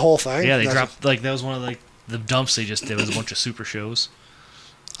now. The whole thing? Yeah, they dropped that was one of the dumps they just did. It was a bunch of super shows.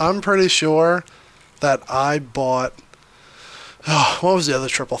 I'm pretty sure that I bought. What was the other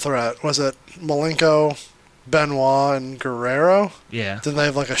triple threat? Was it Malenko, Benoit, and Guerrero? Yeah. Didn't they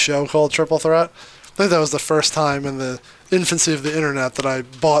have like a show called Triple Threat? I think that was the first time in the infancy of the internet that I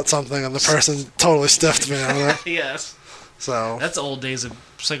bought something and the person totally stiffed me on it. Yes. So that's the old days of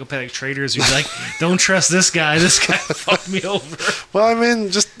psychopathic traders who'd be like, don't trust this guy fucked me over. Well, I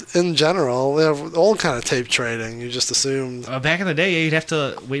mean, just in general, they have old kind of tape trading. You just assumed. Back in the day, you'd have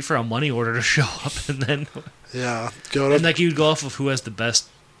to wait for a money order to show up and then. Yeah, you'd go off of who has the best.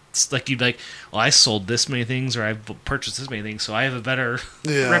 Like you'd like, well, I sold this many things or I purchased this many things, so I have a better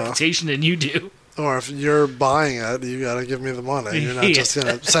reputation than you do. Or if you're buying it, you got to give me the money. You're not just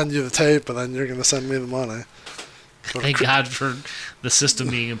going to send you the tape and then you're going to send me the money. Thank God for the system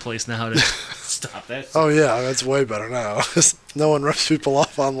being in place now to stop that. Oh, yeah, that's way better now. No one rips people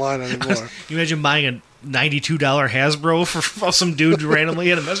off online anymore. You imagine buying a $92 Hasbro for some dude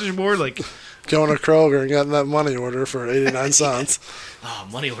randomly at a message board? Like going to Kroger and getting that money order for 89 cents. Oh,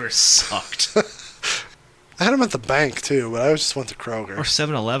 money orders sucked. I had them at the bank, too, but I just went to Kroger. Or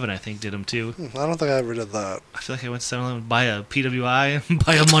 7-Eleven, I think, did them, too. I don't think I ever did that. I feel like I went to 7-Eleven, buy a PWI, and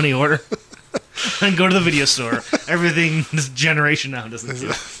buy a money order, and go to the video store. Everything this generation now doesn't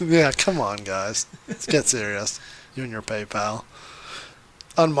do. Yeah, come on, guys. Let's get serious. You and your PayPal.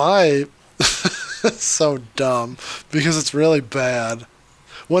 On my... it's so dumb, because it's really bad.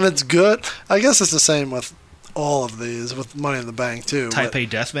 When it's good, I guess it's the same with all of these, with Money in the Bank, too. Taipei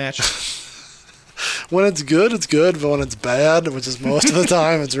Deathmatch. When it's good, but when it's bad, which is most of the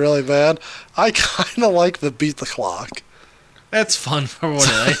time, it's really bad, I kind of like the beat the clock. That's fun for what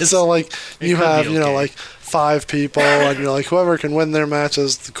it is. So, like, you have, like 5 people, and you're like, whoever can win their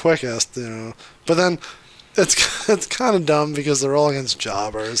matches the quickest, But then it's kind of dumb because they're all against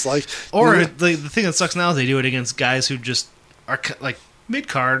jobbers. Like, or the thing that sucks now is they do it against guys who just are, like,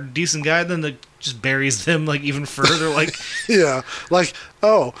 mid-card, decent guy, then they just buries them, like, even further, like... Yeah, like,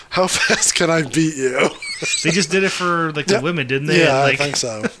 oh, how fast can I beat you? They just did it for, like, the women, didn't they? Yeah, like, I think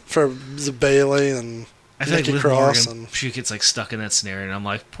so. For the Bailey and I feel like Nikki Liv Cross. Morgan, And she gets, like, stuck in that snare, and I'm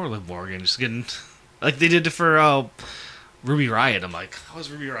like, poor Liv Morgan, just getting... Like, they did it for Ruby Riott. I'm like, how is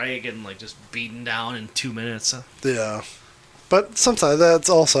Ruby Riott getting, like, just beaten down in 2 minutes? yeah. But sometimes that's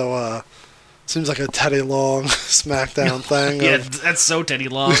also, seems like a Teddy Long SmackDown thing. Yeah, of, that's so Teddy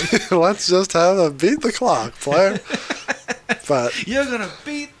Long. let's just have a beat the clock, player. But You're gonna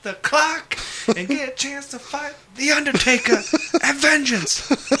beat the clock and get a chance to fight the Undertaker at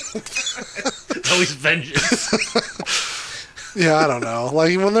Vengeance. It's always Vengeance. yeah, I don't know.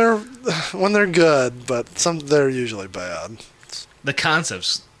 Like when they're good, but they're usually bad. The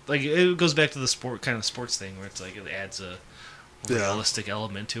concepts, like, it goes back to the sports thing where it's like it adds a realistic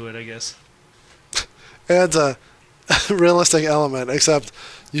element to it, I guess. Adds a realistic element, except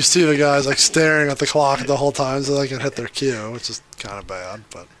you see the guys like staring at the clock the whole time so they can hit their cue, which is kind of bad.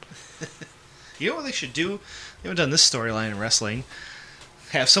 But you know what they should do? They haven't done this storyline in wrestling.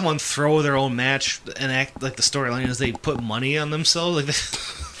 Have someone throw their own match and act like the storyline is they put money on themselves, like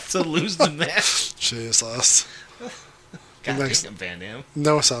to lose the match. Jesus, God makes damn, Van Dam.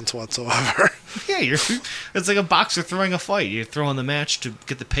 no sense whatsoever. Yeah, it's like a boxer throwing a fight. You're throwing the match to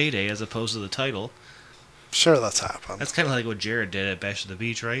get the payday as opposed to the title. Sure, that's happened. That's kind of like what Jared did at Bash at the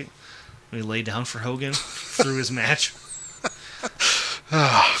Beach, right? When he laid down for Hogan through his match.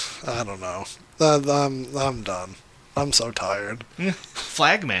 I don't know. I'm done. I'm so tired.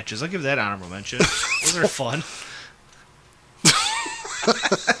 Flag matches. I'll give that honorable mention. Those are fun.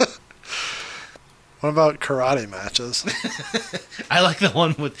 What about karate matches? I like the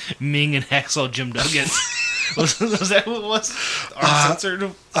one with Ming and Hacksaw Jim Duggan. was that what it was?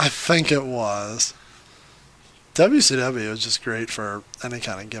 Uncensored? I think it was. WCW was just great for any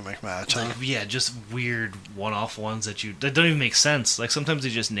kind of gimmick match. Huh? Like, yeah, just weird one-off ones that don't even make sense. Like, sometimes they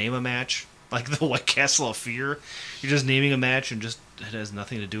just name a match. Like the White Castle of Fear. You're just naming a match and just it has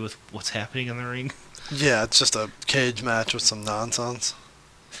nothing to do with what's happening in the ring. Yeah, it's just a cage match with some nonsense.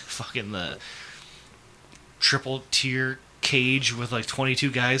 Fucking the triple tier cage with like 22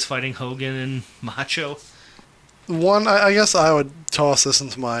 guys fighting Hogan and Macho. One, I guess I would toss this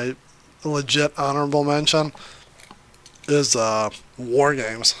into my legit honorable mention, is War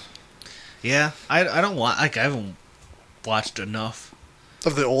Games. Yeah, I don't want, like, I haven't watched enough.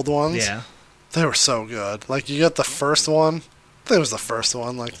 Of the old ones? Yeah. They were so good. Like, you get the first one. I think it was the first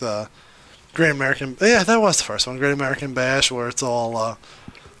one, like the Great American... Yeah, that was the first one. Great American Bash, where it's all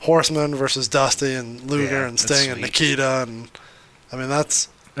Horseman versus Dusty and Luger and Sting and Nikita. And I mean, that's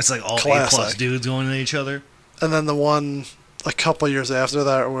It's like all classic. A+ dudes going at each other. And then the one a couple years after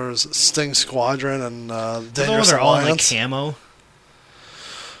that was Sting Squadron and Dangerous They're all like Alliance. camo.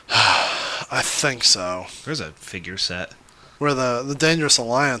 I think so. There's a figure set. Where the Dangerous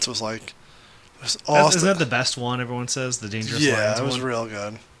Alliance was like... It was Isn't Austin. that the best one, everyone says? The Dangerous Yeah, Alliance it was one? real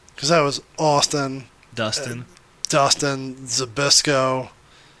good. Because that was Austin, Dustin. Dustin, Zbyszko,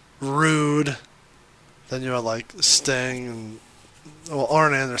 Rude. Then you had like Sting and... Well,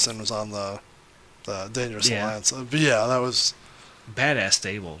 Arn Anderson was on the Dangerous Alliance. But yeah, that was... Badass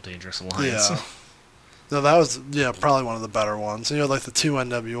stable, Dangerous Alliance. Yeah. No, that was, probably one of the better ones. And you had like the two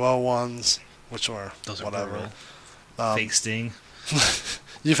NWO ones, which were Those are whatever. brutal. Fake Sting.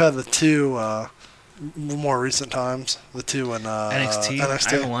 You've had the two more recent times. The two in NXT.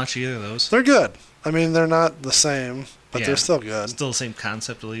 I haven't watched either of those. They're good. I mean, they're not the same, but they're still good. Still the same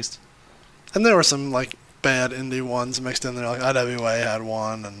concept, at least. And there were some like bad indie ones mixed in there. Like IWA had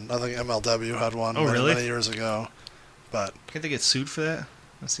one, and I think MLW had one many years ago. But can't they get sued for that?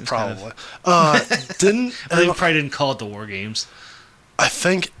 That seems probably. They probably didn't call it the War Games. I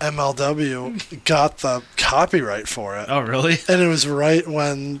think MLW got the copyright for it. Oh, really? And it was right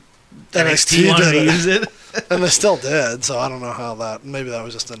when NXT wanted to use it. And they still did, so I don't know how that... Maybe that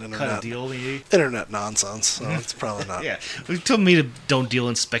was just an internet deal, maybe? Internet nonsense, so it's probably not. Yeah. You told me to don't deal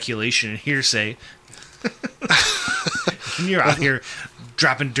in speculation and hearsay. And you're out here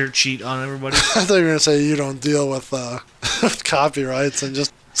dropping dirt sheet on everybody. I thought you were going to say you don't deal with copyrights and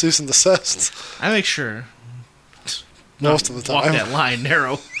just cease and desist. I make sure. Most of the time. Walk that line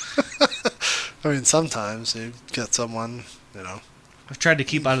narrow. I mean, sometimes you get someone, I've tried to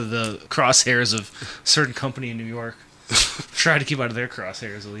keep out of the crosshairs of a certain company in New York. Tried to keep out of their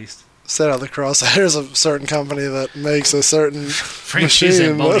crosshairs, at least. Stay out of the crosshairs of a certain company that makes a certain Frank machine.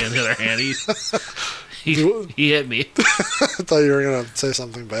 Zamboni, on the other hand, he hit me. I thought you were going to say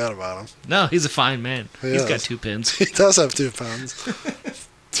something bad about him. No, he's a fine man. He's got 2 pins. He does have 2 pins.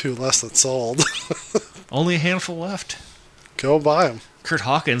 2 less that sold. Only a handful left. Go buy them. Kurt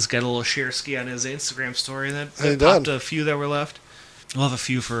Hawkins got a little share ski on his Instagram story that He popped did. a few that were left. We'll have a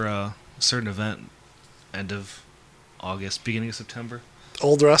few for a certain event, end of August, beginning of September.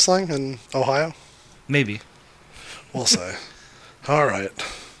 Old wrestling in Ohio? Maybe. We'll see. All right.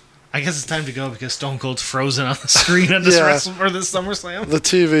 I guess it's time to go because Stone Cold's frozen on the screen at this this SummerSlam. The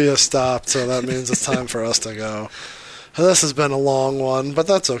TV has stopped, so that means it's time for us to go. This has been a long one, but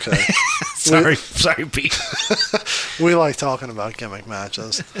that's okay. Sorry, Pete. We like talking about gimmick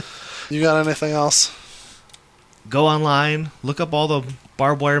matches. You got anything else? Go online, look up all the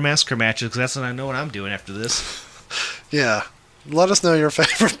barbed wire massacre matches because that's when I know what I'm doing after this. Yeah. Let us know your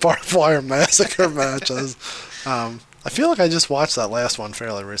favorite barbed wire massacre matches. I feel like I just watched that last one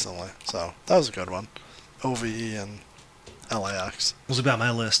fairly recently, so that was a good one. OVE and LAX. It was about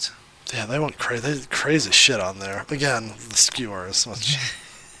my list. Yeah, they went crazy. They did crazy shit on there. Again, the skewers, which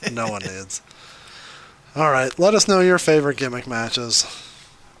no one needs. All right, let us know your favorite gimmick matches.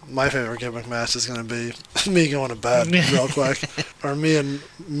 My favorite gimmick match is going to be me going to bed real quick, or me and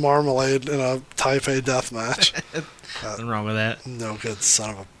Marmalade in a Taipei death match. Nothing wrong with that. No good son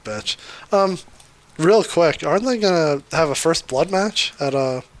of a bitch. Real quick, aren't they going to have a first blood match at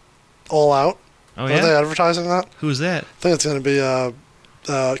All Out? Oh, Are yeah? they advertising that? Who's that? I think it's going to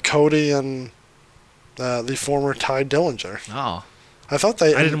be Cody and the former Ty Dillinger. Oh. I thought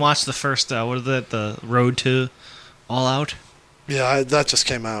they... I didn't watch the first, what is that, the Road to All Out? Yeah, that just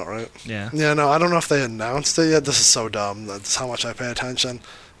came out, right? Yeah. Yeah, no, I don't know if they announced it yet. This is so dumb. That's how much I pay attention.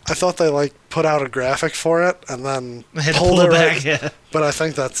 I thought they, put out a graphic for it and then They had to pulled pull it it back, right. yeah. But I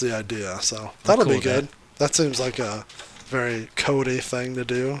think that's the idea, so that'll cool be with good. That seems like a very Cody thing to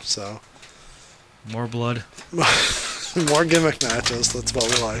do, so... More blood. More gimmick matches, that's what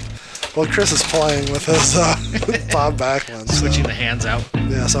we like. Well, Chris is playing with his Bob Backlund. So. Switching the hands out.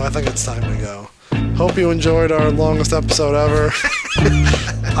 Yeah, so I think it's time to go. Hope you enjoyed our longest episode ever.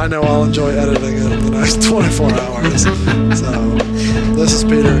 I know I'll enjoy editing it in the next 24 hours. So, this is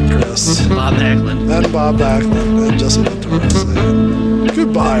Peter and Chris. Bob Backlund. And Bob Backlund and Jesse Ventura saying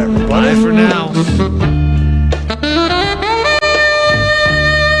goodbye, everybody. Bye for now.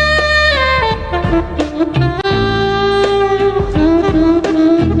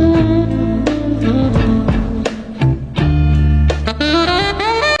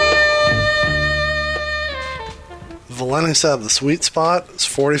 Valeni said the sweet spot is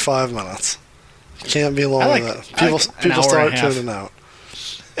 45 minutes. Can't be longer than that. People start tuning out.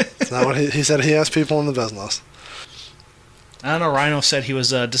 It's not what he said. He has people in the business. I don't know. Rhino said he was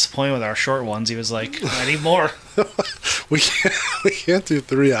disappointed with our short ones. He was like, I need more. we can't do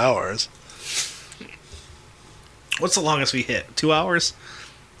 3 hours. What's the longest we hit? 2 hours?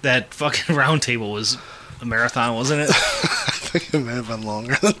 That fucking round table was a marathon, wasn't it? I think it may have been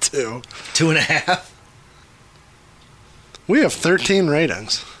longer than 2. 2.5? We have 13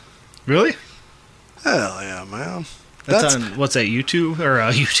 ratings. Really? Hell yeah, man. That's on, what's that, YouTube? Or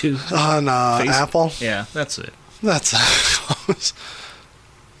YouTube? On Apple? Yeah, that's it. That's close.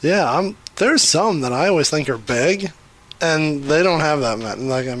 Yeah, there's some that I always think are big, and they don't have that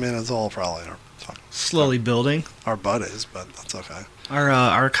many. It's all probably slowly building. Our buddies, but that's okay. Our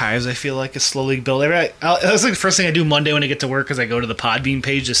archives, I feel like, is slowly building. That's like the first thing I do Monday when I get to work is I go to the Podbean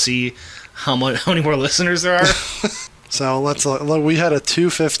page to see how many more listeners there are. So let's look. We had a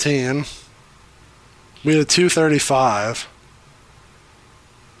 215. We had a 235.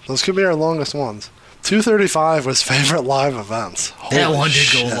 Those could be our longest ones. 235 was favorite live events. That Holy one did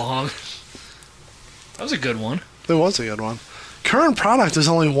shit. go long. That was a good one. It was a good one. Current product is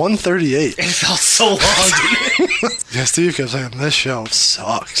only 138. It felt so long, dude. Yeah, Steve kept saying, this show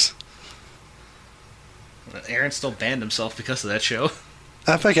sucks. Aaron still banned himself because of that show.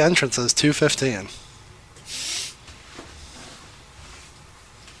 Epic Entrance is 215.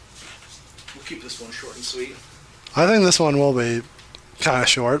 We'll keep this one short and sweet. I think this one will be kind of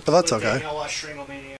short, but that's okay. I'll watch Shrinkomania.